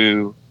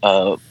to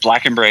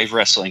Black and Brave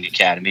Wrestling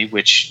Academy,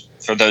 which,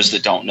 for those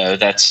that don't know,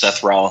 that's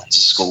Seth Rollins'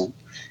 school.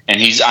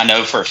 And I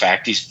know for a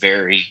fact he's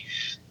very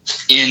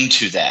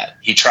into that.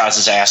 He tries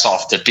his ass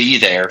off to be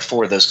there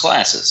for those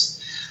classes.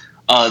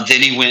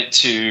 Then he went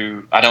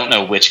to, I don't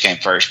know which came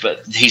first,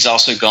 but he's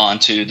also gone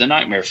to the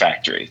Nightmare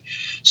Factory.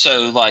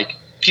 So, like,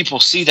 people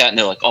see that and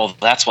they're like, oh,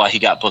 that's why he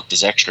got booked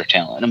as extra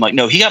talent. And I'm like,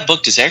 no, he got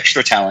booked as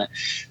extra talent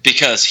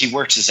because he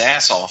works his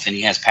ass off and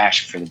he has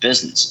passion for the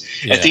business.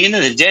 Yeah. At the end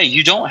of the day,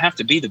 you don't have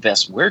to be the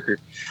best worker.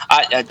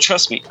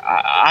 Trust me,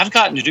 I've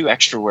gotten to do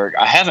extra work.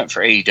 I haven't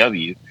for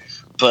AEW,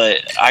 but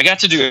I got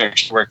to do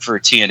extra work for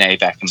TNA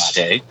back in my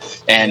day,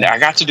 and I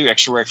got to do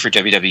extra work for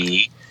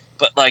WWE.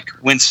 But, like,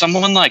 when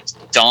someone like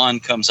Don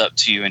comes up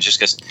to you and just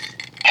goes,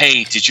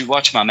 hey, did you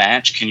watch my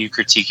match? Can you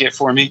critique it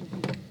for me?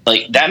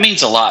 Like, that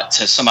means a lot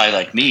to somebody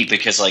like me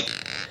because, like,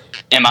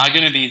 am I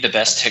going to be the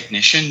best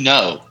technician?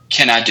 No.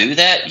 Can I do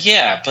that?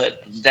 Yeah,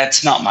 but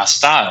that's not my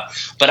style.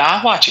 But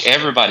I watch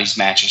everybody's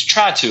matches,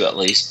 try to at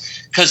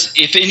least, because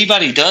if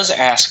anybody does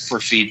ask for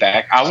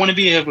feedback, I want to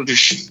be able to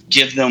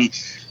give them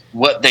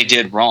what they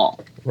did wrong.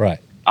 Right.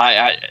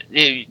 I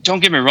don't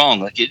get me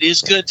wrong. Like, it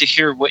is good to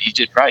hear what you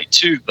did right,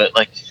 too, but,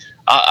 like,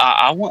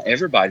 I want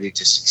everybody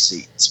to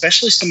succeed,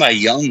 especially somebody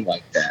young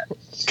like that.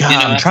 God,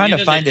 I'm trying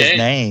to find his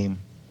name.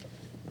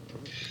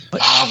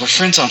 We're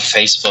friends on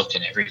Facebook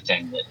and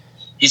everything, but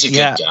he's a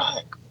good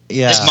guy.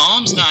 Yeah. His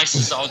mom's nice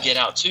as all get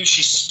out, too.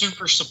 She's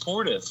super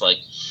supportive. Like,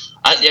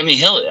 I mean,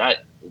 hell,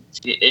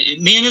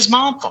 me and his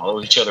mom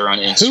follow each other on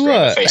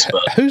Instagram and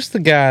Facebook. Who's the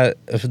guy,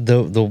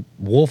 the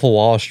Wolf of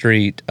Wall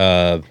Street?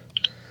 Oh,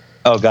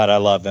 God, I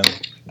love him.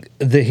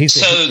 The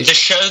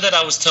show that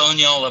I was telling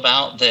y'all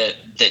about that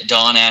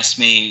Don asked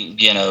me,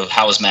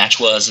 how his match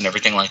was and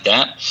everything like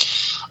that.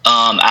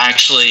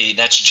 Actually,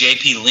 that's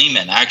JP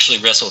Lehman. I actually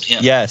wrestled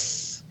him.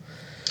 Yes,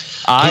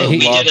 I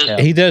love him.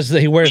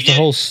 He wears the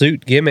whole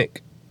suit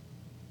gimmick.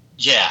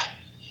 Yeah,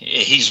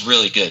 he's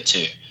really good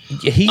too.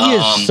 He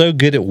is so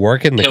good at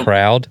working the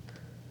crowd.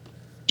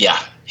 Yeah,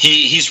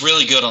 he's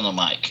really good on the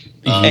mic.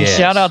 And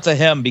shout out to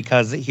him,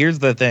 because here's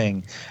the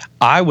thing.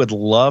 I would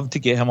love to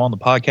get him on the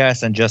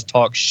podcast and just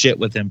talk shit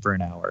with him for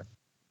an hour.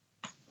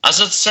 I was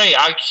about to say,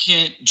 I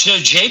can't.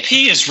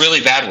 JP is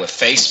really bad with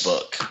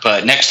Facebook,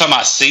 but next time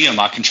I see him,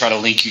 I can try to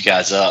link you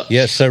guys up.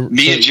 Yeah, so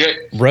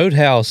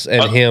Roadhouse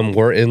and him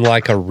were in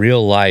like a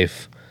real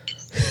life,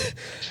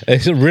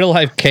 it's a real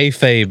life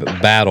kayfabe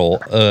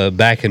battle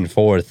back and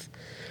forth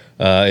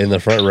in the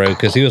front row,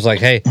 because he was like,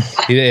 hey,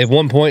 at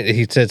one point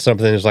he said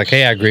something, it was like,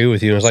 hey, I agree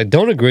with you. And I was like,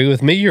 don't agree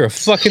with me, you're a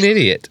fucking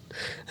idiot.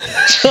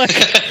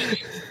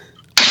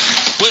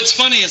 What's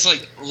funny is,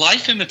 like,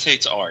 life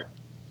imitates art.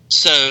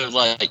 So,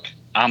 like,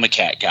 I'm a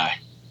cat guy.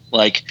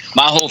 Like,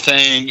 my whole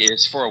thing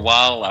is, for a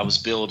while, I was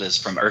billed as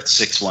from Earth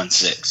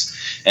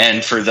 616.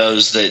 And for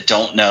those that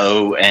don't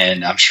know,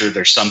 and I'm sure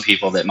there's some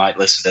people that might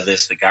listen to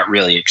this that got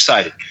really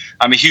excited,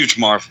 I'm a huge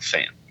Marvel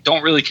fan.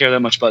 Don't really care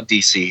that much about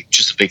DC,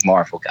 just a big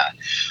Marvel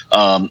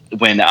guy.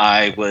 When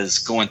I was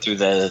going through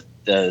the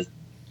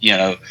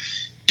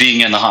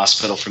being in the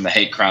hospital from the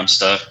hate crime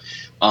stuff,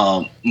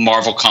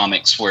 Marvel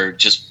Comics were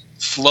just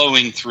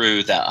flowing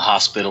through that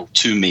hospital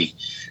to me.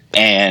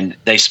 And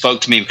they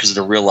spoke to me because of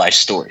the real life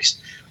stories.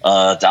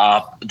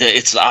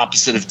 It's the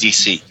opposite of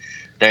DC.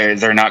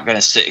 They're not going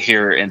to sit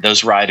here, and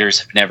those writers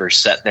have never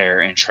sat there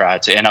and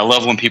tried to. And I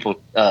love when people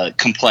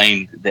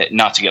complain that,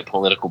 not to get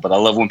political, but I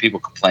love when people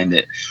complain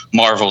that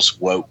Marvel's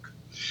woke.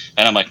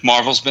 And I'm like,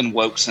 Marvel's been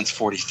woke since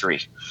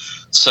 43.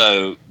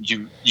 So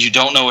you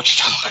don't know what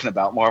you're talking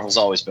about. Marvel's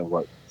always been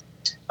woke.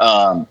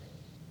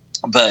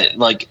 But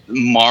like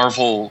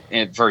Marvel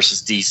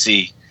versus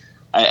DC,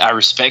 I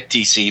respect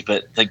DC,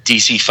 but like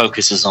DC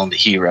focuses on the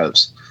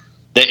heroes.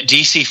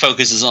 DC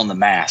focuses on the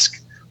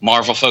mask.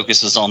 Marvel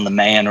focuses on the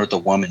man or the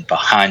woman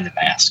behind the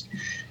mask.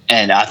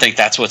 And I think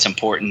that's what's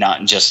important,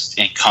 not just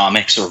in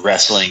comics or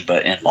wrestling,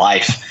 but in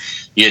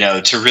life,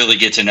 to really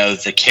get to know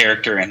the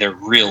character and their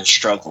real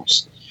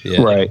struggles.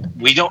 Yeah. Right.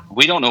 We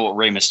don't know what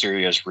Rey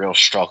Mysterio's real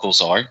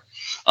struggles are.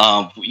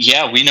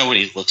 We know what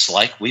he looks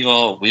like. We've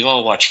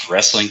all watched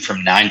wrestling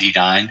from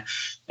 '99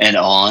 and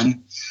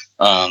on.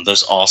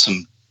 Those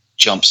awesome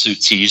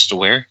jumpsuits he used to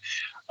wear.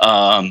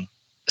 But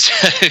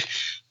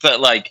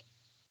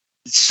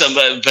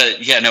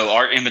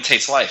art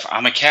imitates life.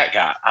 I'm a cat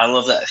guy. I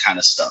love that kind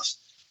of stuff.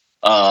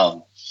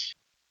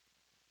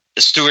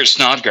 Stuart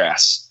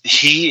Snodgrass,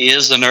 he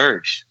is a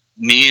nerd.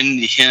 Me and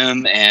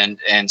him,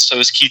 and so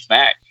is Keith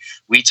Mack.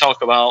 We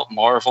talk about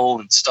Marvel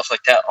and stuff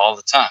like that all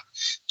the time.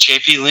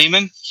 JP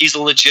Lehman, he's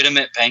a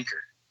legitimate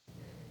banker.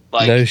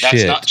 Like, no that's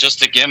shit. not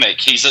just a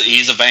gimmick. He's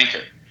a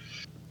banker.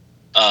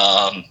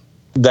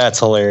 That's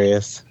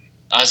hilarious.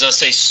 As I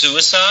say,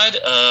 Suicide.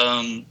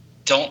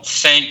 Don't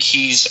think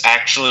he's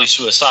actually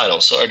suicidal.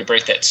 Sorry to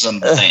break that to some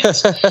of the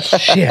fans.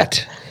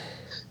 Shit.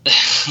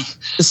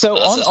 So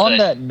on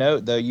that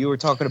note, though, you were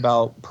talking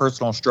about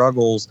personal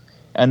struggles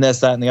and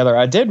this, that, and the other.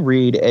 I did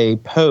read a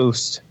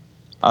post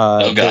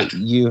that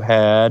you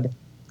had.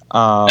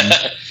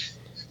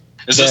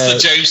 Is this the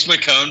James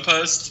McCone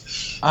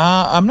post?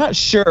 I'm not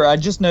sure. I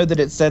just know that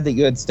it said that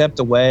you had stepped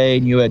away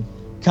and you had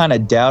kind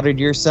of doubted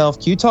yourself.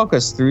 Can you talk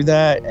us through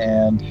that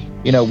and,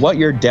 what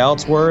your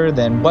doubts were,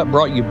 then what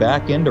brought you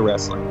back into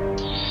wrestling?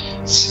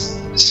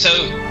 So,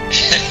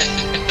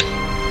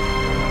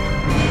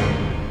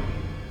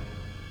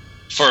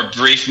 for a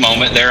brief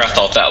moment there, I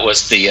thought that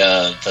was the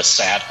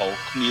sad Hulk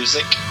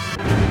music.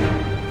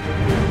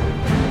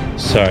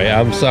 Sorry,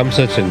 I'm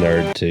such a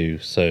nerd too,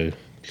 so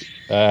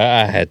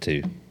I had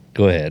to.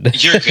 Go ahead.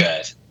 You're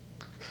good.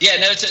 Yeah,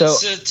 no. To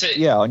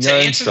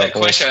answer that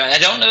question, I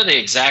don't know the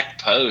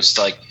exact post.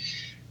 Like,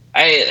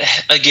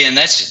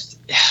 that's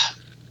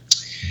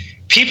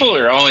people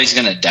are always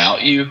going to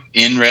doubt you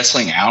in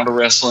wrestling, out of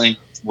wrestling,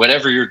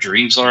 whatever your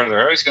dreams are.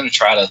 They're always going to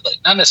try to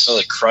not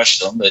necessarily crush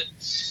them, but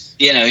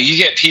you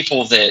get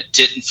people that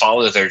didn't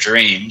follow their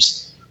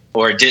dreams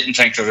or didn't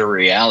think of the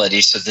reality.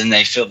 So then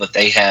they feel that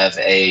they have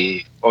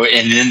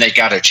and then they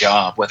got a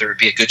job, whether it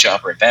be a good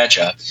job or a bad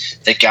job,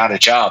 they got a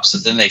job. So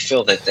then they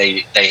feel that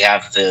they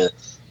have the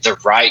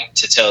right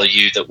to tell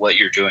you that what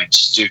you're doing is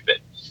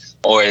stupid,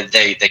 or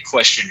they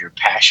question your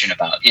passion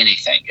about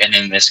anything. And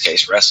in this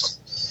case, wrestling.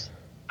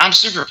 I'm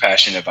super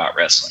passionate about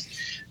wrestling.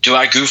 Do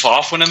I goof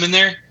off when I'm in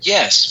there?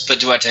 Yes. But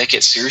do I take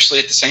it seriously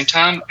at the same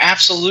time?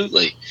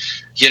 Absolutely.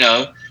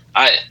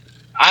 I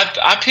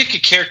pick a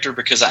character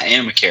because I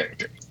am a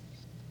character.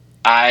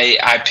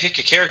 I pick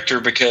a character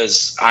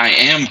because I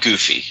am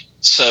goofy.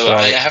 So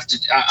right.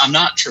 I'm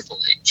not Triple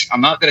H. I'm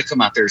not going to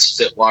come out there,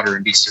 spit water,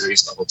 and be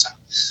serious the whole time.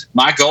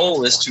 My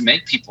goal is to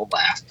make people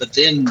laugh, but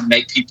then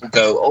make people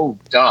go, oh,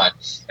 God,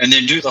 and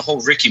then do the whole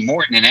Ricky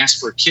Morton and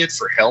ask for a kid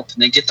for help,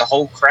 and then get the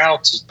whole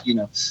crowd to,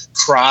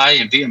 cry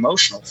and be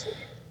emotional for you.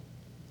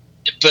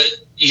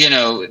 But,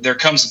 there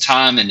comes a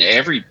time in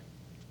every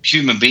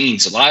human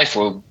being's life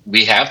where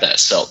we have that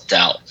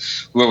self-doubt,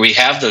 where we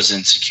have those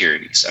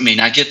insecurities. I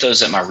mean, I get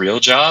those at my real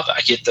job.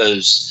 I get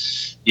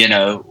those,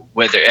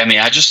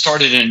 I just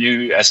started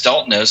as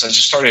Dalton knows, I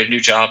just started a new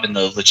job in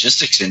the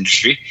logistics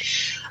industry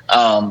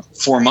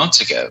 4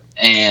 months ago.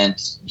 And,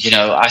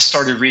 I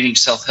started reading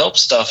self-help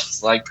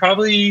stuff like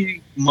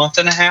probably a month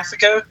and a half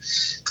ago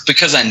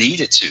because I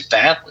needed to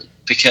badly,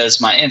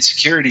 because my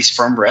insecurities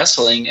from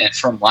wrestling and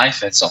from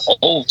life as a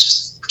whole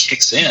just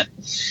kicks in.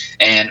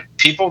 And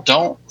people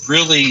don't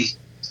really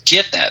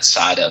get that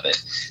side of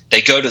it.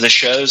 They go to the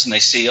shows and they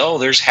see, oh,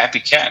 there's Happy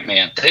Cat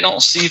Man. They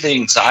don't see the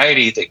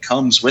anxiety that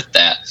comes with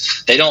that.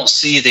 They don't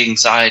see the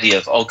anxiety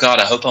of, oh God,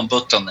 I hope I'm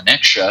booked on the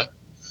next show.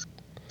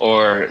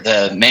 Or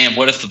man,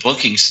 what if the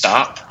bookings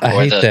stop? I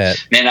hate that.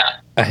 Man,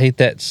 I hate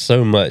that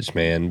so much,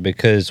 man,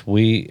 because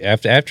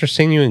after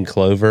seeing you in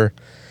Clover,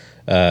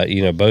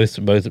 both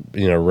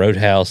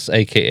Roadhouse,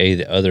 aka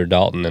the other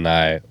Dalton, and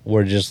I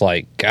were just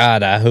like,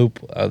 God, I hope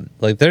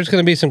there's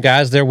going to be some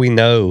guys there we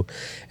know,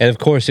 and of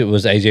course it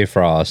was AJ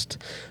Frost,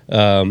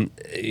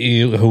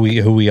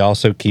 who we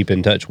also keep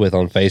in touch with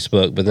on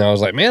Facebook. But then I was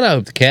like, man, I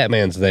hope the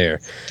Catman's there,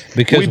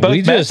 because we both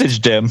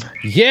messaged him.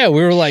 Yeah,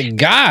 we were like,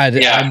 God,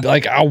 yeah.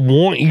 I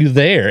want you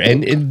there,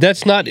 and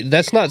that's not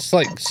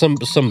like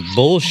some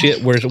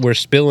bullshit we're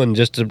spilling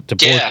just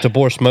to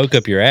pour smoke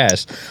up your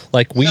ass.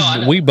 Like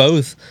we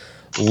both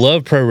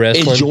love pro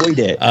wrestling. Enjoyed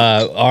it.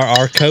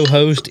 Our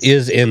co-host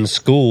is in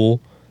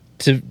school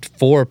to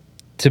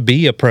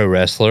be a pro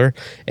wrestler,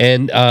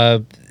 and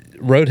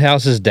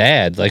Roadhouse's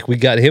dad, like, we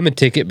got him a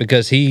ticket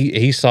because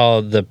he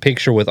saw the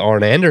picture with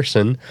Arn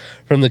Anderson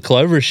from the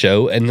Clover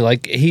show, and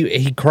like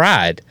he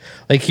cried.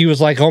 Like, he was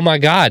like, oh my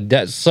God,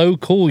 that's so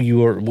cool, you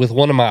were with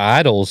one of my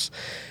idols.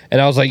 And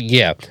I was like,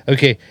 yeah,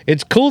 okay,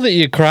 it's cool that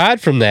you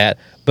cried from that,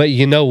 but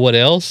you know what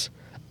else?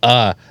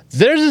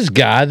 There's this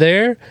guy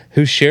there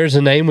who shares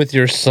a name with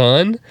your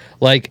son.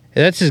 Like,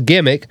 that's his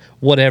gimmick,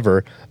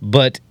 whatever.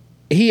 But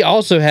he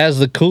also has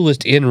the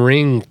coolest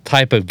in-ring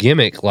type of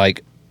gimmick.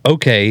 Like,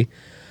 okay,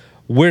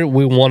 we're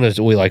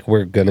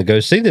gonna go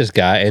see this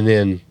guy, and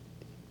then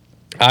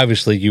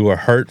obviously you were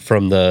hurt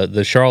from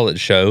the Charlotte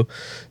show,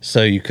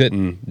 so you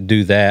couldn't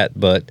do that.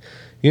 But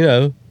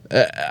we're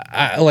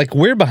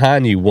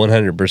behind you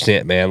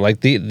 100%, man.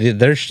 Like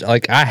there's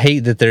like, I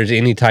hate that there's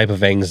any type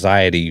of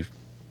anxiety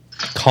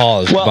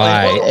caused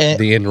by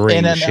the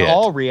in-ring shit. In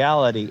all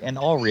reality,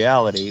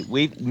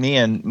 me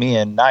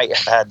and Knight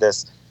have had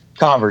this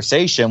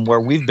conversation where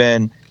we've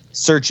been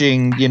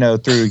searching,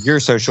 through your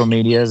social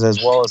medias as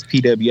well as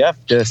PWF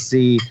to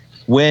see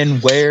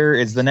where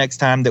is the next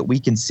time that we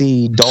can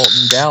see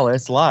Dalton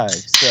Dallas live.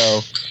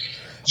 So,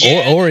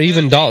 or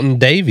even Dalton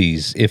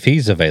Davies if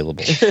he's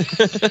available. Yeah,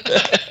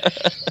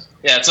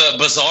 it's a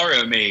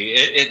Bizarro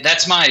me.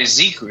 That's my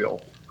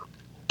Ezekiel.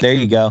 There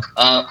you go.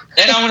 And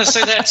I want to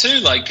say that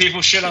too. Like,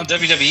 people shit on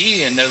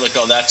WWE and they're like,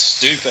 "Oh, that's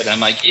stupid." I'm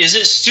like, "Is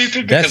it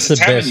stupid?" Because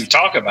it's having you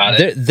talk about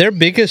it. Their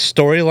biggest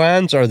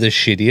storylines are the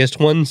shittiest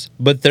ones,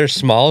 but their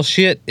small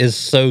shit is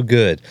so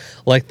good.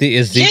 Like the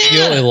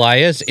Ezekiel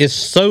Elias is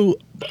so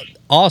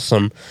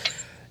awesome.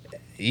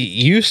 It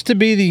used to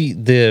be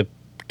the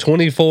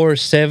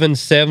 24/7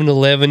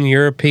 7-Eleven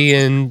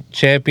European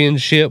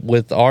Championship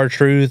with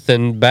R-Truth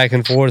and back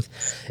and forth.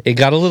 It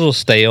got a little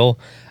stale.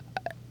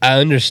 I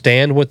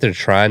understand what they're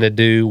trying to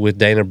do with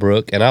Dana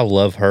Brooke, and I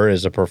love her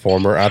as a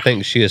performer. I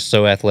think she is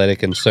so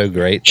athletic and so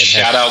great.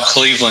 Shout out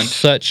Cleveland.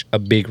 Such a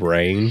big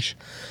range.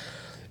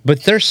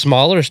 But their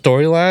smaller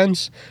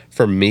storylines,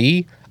 for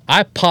me,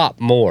 I pop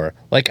more.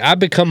 Like, I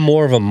become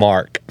more of a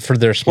mark for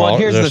their small,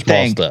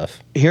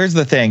 stuff. Here's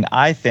the thing.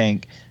 I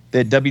think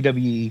that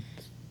WWE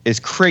is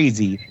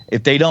crazy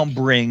if they don't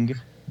bring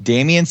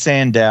Damian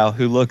Sandow,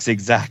 who looks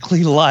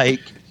exactly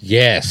like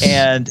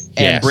and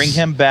bring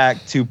him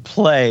back to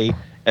play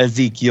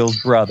Ezekiel's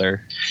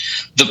brother.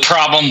 The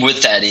problem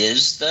with that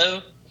is,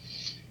 though,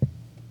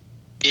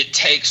 it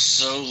takes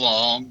so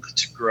long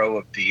to grow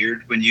a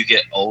beard when you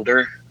get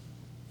older.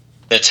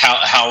 That's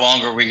how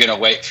long are we going to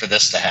wait for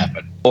this to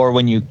happen? Or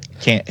when you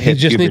can't hit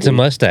He just needs a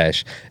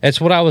mustache. That's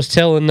what I was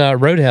telling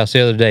Roadhouse the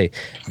other day.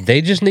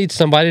 They just need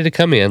somebody to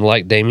come in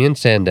like Damian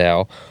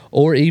Sandow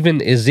or even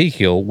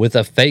Ezekiel with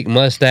a fake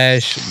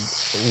mustache,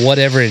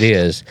 whatever it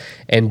is,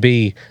 and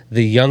be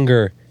the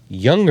younger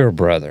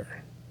brother.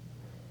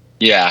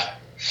 Yeah.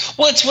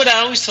 Well, it's what I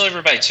always tell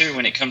everybody too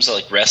when it comes to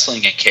like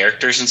wrestling and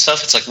characters and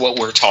stuff. It's like what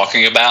we're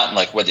talking about, and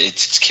like what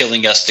it's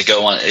killing us to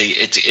go on.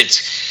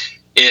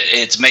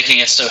 It's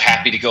making us so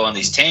happy to go on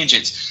these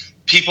tangents.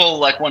 People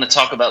like want to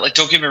talk about, like,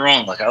 don't get me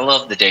wrong, like, I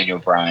love the Daniel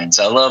Bryans,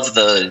 I love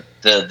the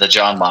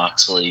Jon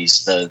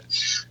Moxleys, the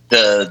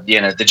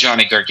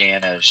Johnny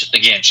Garganos.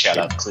 Again, shout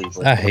out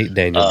Cleveland. I hate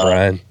Daniel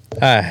Bryan.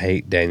 I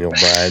hate Daniel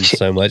Bryan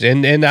so much,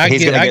 and I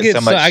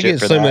get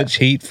so much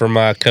heat from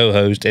my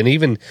co-host, and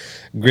even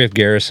Griff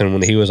Garrison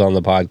when he was on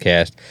the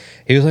podcast.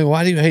 He was like,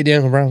 "Why do you hate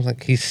Daniel Bryan?" I was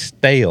like, "He's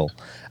stale."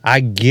 I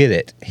get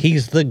it.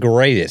 He's the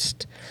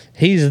greatest.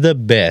 He's the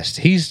best.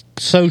 He's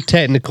so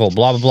technical,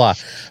 blah, blah, blah.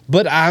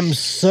 But I'm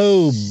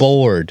so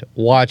bored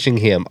watching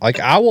him. Like,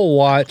 I will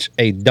watch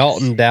a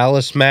Dalton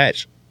Dallas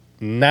match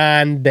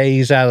 9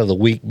 days out of the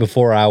week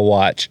before I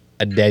watch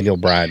a Daniel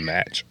Bryan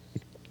match.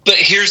 But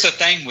here's the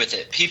thing with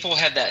it. People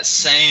have that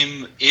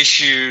same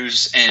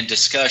issues and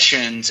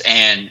discussions,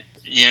 and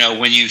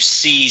when you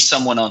see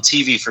someone on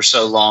TV for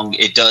so long,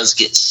 it does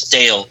get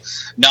stale,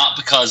 not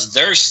because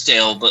they're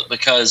stale, but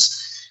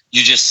because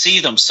you just see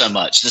them so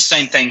much. The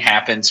same thing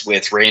happens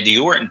with Randy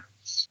Orton.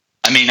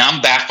 I mean,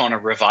 I'm back on a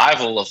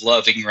revival of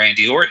loving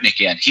Randy Orton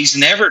again. He's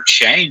never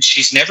changed.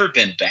 He's never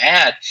been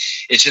bad.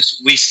 It's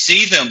just we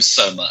see them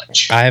so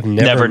much. I have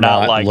never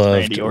not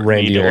loved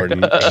Randy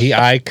Orton.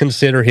 I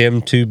consider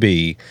him to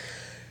be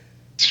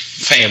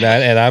family.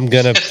 And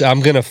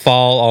I'm gonna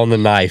fall on the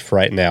knife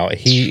right now.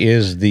 He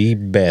is the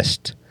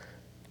best,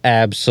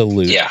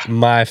 absolute,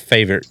 my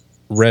favorite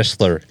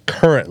wrestler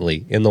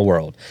currently in the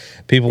world.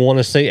 People want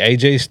to say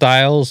AJ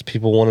Styles.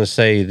 People want to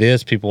say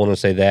this. People want to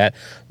say that.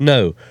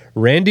 No,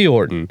 Randy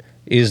Orton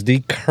is the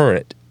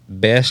current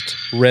best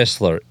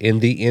wrestler in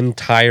the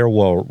entire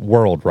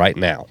world right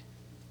now.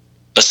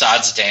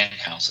 Besides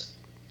Danhausen.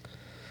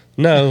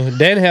 No,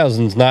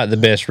 Danhausen's not the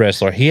best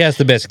wrestler. He has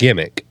the best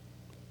gimmick.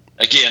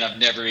 Again, I've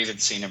never even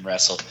seen him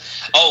wrestle.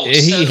 Oh,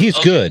 he's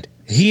good.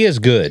 He is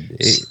good.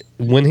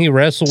 When he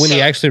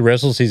actually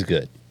wrestles, he's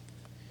good.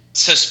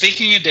 So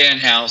speaking of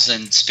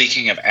Danhausen,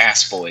 speaking of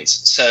ass boys,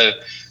 so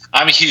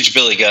I'm a huge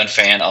Billy Gunn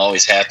fan,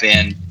 always have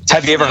been.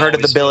 Have you ever heard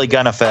of the Billy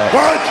Gunn effect?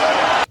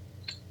 What?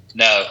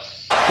 No.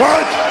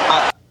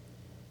 What?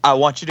 I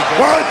want you to go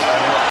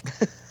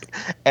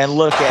and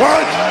look at.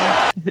 What?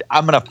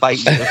 I'm going to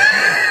fight you.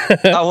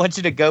 I want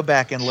you to go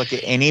back and look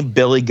at any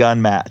Billy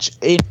Gunn match,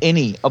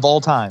 any of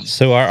all time.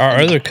 So our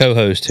other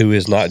co-host, who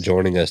is not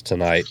joining us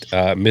tonight,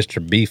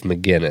 Mr. Beef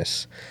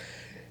McGinnis,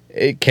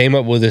 it came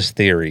up with this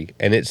theory,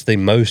 and it's the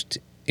most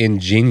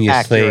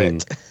ingenious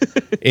and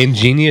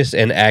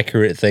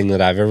accurate thing that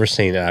I've ever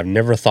seen, and I've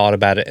never thought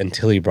about it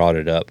until he brought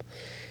it up.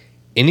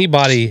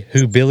 Anybody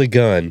who Billy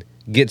Gunn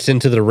gets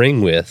into the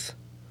ring with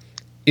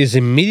is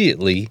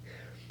immediately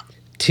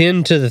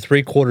 10 to the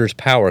 3/4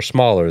 power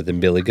smaller than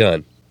Billy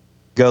Gunn.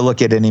 Go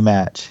look at any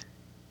match.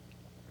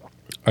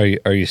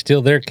 Are you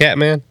still there,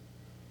 Catman?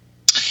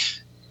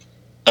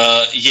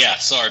 Yeah,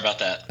 sorry about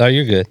that. Oh,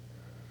 you're good.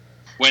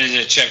 Wanted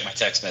to check my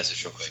text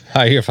message real quick.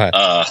 Oh, you're fine.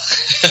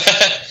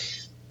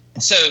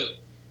 So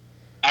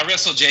I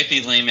wrestled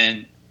JP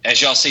Lehman.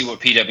 As y'all see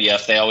with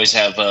PWF, they always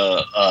have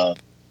what a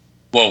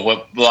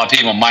lot of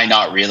people might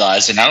not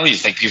realize, and I don't even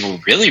think people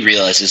really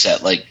realize, is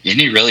that like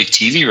any really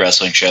TV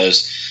wrestling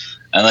shows,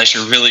 unless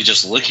you're really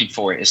just looking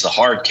for it, is the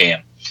hard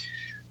cam.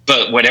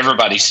 But what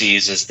everybody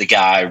sees is the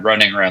guy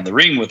running around the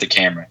ring with the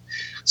camera.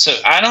 So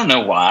I don't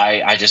know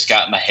why. I just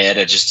got in my head.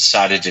 I just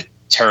decided to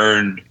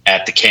turn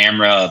at the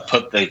camera,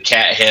 put the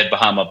cat head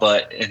behind my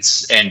butt,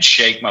 and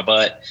shake my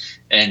butt,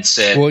 and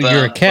said, "Well,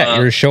 you're a cat.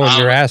 You're showing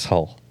your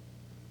asshole."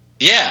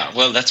 Yeah,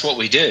 well, that's what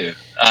we do.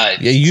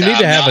 You need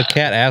to have a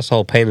cat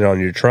asshole painted on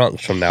your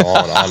trunks from now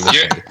on.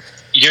 Honestly,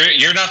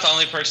 you're not the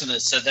only person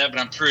that said that, but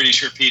I'm pretty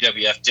sure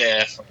PWF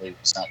definitely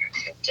was not going to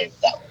be okay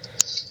with that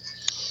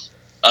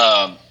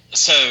one.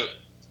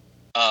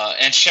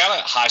 And shout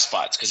out High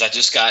Spots, because I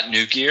just got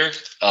new gear.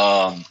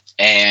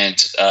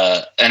 And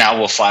I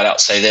will flat out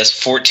say this: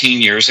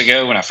 14 years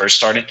ago, when I first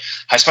started,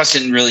 High Spots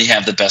didn't really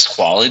have the best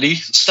quality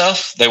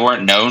stuff. They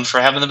weren't known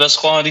for having the best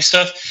quality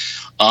stuff.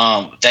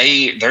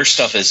 Their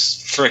stuff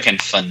is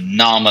freaking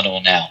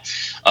phenomenal now.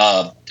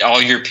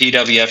 All your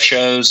PWF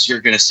shows,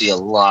 you're going to see a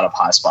lot of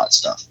High Spot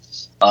stuff.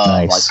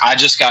 Nice. Like I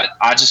just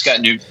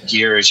got new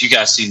gear, as you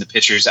guys seen the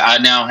pictures. I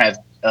now have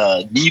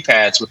knee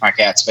pads with my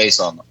cat's face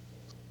on them.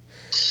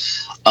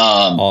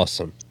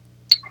 Awesome.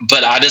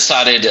 But I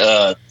decided,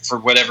 for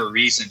whatever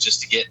reason,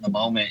 just to get in the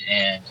moment,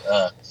 and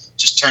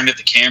just turned at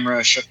the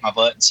camera, shook my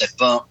butt, and said,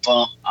 "Bump,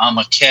 bump, I'm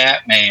a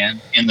cat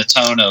man," in the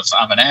tone of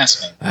 "I'm an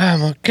ass man."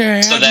 I'm a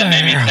cat. So that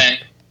made me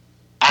think.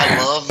 I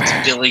loved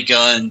Billy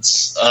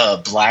Gunn's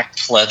black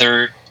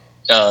pleather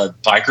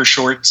biker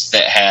shorts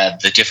that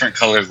had the different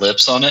colored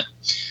lips on it.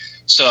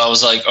 So I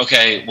was like,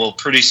 okay, well,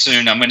 pretty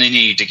soon I'm going to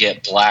need to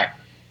get black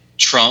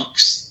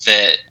trunks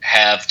that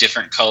have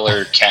different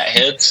colored cat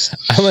heads.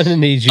 I'm going to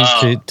need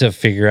you to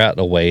figure out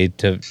a way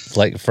to,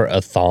 like, for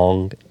a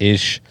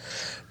thong-ish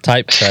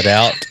type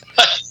cutout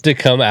to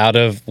come out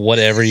of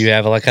whatever you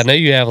have. Like, I know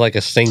you have like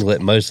a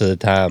singlet most of the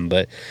time,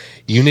 but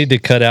you need to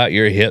cut out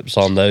your hips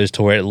on those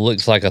to where it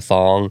looks like a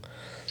thong,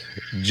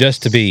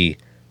 just to be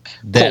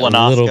that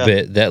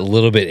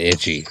little bit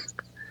itchy.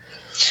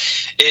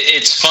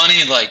 It's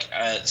funny, like,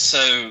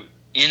 so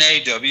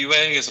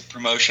NAWA is a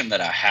promotion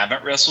that I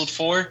haven't wrestled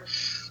for,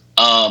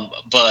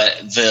 but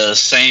the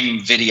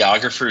same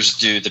videographers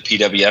do the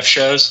PWF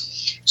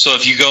shows. So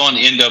if you go on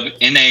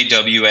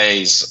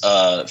NAWA's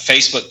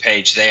Facebook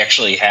page, they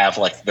actually have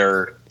like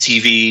their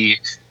TV,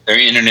 their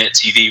internet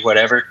TV,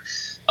 whatever.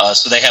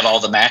 So they have all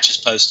the matches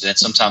posted, and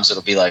sometimes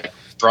it'll be like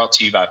brought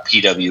to you by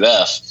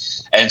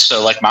PWF. And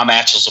so like my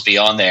matches will be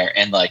on there,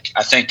 and like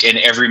I think in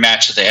every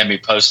match that they have me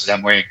posted,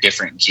 I'm wearing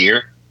different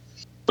gear,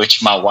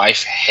 which my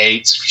wife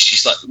hates.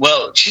 She's like,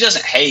 well, she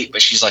doesn't hate,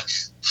 but she's like,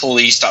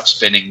 please stop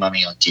spending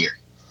money on gear.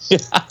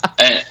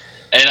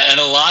 And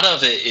a lot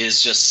of it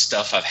is just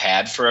stuff I've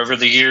had for over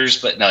the years,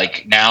 but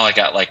like now I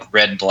got like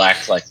red and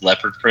black, like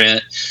leopard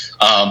print.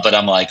 But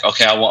I'm like,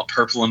 okay, I want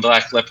purple and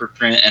black leopard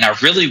print, and I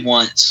really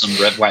want some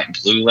red, white, and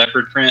blue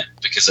leopard print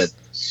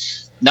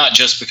not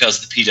just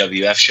because of the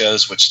PWF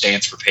shows, which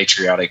stands for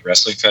Patriotic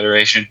Wrestling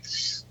Federation,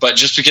 but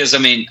just because, I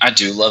mean, I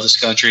do love this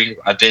country.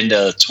 I've been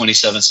to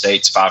 27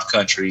 states, 5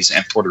 countries,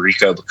 and Puerto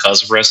Rico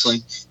because of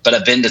wrestling, but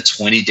I've been to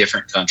 20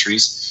 different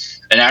countries.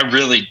 And I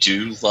really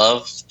do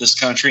love this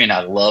country, and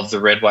I love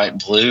the red, white,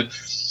 and blue.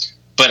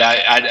 But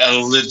I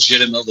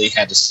legitimately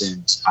had to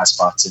send High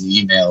Spots an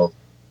email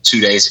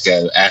 2 days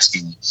ago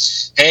asking,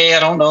 hey,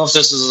 I don't know if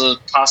this is a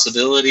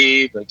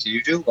possibility, but can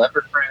you do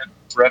leopard print,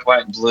 red,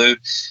 white, and blue?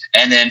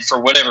 And then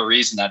for whatever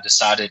reason, I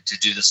decided to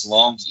do this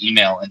long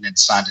email and then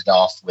signed it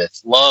off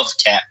with love,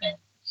 Catman.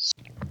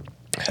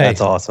 Hey, that's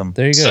awesome.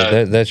 There you go.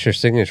 So, That's your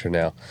signature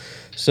now.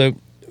 So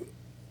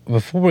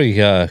before we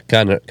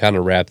kind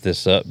of wrap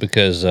this up,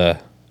 because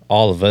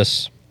all of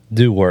us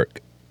do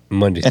work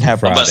Mondays And and have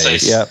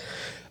Fridays. Yep.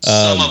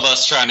 Some of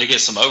us trying to get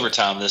some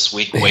overtime this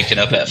week, waking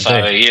up at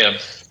 5 a.m.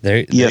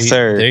 Yes,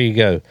 sir. There you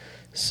go.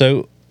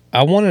 So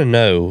I want to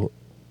know,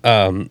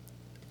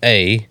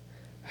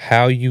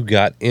 how you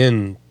got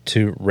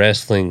into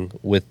wrestling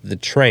with the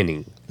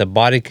training, the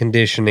body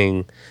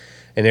conditioning,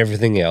 and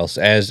everything else,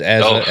 as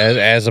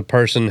a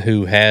person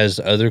who has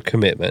other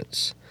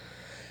commitments,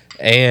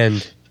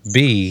 and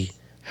B,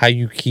 how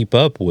you keep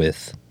up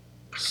with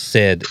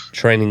said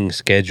training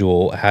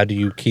schedule. How do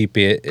you keep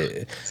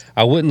it?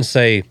 I wouldn't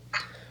say.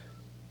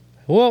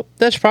 Well,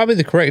 that's probably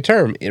the correct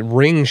term.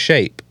 Ring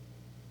shape.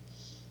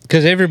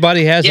 Because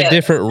everybody has a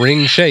different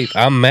ring shape.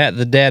 I'm Matt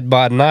the Dad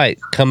Bod Knight.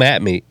 Come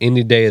at me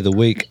any day of the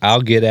week.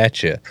 I'll get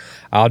at you.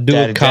 I'll do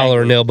a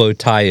collar and elbow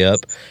tie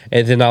up,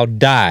 and then I'll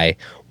die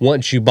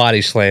once you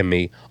body slam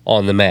me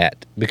on the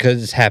mat,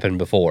 because it's happened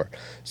before.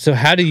 So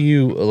how did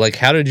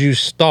you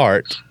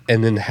start,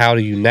 and then how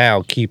do you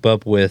now keep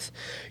up with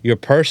your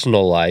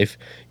personal life,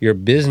 your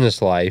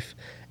business life,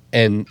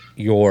 and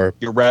your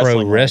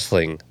pro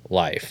wrestling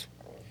life?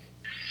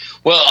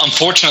 Well,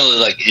 unfortunately,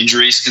 like,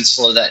 injuries can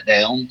slow that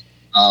down.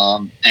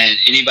 And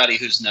anybody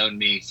who's known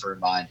me for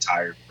my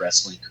entire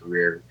wrestling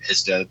career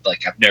has known,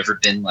 like, I've never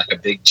been like a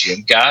big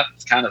gym guy.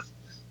 I've kind of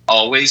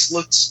always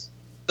looked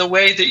the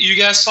way that you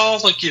guys saw,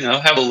 like,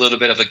 have a little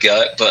bit of a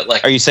gut, but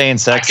like, are you saying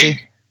sexy?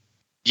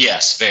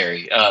 Yes,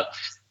 very.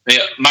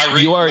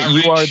 You are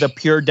the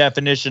pure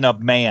definition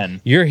of man.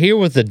 You're here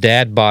with the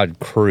Dad Bod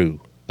crew,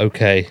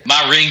 okay?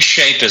 My ring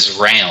shape is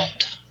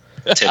round,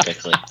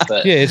 typically.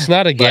 But yeah, it's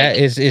not a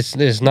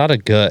it's not a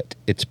gut.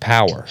 It's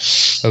power.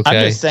 Okay.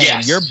 I'm just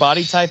saying, your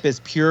body type is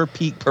pure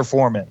peak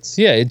performance.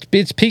 Yeah,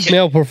 it's peak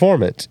male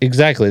performance.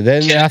 Exactly.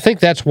 I think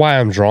that's why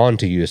I'm drawn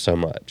to you so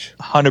much.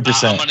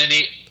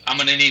 100%. I'm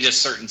gonna need a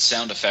certain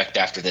sound effect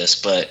after this,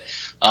 but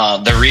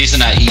the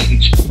reason I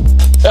eat.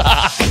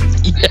 Not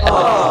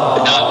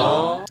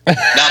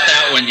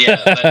that one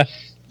yet. But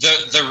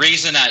the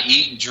reason I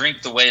eat and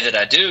drink the way that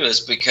I do is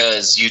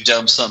because, you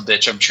dumb son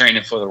bitch, I'm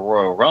training for the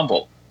Royal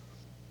Rumble.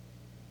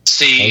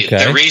 See,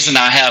 the reason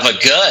I have a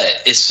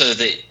gut is so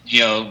that,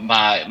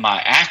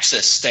 my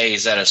axis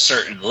stays at a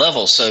certain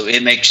level, so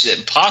it makes it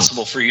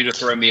impossible for you to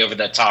throw me over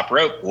that top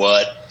rope.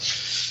 What?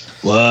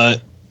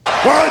 What?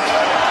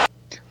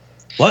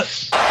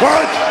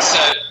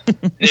 So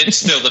it's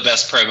still the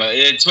best promo.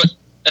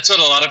 That's what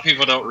a lot of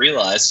people don't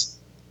realize.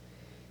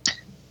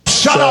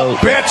 Shut up,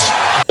 bitch!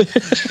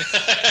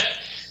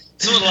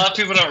 So what a lot of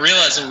people don't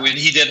realize when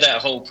he did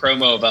that whole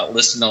promo about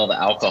listing all the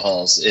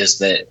alcohols is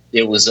that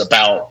it was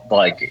about,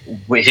 like,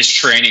 his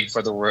training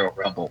for the Royal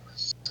Rumble.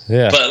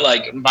 Yeah. But,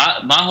 like,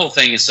 my whole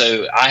thing is,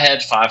 so I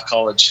had 5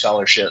 college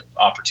scholarship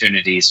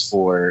opportunities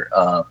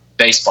for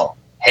baseball.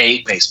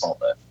 Hate baseball,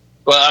 though.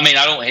 Well, I mean,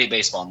 I don't hate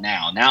baseball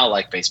now. Now I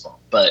like baseball.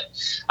 But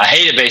I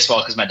hated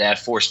baseball because my dad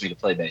forced me to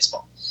play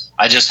baseball.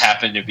 I just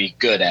happened to be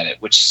good at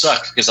it, which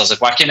sucked because I was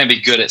like, why can't I be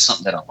good at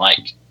something that I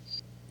like?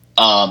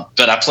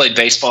 But I played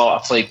baseball. I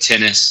played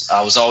tennis.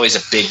 I was always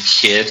a big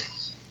kid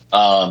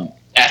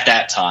at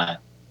that time,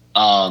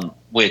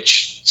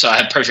 so I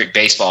had perfect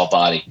baseball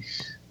body.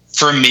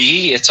 For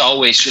me, it's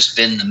always just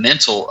been the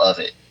mental of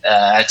it.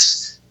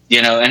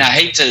 And I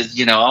hate to,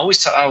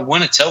 I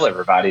want to tell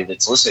everybody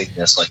that's listening to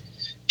this, like,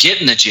 get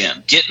in the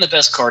gym, get in the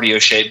best cardio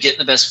shape, get in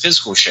the best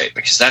physical shape,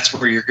 because that's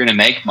where you're going to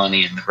make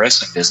money in the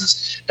wrestling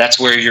business. That's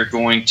where you're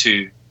going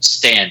to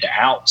stand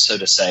out, so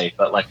to say.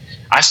 But, like,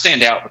 I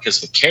stand out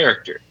because of a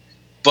character,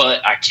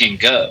 but I can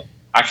go.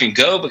 I can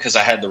go because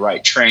I had the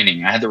right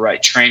training. I had the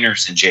right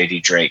trainers in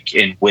JD Drake,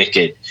 in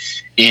Wicked,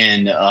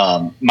 in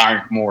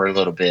Myron Moore a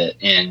little bit,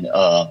 in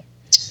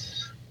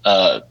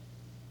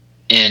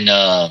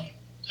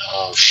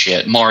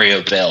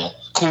Mario Bell.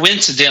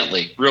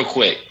 Coincidentally, real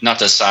quick, not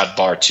to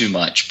sidebar too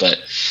much, but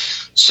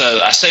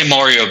so I say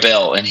Mario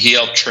Bell, and he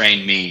helped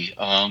train me.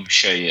 Let me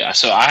show you.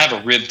 So I have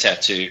a rib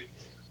tattoo.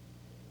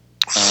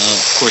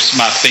 Of course,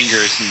 my finger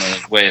is in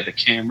the way of the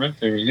camera.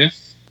 There you go.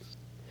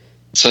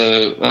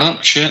 So,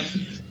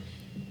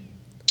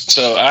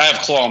 So I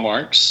have claw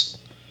marks.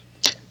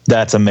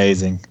 That's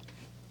amazing.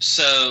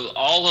 So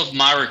all of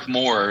Myrick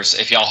Moore's,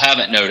 if y'all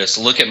haven't noticed,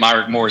 look at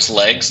Myrick Moore's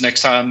legs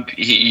next time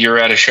you're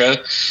at a show.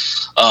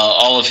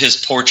 All of his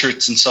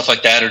portraits and stuff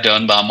like that are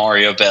done by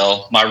Mario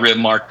Bell. My rib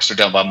marks are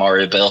done by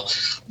Mario Bell.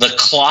 The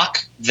clock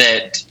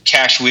that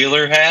Cash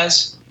Wheeler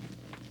has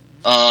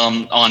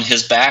on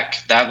his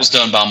back, that was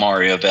done by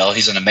Mario Bell.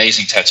 He's an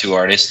amazing tattoo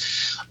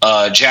artist.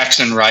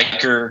 Jackson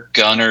Riker,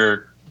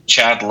 Gunner,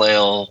 Chad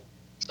Lale,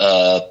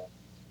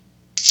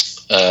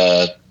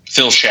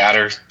 Phil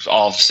Shatter,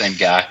 all the same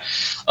guy.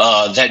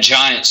 That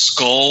giant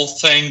skull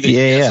thing that he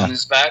has on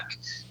his back,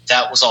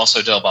 that was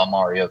also done by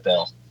Mario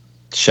Bell.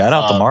 Shout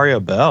out to Mario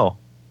Bell.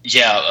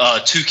 Yeah,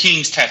 Two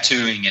Kings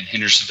Tattooing in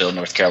Hendersonville,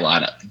 North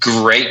Carolina.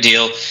 Great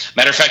deal.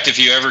 Matter of fact, if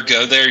you ever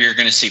go there, you're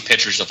going to see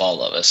pictures of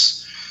all of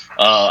us.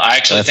 I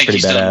actually think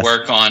he's done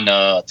work on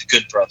the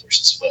Good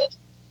Brothers as well,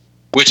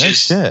 which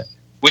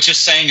is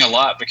saying a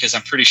lot because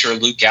I'm pretty sure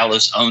Luke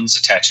Gallows owns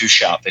a tattoo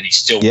shop and he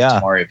still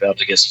wants Mario Bell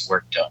to get some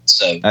work done.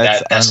 So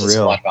that says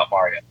a lot about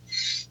Mario.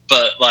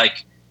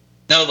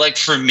 But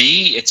for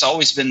me, it's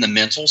always been the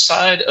mental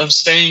side of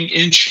staying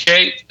in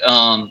shape.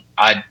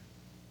 I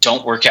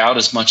don't work out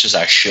as much as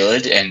I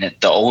should, and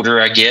the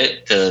older I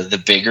get,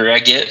 the bigger I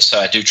get. So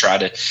I do try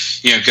to,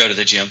 go to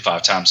the gym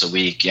 5 times a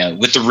week.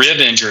 With the rib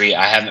injury,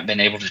 I haven't been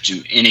able to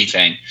do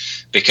anything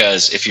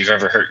because if you've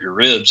ever hurt your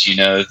ribs, you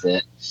know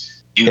that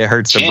it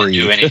hurts to breathe.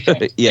 Do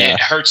anything. It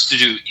hurts to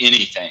do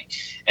anything.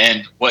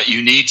 And what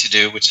you need to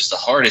do, which is the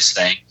hardest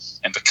thing,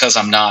 and because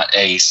I'm not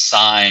a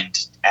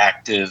signed,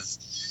 active,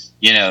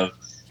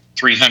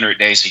 300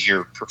 days a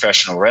year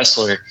professional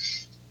wrestler,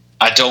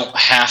 I don't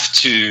have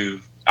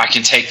to. I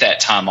can take that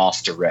time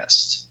off to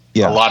rest.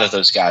 Yeah. A lot of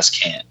those guys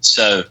can't.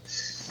 So,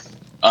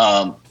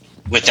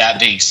 with that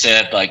being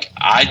said,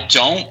 I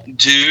don't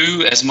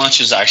do as much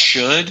as I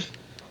should.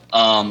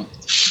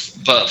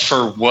 But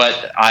for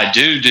what I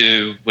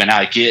do when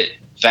I get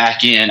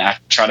back in, I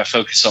try to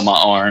focus on my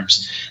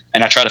arms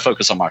and I try to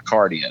focus on my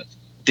cardio.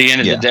 At the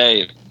end of the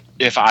day,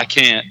 if I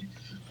can't,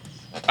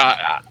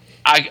 I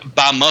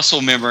by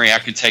muscle memory, I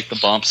can take the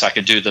bumps. I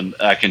can do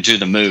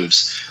the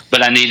moves,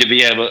 but I need to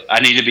be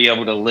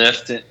able to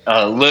lift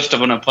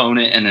of an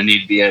opponent, and I need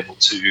to be able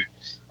to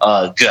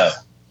go.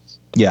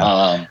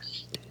 Yeah.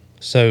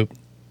 So,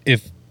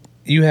 if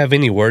you have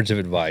any words of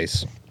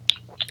advice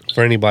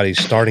for anybody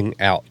starting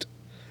out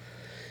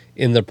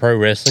in the pro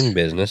wrestling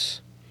business,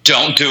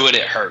 don't do it.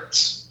 It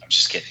hurts. I'm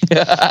just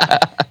kidding.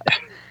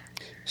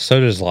 So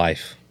does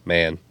life,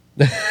 man.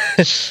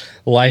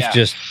 Life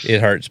it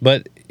hurts.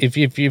 But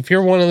if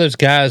you're one of those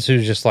guys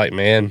who's just like,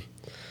 man,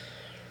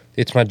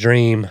 it's my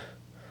dream,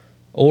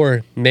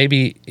 or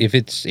maybe if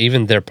it's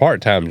even their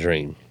part-time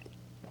dream,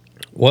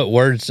 what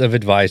words of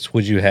advice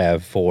would you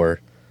have for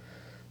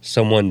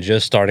someone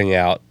just starting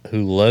out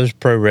who loves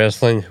pro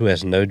wrestling, who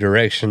has no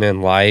direction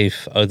in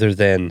life other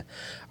than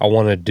I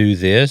want to do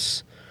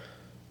this?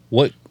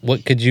 What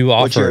could you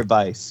offer? What's your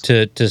advice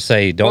to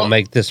say don't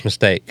make this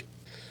mistake?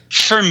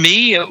 For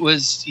me, it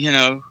was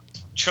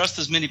trust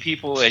as many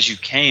people as you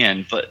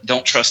can, but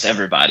don't trust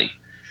everybody.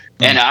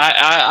 And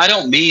I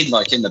don't mean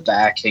in the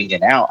back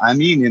hanging out. I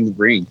mean in the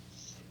ring.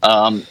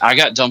 I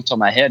got dumped on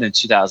my head in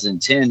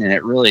 2010, and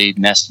it really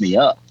messed me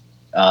up.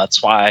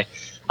 That's why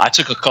I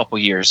took a couple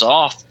years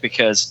off,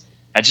 because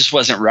I just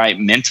wasn't right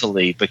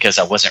mentally, because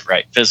I wasn't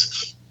right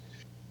physically.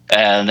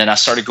 And then I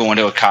started going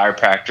to a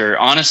chiropractor.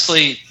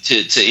 Honestly,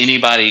 to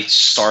anybody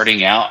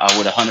starting out, I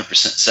would 100%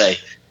 say,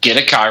 get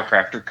a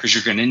chiropractor because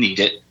you're going to need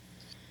it.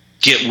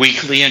 Get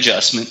weekly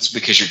adjustments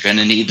because you're going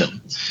to need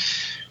them.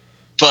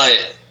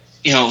 But,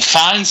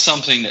 find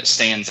something that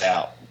stands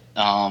out.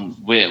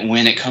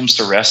 When it comes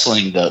to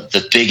wrestling,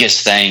 the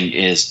biggest thing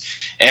is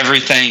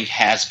everything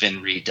has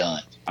been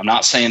redone. I'm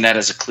not saying that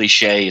as a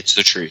cliche. It's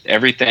the truth.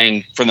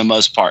 Everything, for the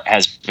most part,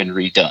 has been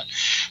redone.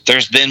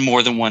 There's been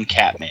more than one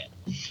Catman.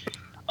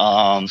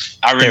 I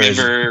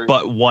remember,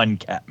 but one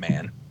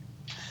Catman.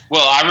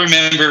 Well, I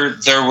remember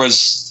there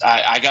was.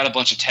 I got a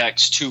bunch of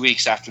texts 2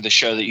 weeks after the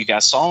show that you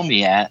guys saw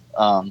me at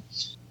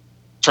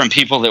from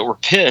people that were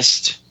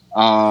pissed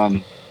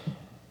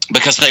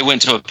because they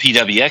went to a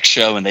PWX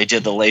show and they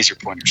did the laser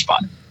pointer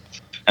spot,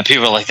 and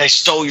people were like, "They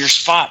stole your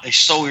spot! They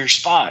stole your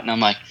spot!" And I'm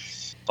like,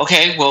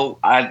 "Okay, well,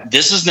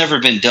 this has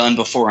never been done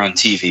before on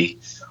TV.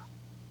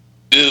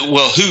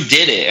 Well, who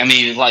did it? I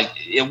mean,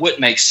 it wouldn't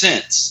make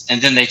sense."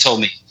 And then they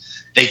told me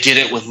they did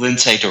it with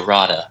Lince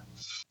Dorada,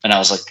 and I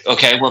was like,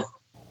 "Okay, well."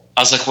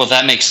 Well,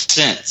 that makes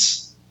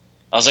sense.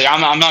 I was like,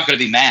 I'm not going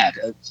to be mad.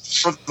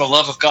 For the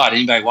love of God,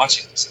 anybody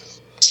watching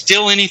this,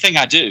 steal anything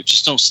I do.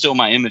 Just don't steal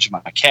my image of my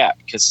cat,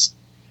 because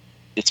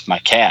it's my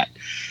cat.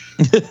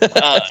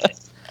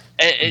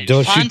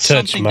 Don't you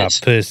touch my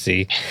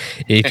pussy.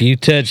 If you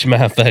touch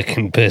my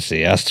fucking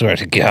pussy, I swear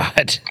to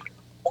God.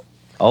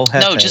 Oh,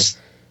 no, just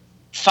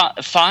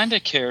find a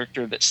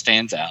character that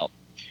stands out.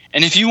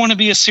 And if you want to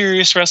be a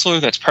serious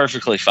wrestler, that's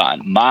perfectly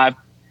fine. My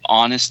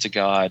honest to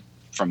God,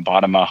 from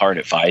bottom of my heart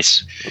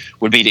advice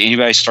would be to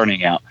anybody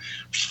starting out,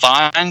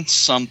 find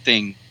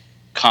something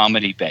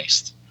comedy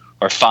based,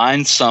 or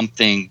find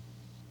something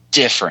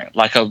different,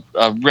 like a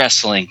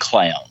wrestling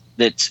clown.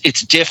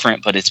 it's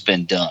different, but it's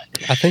been done.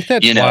 I think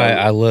that's why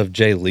I love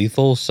Jay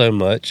Lethal so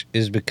much,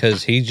 is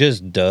because he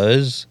just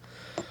does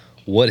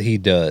what he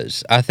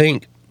does. I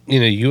think,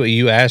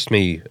 you asked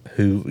me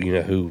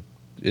who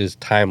is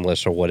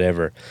timeless or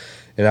whatever,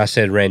 and I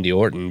said Randy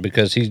Orton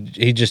because he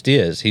just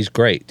is. He's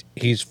great.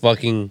 He's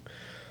fucking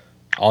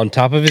on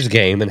top of his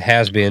game and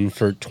has been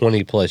for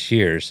 20 plus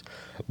years.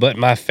 But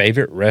my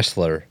favorite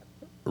wrestler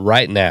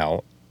right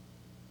now,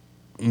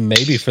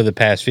 maybe for the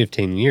past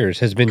 15 years,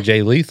 has been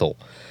Jay Lethal.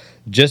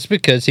 Just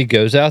because he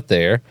goes out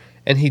there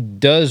and he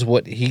does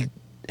what he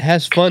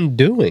has fun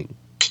doing.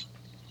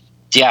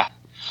 Yeah.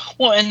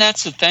 Well, and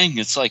that's the thing.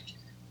 It's like,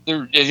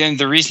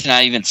 the reason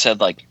I even said,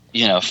 like,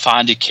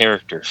 find a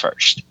character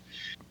first.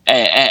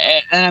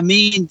 And I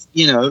mean,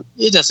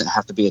 it doesn't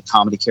have to be a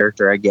comedy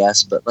character, I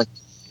guess, but like,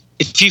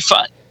 if you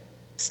find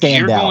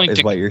stand out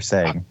is what you're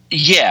saying.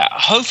 Yeah.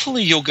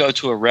 Hopefully you'll go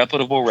to a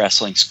reputable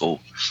wrestling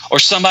school or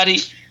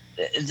somebody.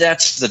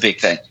 That's the big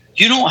thing.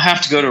 You don't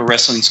have to go to a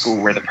wrestling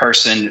school where the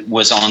person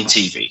was on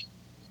TV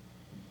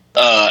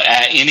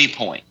at any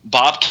point.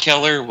 Bob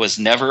Keller was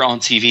never on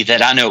TV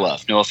that I know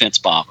of. No offense,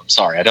 Bob. I'm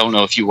sorry. I don't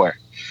know if you were.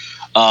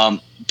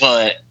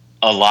 But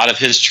a lot of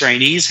his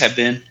trainees have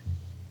been,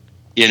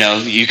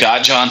 you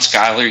got John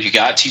Schuyler, you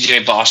got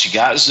TJ Boss, you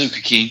got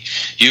Zuka King,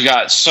 you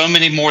got so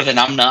many more that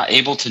I'm not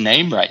able to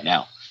name right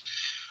now.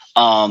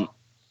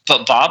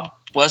 But Bob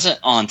wasn't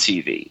on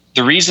TV.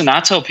 The reason I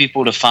tell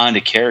people to find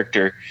a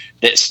character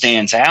that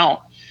stands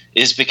out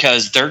is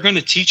because they're going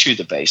to teach you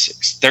the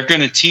basics. They're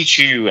going to teach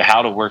you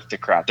how to work the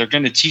crowd. They're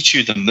going to teach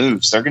you the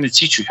moves. They're going to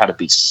teach you how to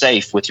be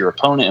safe with your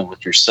opponent and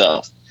with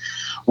yourself.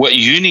 What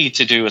you need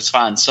to do is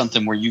find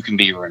something where you can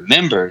be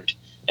remembered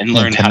and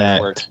learn how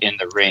to work in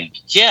the ring.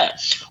 Yeah.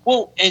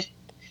 Well,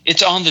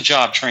 it's on the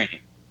job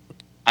training.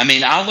 I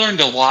mean, I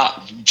learned a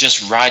lot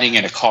just riding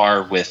in a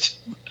car with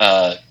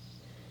Chris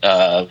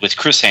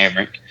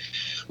Hamrick,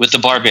 with the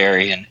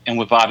Barbarian, and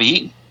with Bobby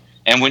Eaton,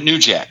 and with New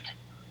Jack.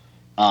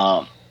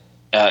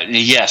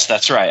 Yes,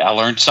 that's right. I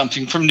learned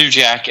something from New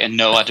Jack, and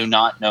no, I do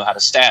not know how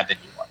to stab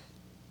anyone.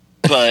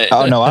 But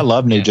oh no, I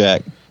love New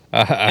Jack.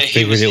 I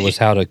figured it was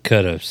how to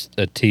cut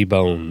a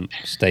T-bone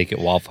steak at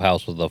Waffle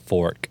House with a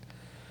fork.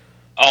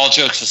 All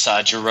jokes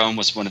aside, Jerome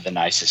was one of the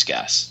nicest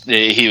guys.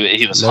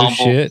 He was humble.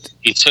 Shit.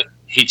 He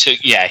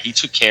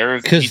took care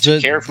of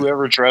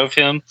whoever drove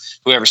him,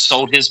 whoever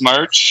sold his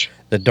merch.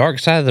 The Dark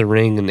Side of the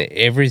Ring and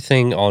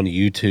everything on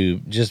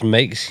YouTube just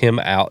makes him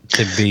out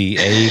to be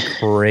a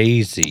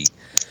crazy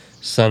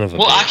son of a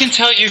bitch. I can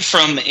tell you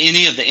from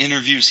any of the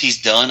interviews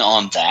he's done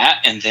on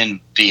that and then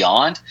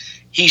beyond,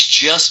 he's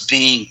just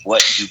being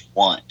what you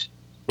want.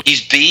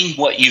 He's being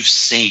what you've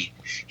seen.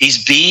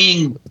 He's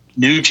being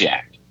New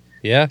Jack.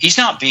 Yeah. He's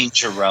not being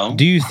Jerome.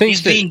 Do you think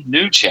he's being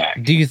New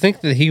Jack? Do you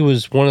think that he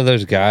was one of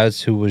those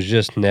guys who was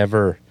just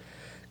never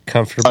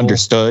comfortable,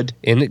 understood,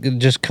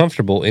 just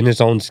comfortable in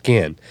his own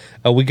skin?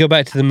 We go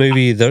back to the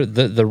movie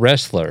The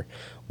Wrestler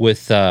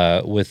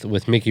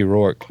with Mickey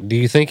Rourke. Do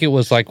you think it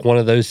was like one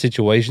of those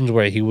situations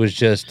where he was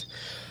just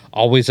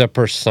always a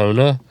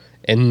persona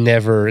and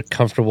never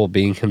comfortable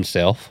being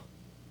himself?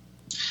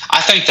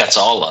 I think that's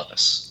all of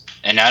us.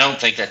 And I don't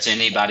think that's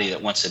anybody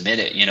that wants to admit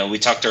it. We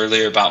talked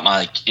earlier about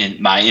my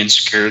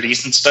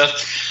insecurities and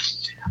stuff.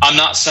 I'm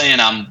not saying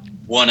I'm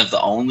one of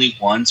the only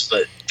ones,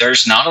 but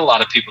there's not a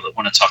lot of people that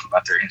want to talk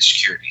about their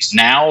insecurities.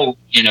 Now,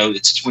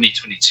 it's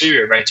 2022.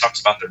 Everybody talks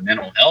about their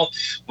mental health,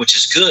 which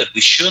is good. We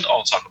should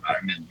all talk about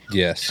our mental health.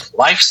 Yes.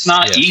 Life's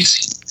not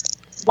easy.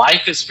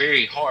 Life is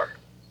very hard.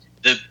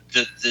 The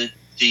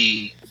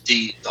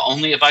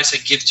only advice I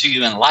give to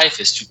you in life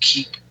is to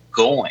keep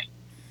going.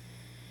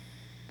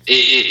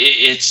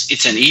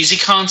 It's an easy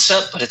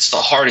concept, but it's the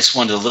hardest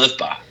one to live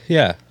by.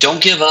 Yeah.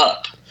 Don't give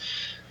up.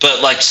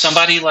 But like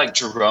somebody like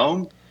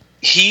Jerome,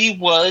 he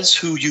was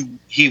who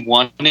you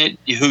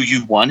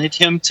wanted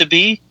him to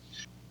be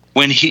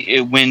when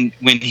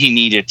he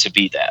needed to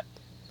be that.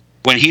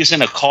 When he's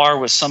in a car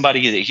with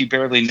somebody that he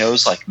barely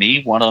knows, like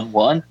me,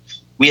 one-on-one,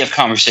 we have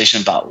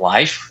conversation about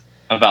life,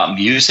 about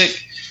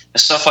music,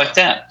 and stuff like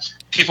that.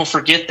 People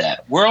forget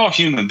that. We're all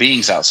human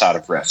beings outside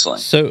of wrestling.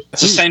 So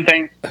it's the same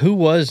thing. Who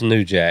was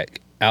New Jack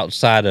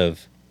outside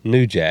of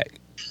New Jack?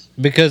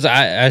 Because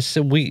I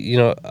said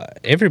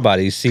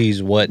everybody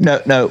sees what.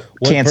 No,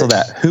 cancel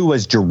that. Who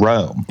was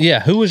Jerome?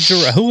 Yeah, who was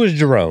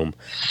Jerome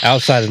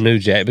outside of New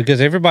Jack? Because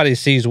everybody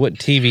sees what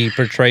TV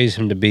portrays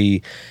him to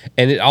be,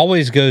 and it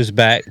always goes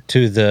back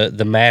to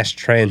the mass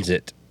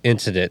transit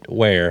incident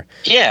where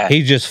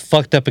he just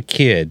fucked up a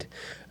kid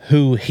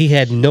who he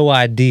had no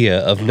idea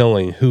of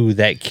knowing who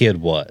that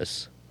kid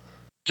was.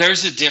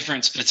 There's a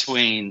difference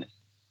between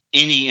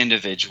any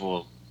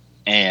individual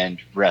and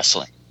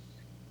wrestling.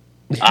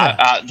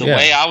 Yeah, the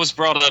way I was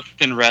brought up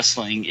in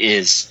wrestling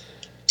is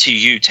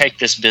you take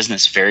this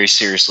business very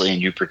seriously and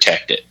you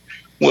protect it.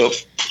 Well,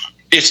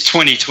 it's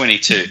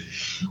 2022.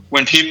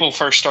 When people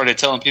first started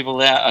telling people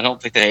that, I don't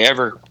think they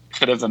ever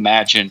could have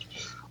imagined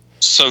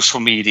social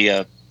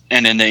media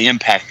and then the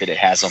impact that it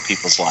has on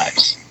people's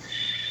lives.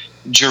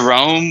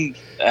 Jerome,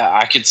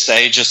 I could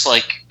say, just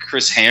like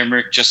Chris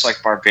Hamrick, just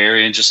like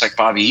Barbarian, just like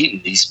Bobby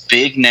Eaton. These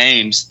big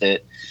names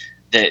that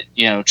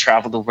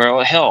travel the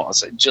world. Hell,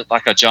 just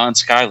like a John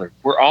Schuyler.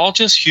 We're all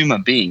just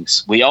human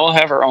beings. We all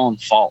have our own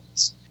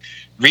faults.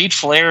 Reed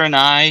Flair and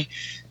I,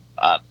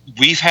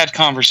 we've had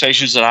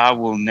conversations that I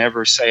will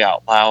never say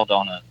out loud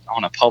on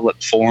a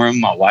public forum.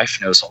 My wife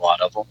knows a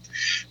lot of them,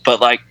 but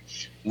like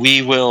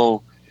we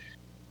will,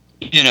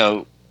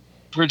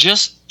 we're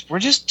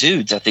just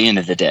dudes at the end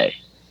of the day.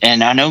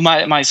 And I know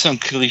it might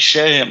sound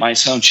cliche, it might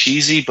sound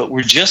cheesy, but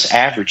we're just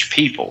average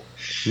people.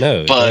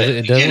 No, but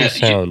it doesn't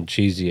sound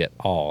cheesy at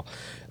all.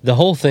 The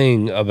whole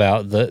thing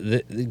about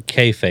the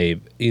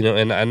kayfabe,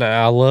 and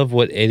I love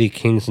what Eddie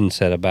Kingston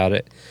said about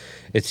it.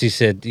 He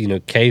said,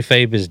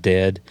 kayfabe is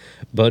dead,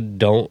 but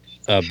don't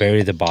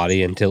bury the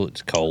body until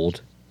it's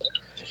cold.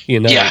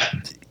 Yeah.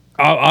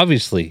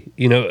 Obviously,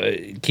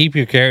 keep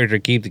your character,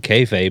 keep the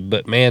kayfabe,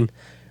 but man,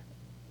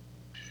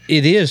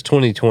 it is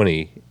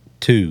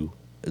 2022.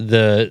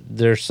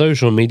 There's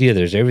social media,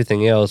 there's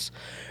everything else.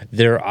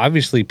 There are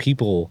obviously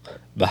people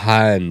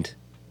behind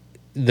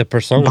the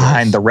persona,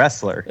 behind the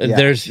wrestler. Yeah.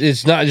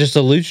 It's not just a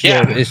luchador.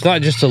 Yeah. It's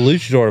not just a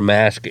luchador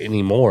mask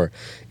anymore.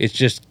 It's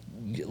just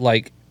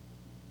like,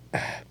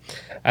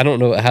 I don't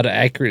know how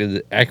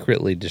to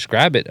accurately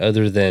describe it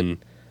other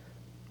than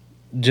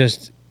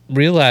just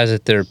realize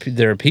that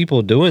there are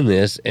people doing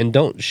this and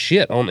don't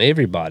shit on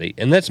everybody.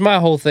 And that's my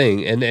whole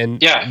thing.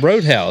 And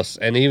Roadhouse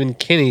and even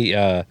Kenny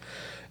Beef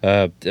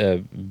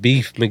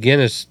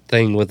McGinnis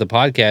thing with the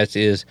podcast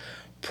is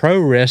pro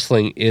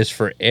wrestling is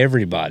for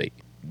everybody.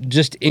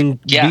 Just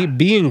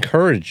be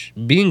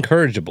encouraged, be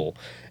encourageable.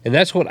 And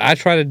that's what I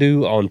try to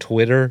do on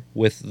Twitter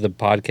with the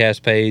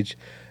podcast page.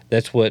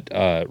 That's what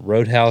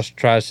Roadhouse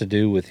tries to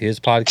do with his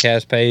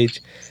podcast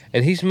page.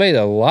 And he's made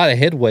a lot of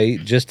headway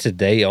just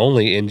today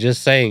only in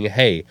just saying,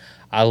 hey,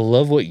 I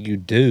love what you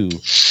do.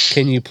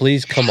 Can you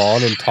please come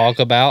on and talk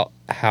about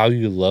how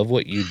you love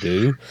what you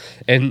do?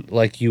 And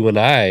like you and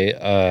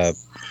I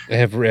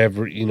have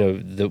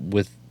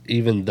with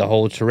even the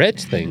whole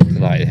Tourette's thing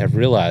tonight, have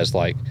realized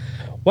like,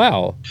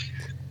 wow,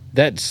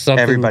 that's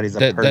something. Everybody's a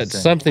person. That's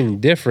something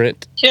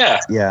different. Yeah.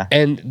 Yeah.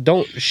 And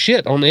don't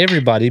shit on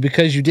everybody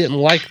because you didn't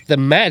like the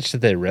match that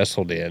they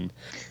wrestled in.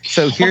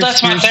 So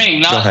that's my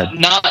thing.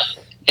 Not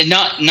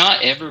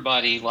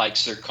everybody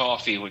likes their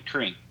coffee with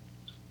cream.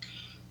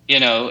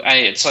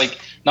 It's like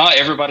not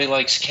everybody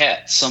likes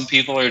cats. Some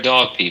people are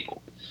dog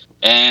people.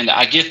 And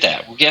I get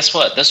that. Well, guess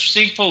what? Those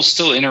people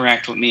still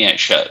interact with me at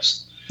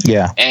shows.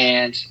 Yeah.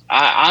 And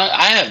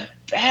I have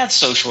had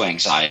social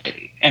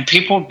anxiety, and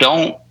people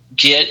don't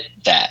get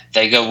that.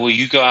 They go, well,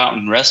 you go out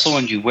and wrestle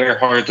and you wear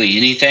hardly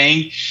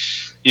anything,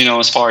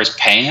 as far as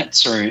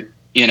pants or,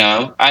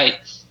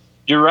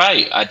 you're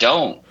right. I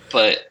don't,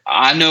 but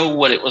I know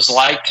what it was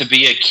like to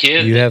be a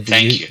kid. You have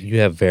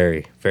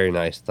very, very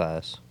nice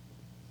thighs.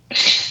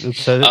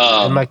 So,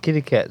 and my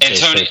kitty cat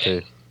says so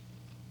too.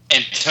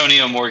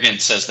 Antonio Morgan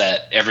says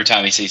that every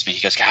time he sees me.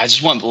 He goes, God, I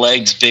just want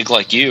legs big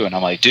like you. And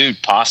I'm like,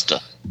 dude,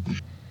 pasta.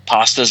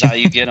 Pasta's how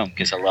you get them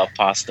because I love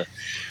pasta.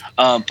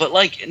 But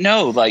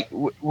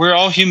we're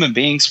all human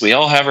beings. We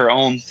all have our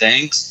own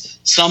things.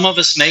 Some of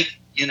us make,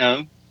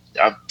 I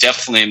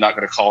definitely am not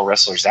going to call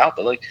wrestlers out,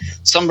 but like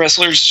some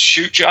wrestlers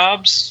shoot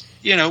jobs,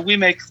 we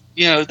make,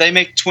 they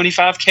make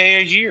 $25K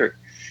a year.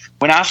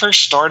 When I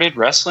first started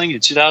wrestling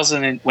in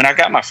 2000, when I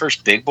got my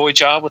first big boy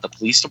job with the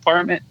police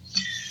department,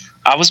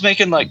 I was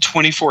making like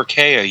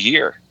 $24K a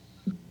year.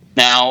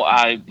 Now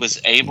I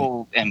was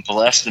able and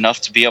blessed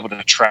enough to be able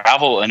to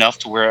travel enough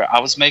to where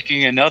I was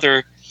making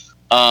another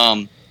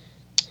 20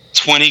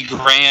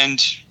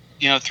 grand,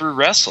 through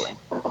wrestling.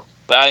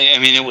 But I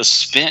mean, it was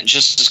spent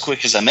just as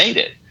quick as I made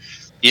it,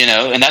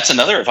 and that's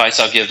another advice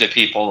I'll give to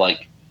people.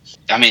 Like,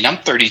 I mean, I'm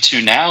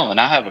 32 now and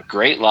I have a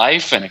great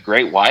life and a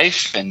great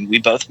wife and we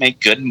both make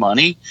good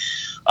money.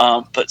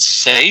 But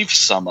save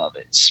some of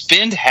it,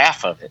 spend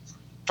half of it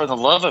for the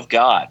love of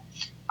God.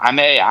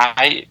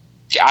 I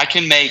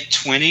can make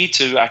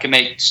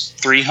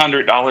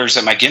 $300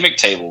 at my gimmick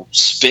table.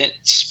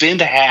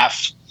 Spend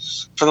half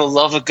for the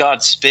love of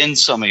God. Spend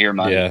some of your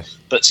money,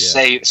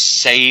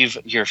 save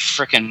your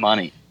freaking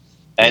money.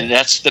 And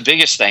that's the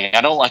biggest thing.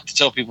 I don't like to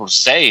tell people to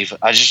save.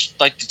 I just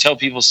like to tell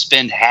people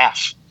spend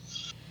half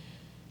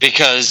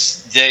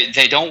because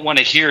they don't want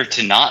to hear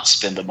to not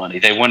spend the money.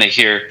 They want to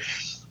hear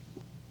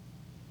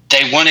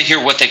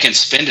what they can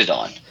spend it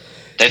on.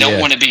 They don't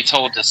want to be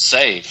told to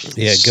save.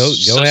 Yeah, go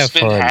have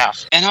fun.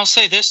 Half. And I'll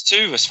say this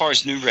too, as far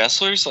as new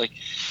wrestlers, like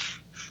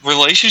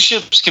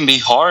relationships can be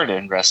hard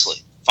in wrestling.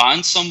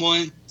 Find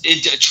someone.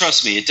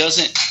 Trust me, it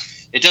doesn't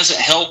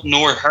help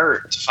nor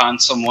hurt to find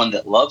someone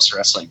that loves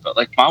wrestling. But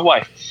like my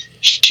wife,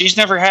 she's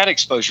never had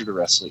exposure to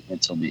wrestling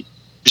until me.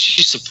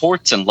 She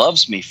supports and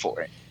loves me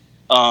for it.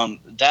 My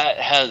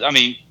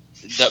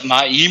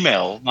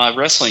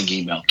wrestling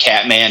email,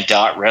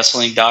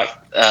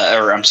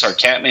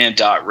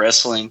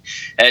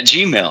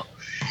 catman.wrestling@gmail.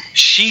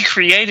 She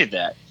created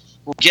that.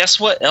 Well, guess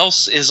what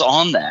else is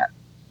on that?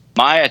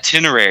 My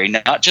itinerary,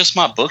 not just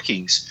my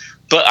bookings,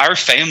 but our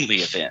family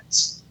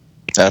events.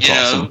 That's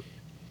awesome.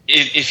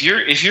 if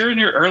you're in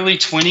your early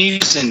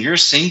 20s and you're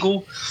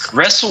single,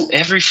 wrestle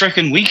every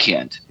freaking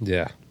weekend.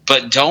 Yeah.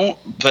 But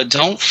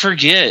don't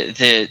forget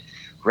that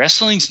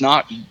wrestling's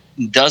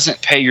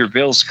doesn't pay your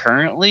bills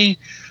currently.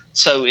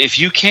 So if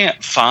you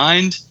can't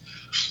find,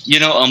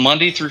 a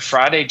Monday through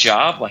Friday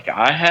job like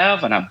I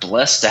have, and I'm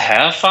blessed to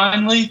have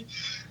finally,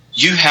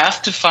 you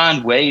have to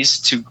find ways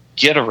to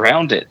get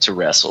around it to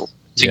wrestle,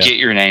 to get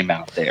your name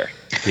out there.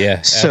 Yeah,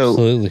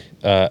 absolutely.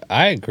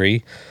 I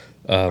agree.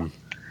 Can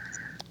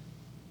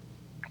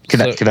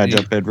I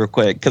jump in real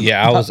quick?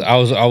 Yeah,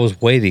 I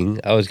was waiting.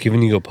 I was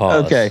giving you a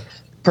pause. Okay,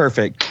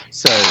 perfect.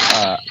 So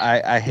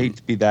I hate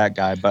to be that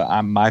guy,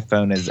 but my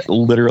phone is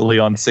literally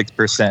on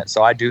 6%.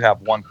 So I do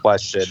have one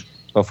question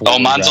before. Oh,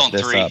 mine's on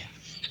 3. Up.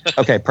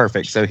 Okay,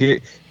 perfect. So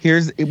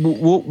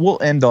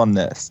we'll end on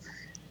this.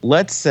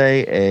 Let's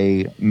say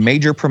a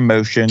major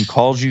promotion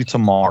calls you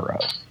tomorrow,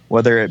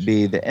 whether it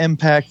be the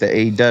Impact, the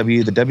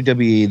AEW, the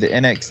WWE, the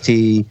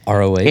NXT,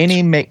 ROH,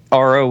 any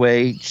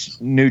ROH,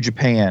 New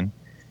Japan.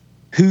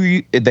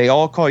 They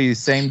all call you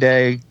same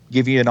day,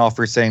 give you an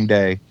offer same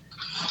day.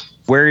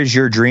 Where is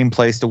your dream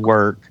place to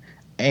work?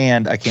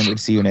 And I can't wait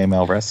to see you in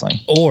AML Wrestling.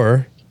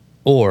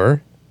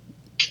 Or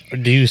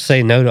do you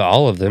say no to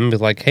all of them? Be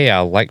like, hey,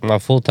 I like my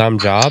full-time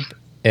job,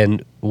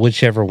 and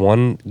whichever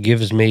one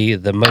gives me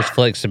the most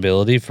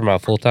flexibility for my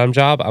full-time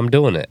job, I'm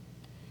doing it.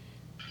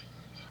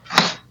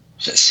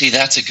 See,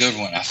 that's a good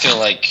one. I feel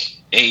like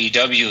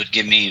AEW would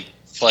give me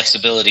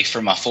flexibility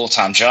for my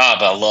full-time job.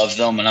 I love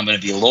them, and I'm going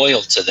to be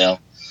loyal to them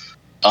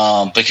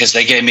because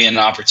they gave me an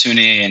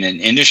opportunity in an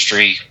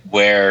industry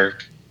where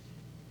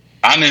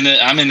I'm in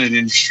an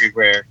industry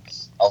where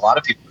a lot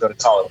of people go to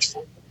college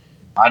for.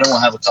 I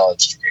don't have a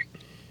college degree.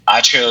 I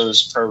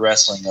chose pro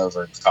wrestling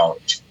over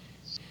college.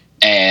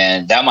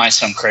 And that might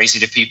sound crazy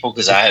to people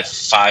because I have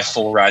 5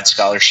 full ride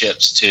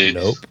scholarships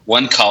to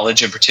one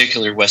college in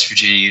particular, West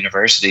Virginia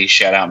University.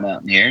 Shout out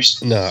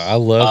Mountaineers. No, I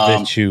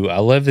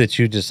love that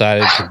you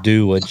decided to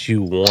do what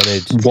you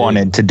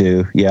wanted to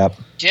do. Yep.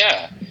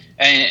 Yeah.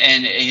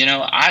 And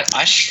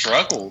I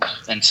struggled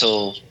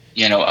until,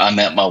 I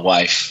met my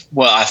wife.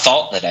 Well, I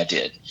thought that I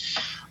did.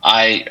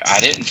 I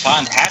didn't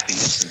find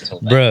happiness until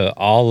then. Bro,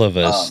 all of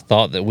us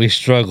thought that we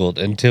struggled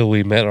until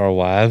we met our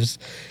wives.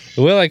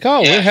 We're like,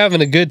 we're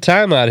having a good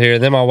time out here.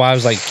 And then my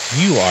wife's like,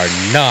 you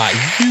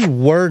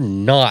were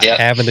not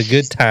having a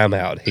good time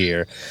out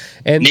here.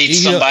 And need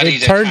somebody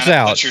it turns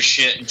out, put your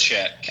shit in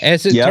check.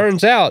 As it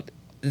turns out,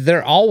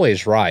 they're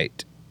always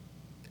right.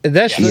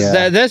 That's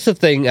the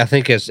thing I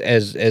think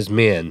as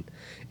men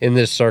in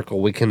this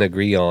circle we can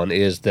agree on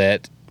is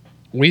that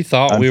we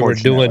thought we were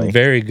doing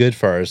very good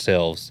for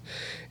ourselves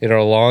in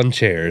our lawn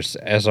chairs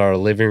as our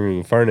living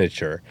room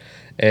furniture.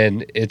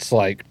 And it's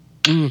like,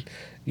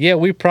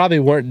 we probably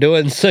weren't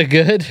doing so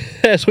good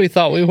as we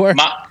thought we were.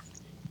 My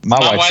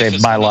wife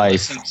saved my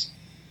life.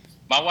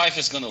 My wife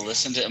is going to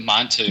listen to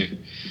mine too.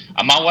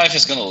 My wife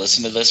is going to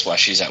listen to this while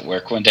she's at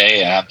work one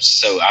day.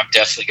 So I'm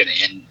definitely going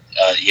to end,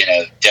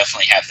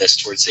 definitely have this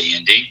towards the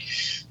ending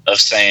of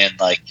saying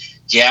like,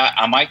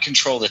 I might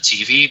control the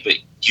TV, but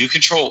you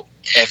control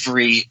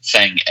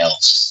everything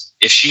else.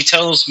 If she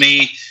tells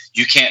me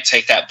you can't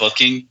take that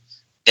booking,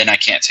 then I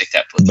can't take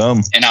that booking.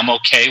 Boom. And I'm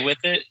okay with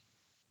it.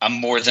 I'm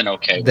more than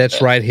okay with That's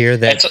it. right here.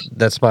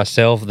 That's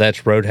myself.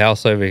 That's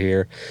Roadhouse over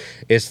here.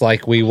 It's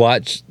like we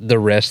watch the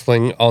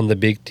wrestling on the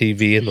big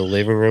TV in the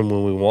living room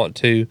when we want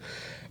to,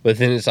 but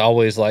then it's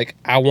always like,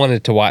 I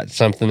wanted to watch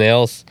something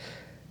else.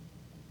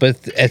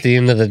 But at the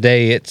end of the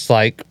day, it's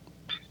like,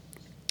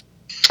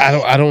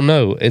 I don't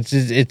know.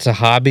 It's a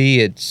hobby.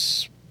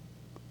 It's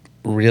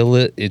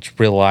real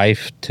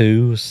life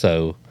too.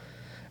 So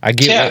I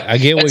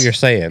get what you're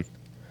saying.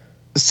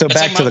 So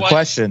That's back like to the wife.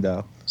 question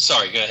though.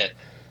 Sorry, go ahead.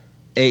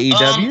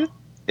 AEW?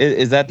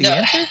 Is that the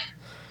answer?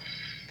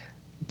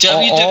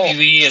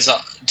 WWE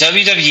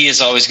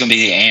is always going to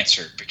be the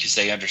answer because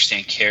they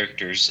understand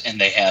characters and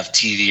they have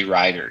TV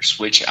writers,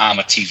 which I'm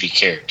a TV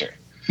character.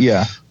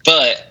 Yeah.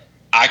 But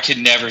I could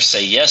never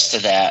say yes to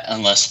that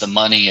unless the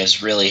money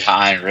is really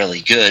high and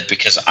really good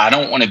because I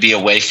don't want to be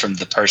away from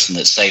the person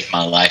that saved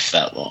my life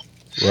that long.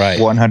 Right.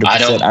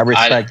 100%. I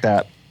respect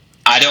that.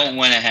 I don't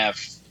want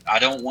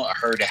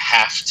her to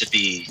have to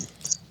be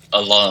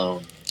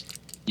alone,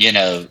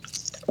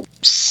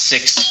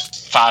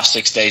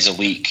 5-6 days a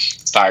week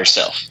by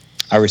herself.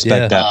 I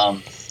respect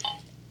that.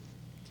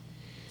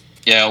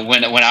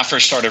 When I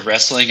first started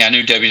wrestling, I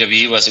knew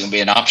WWE wasn't going to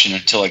be an option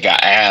until I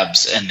got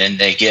abs, and then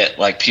they get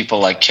like people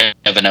like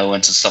Kevin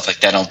Owens and stuff like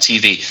that on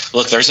TV.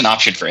 Look, there's an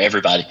option for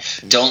everybody.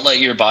 Don't let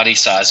your body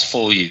size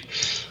fool you.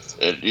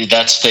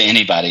 That's to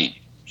anybody.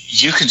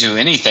 You can do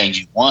anything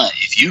you want.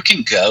 If you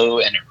can go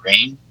in a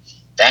ring,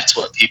 that's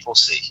what people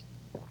see.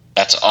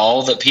 That's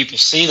all that people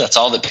see. That's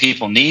all that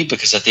people need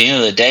because at the end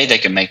of the day, they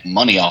can make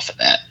money off of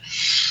that.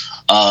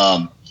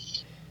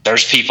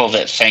 There's people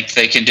that think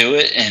they can do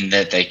it and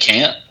that they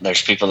can't.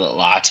 There's people that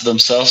lie to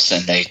themselves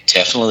and they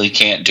definitely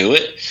can't do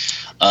it.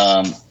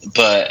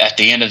 But at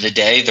the end of the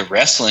day, the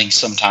wrestling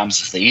sometimes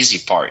is the easy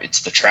part.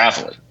 It's the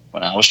traveling.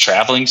 When I was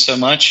traveling so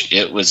much,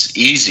 it was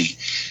easy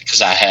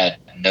because I had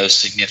no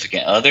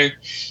significant other.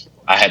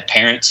 I had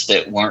parents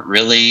that weren't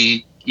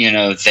really,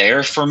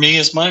 there for me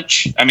as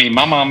much. I mean,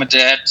 my mom and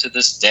dad to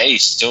this day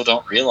still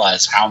don't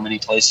realize how many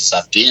places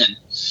I've been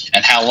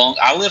and how long.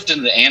 I lived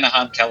in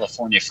Anaheim,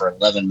 California for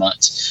 11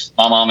 months.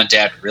 My mom and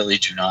dad really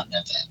do not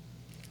know that.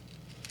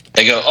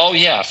 They go, oh,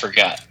 yeah, I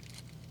forgot.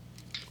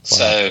 Wow.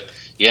 So,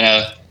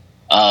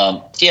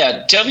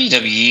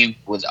 WWE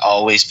would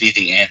always be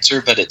the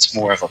answer, but it's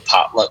more of a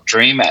potluck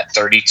dream. At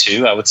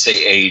 32, I would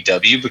say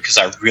AEW, because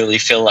I really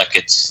feel like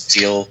it's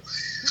still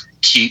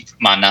keep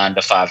my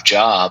 9-to-5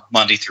 job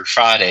Monday through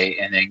Friday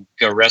and then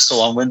go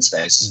wrestle on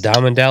Wednesdays.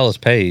 Diamond Dallas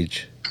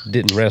Page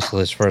didn't wrestle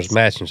his first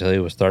match until he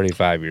was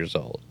 35 years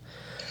old.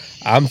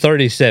 I'm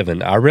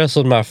 37. I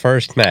wrestled my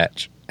first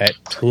match at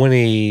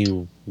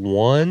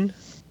 21,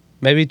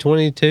 maybe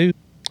 22.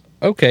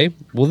 Okay,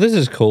 well, this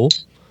is cool.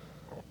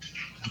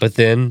 But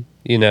then,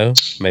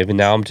 maybe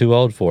now I'm too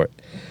old for it.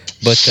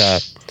 But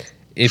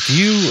if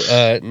you,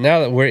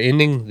 now that we're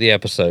ending the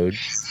episode,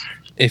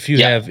 if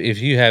you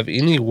have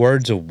any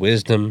words of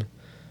wisdom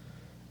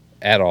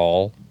at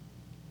all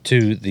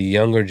to the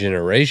younger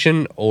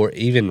generation or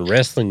even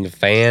wrestling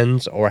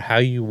fans, or how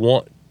you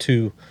want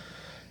to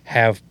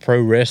have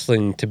pro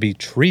wrestling to be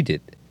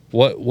treated,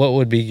 what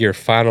would be your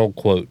final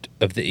quote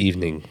of the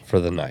evening for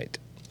the night?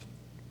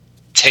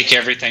 Take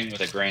everything with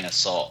a grain of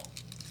salt.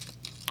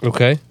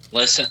 Okay.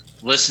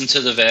 Listen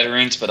to the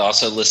veterans, but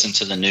also listen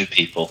to the new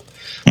people.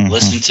 Mm-hmm.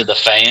 Listen to the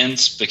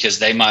fans, because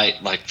they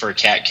might, like for a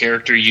cat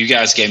character, you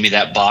guys gave me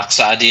that box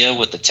idea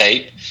with the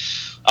tape.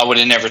 I would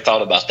have never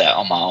thought about that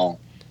on my own.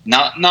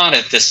 Not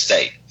at this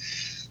state.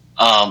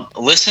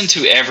 Listen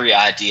to every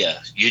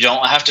idea. You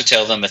don't have to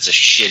tell them it's a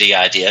shitty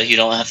idea. You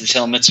don't have to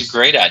tell them it's a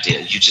great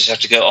idea. You just have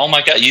to go, oh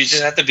my God, you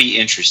just have to be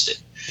interested.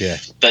 Yeah.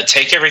 But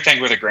take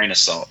everything with a grain of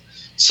salt.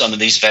 Some of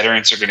these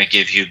veterans are going to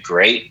give you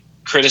great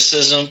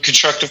criticism,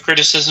 constructive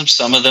criticism.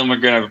 Some of them are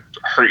going to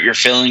hurt your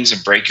feelings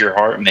and break your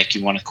heart and make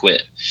you want to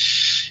quit.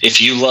 If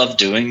you love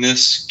doing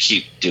this,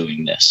 keep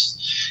doing this.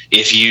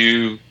 If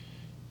you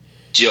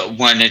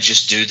want to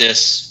just do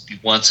this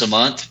once a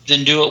month,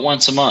 then do it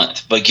once a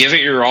month, but give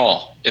it your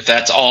all. If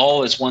that's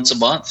all is once a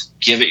month,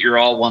 give it your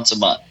all once a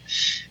month.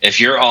 If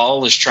your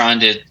all is trying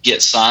to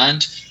get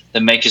signed,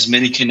 then make as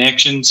many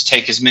connections,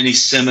 take as many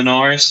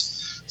seminars.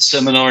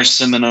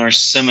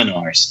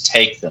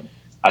 Take them.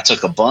 I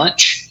took a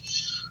bunch.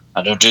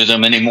 I don't do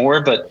them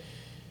anymore, but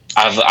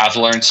I've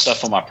learned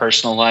stuff in my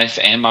personal life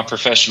and my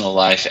professional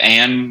life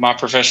and my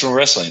professional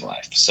wrestling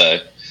life. So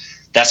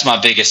that's my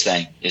biggest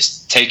thing,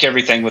 is take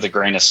everything with a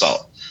grain of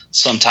salt.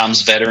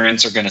 Sometimes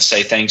veterans are going to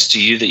say things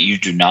to you that you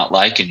do not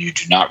like and you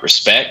do not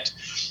respect,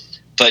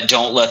 but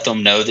don't let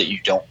them know that you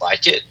don't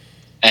like it,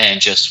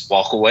 and just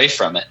walk away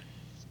from it.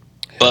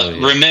 But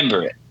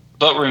remember it.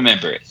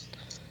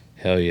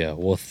 Hell yeah.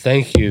 Well,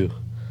 thank you.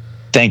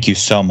 Thank you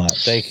so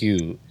much. Thank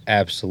you,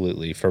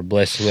 absolutely, for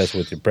blessing us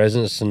with your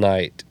presence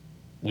tonight.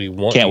 We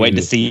can't wait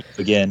to see you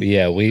again.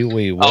 Yeah,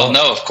 we want, oh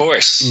no, of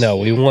course. No,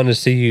 we want to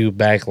see you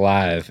back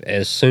live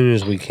as soon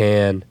as we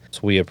can. So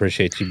we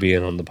appreciate you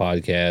being on the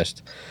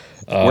podcast.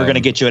 We're gonna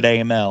get you at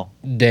AML.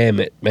 Damn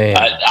it, man!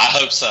 I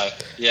hope so.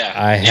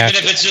 Yeah, even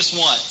if it's just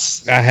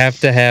once. I have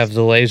to have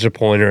the laser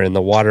pointer and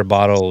the water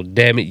bottle.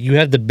 Damn it, you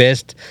have the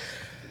best.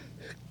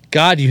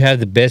 God, you have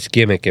the best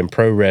gimmick in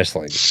pro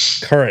wrestling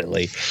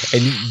currently,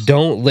 and you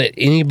don't let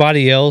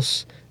anybody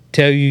else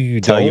tell you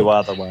tell don't. You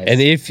otherwise.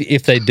 And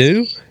if they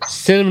do,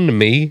 send them to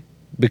me,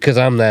 because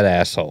I'm that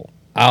asshole.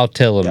 I'll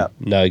tell them,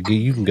 no,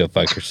 you can go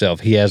fuck yourself.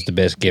 He has the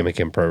best gimmick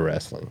in pro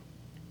wrestling.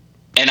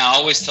 And I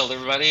always tell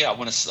everybody, I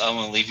want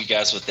to leave you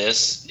guys with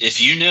this. If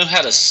you know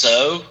how to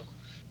sew,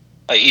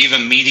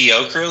 even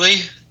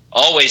mediocrely,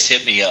 always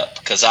hit me up,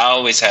 because I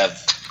always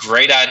have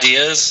great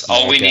ideas.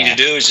 All we need to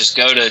do is just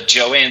go to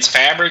Joanne's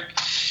Fabric,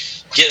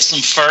 get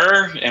some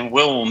fur, and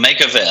we'll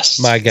make a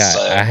vest. My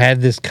God, I had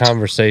this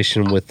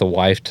conversation with the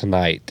wife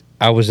tonight.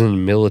 I was in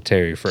the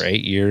military for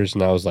 8 years,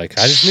 and I was like,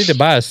 I just need to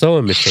buy a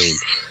sewing machine.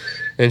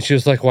 And she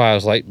was like, why? I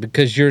was like,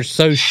 because you're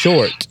so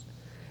short.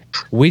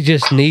 We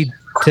just need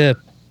to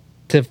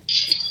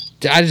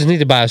I just need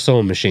to buy a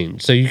sewing machine.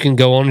 So you can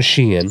go on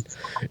Shein,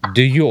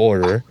 do your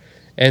order,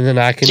 and then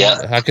I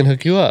can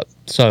hook you up.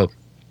 So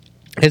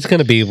it's going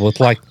to be with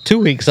like 2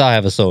 weeks. I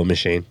have a sewing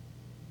machine.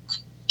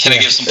 Can I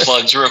give some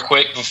plugs real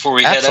quick before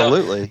we head out?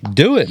 Absolutely.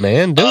 Do it,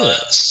 man. Do it.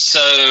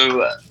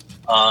 So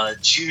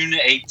June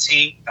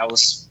 18th, I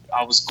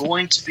was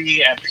going to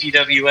be at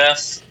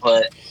PWF,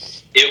 but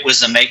it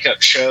was a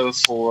makeup show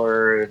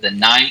for the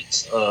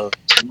night of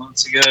 2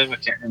 months ago. I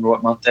can't remember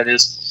what month that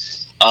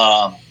is.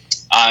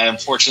 I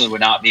unfortunately would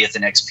not be at the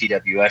next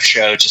PWF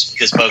show, just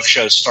because both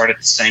shows start at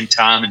the same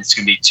time, and it's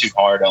going to be too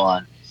hard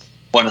on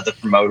one of the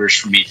promoters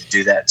for me to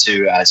do that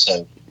too.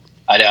 So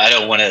I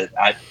don't want to.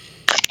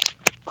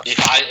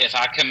 If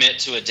I commit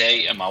to a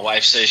date and my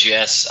wife says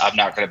yes, I'm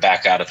not going to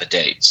back out of a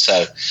date.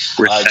 So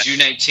June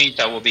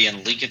 18th, I will be in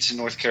Lincolnton,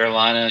 North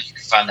Carolina. You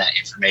can find that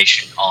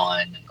information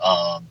on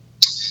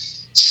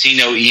See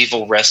No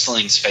Evil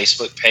Wrestling's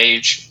Facebook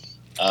page,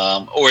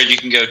 or you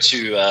can go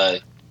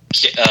to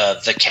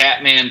the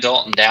Catman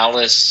Dalton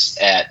Dallas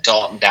at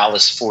Dalton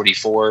Dallas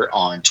 44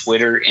 on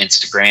Twitter,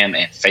 Instagram,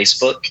 and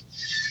Facebook.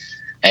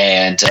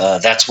 And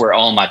that's where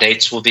all my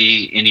dates will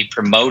be. Any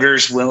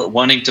promoters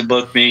wanting to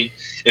book me,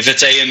 if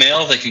it's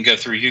AML, they can go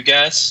through you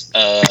guys.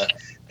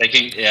 They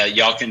can,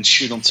 y'all can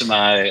shoot them to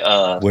my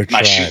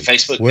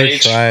Facebook page. We're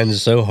trying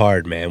so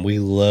hard, man. We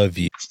love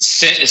you.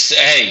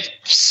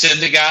 Send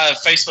the guy a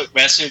Facebook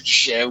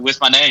message with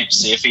my name.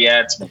 See if he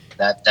adds me.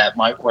 That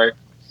might work.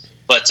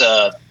 But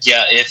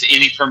if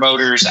any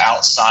promoters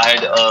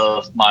outside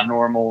of my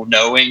normal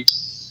knowing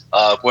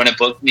want to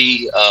book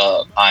me,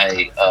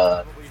 my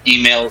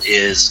email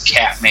is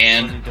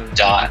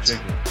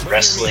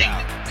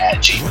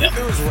catman.wrestling@gmail.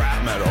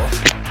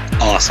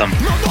 Awesome.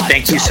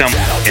 Thank you so much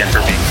again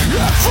for being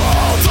here.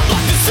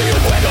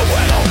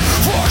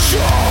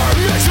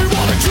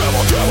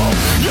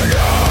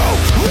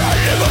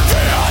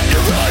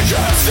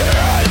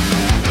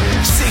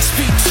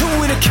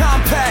 6'2" in a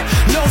compact,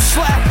 no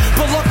slack,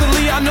 but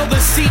luckily I know the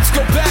seats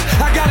go back.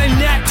 I got a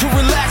knack to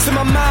relax in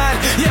my mind.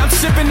 Yeah, I'm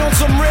sipping on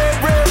some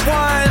red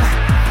wine.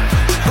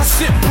 I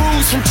sip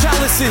brews from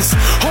chalices,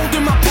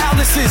 holding my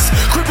palaces.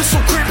 Crib is so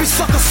creepy,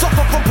 sucker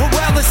suffer from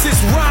paralysis.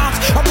 Rhymes,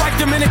 I write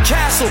them in a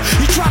castle.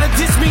 You try to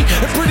diss me,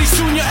 and pretty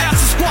soon your ass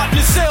is squatting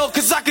your cell.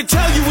 Cause I can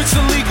tell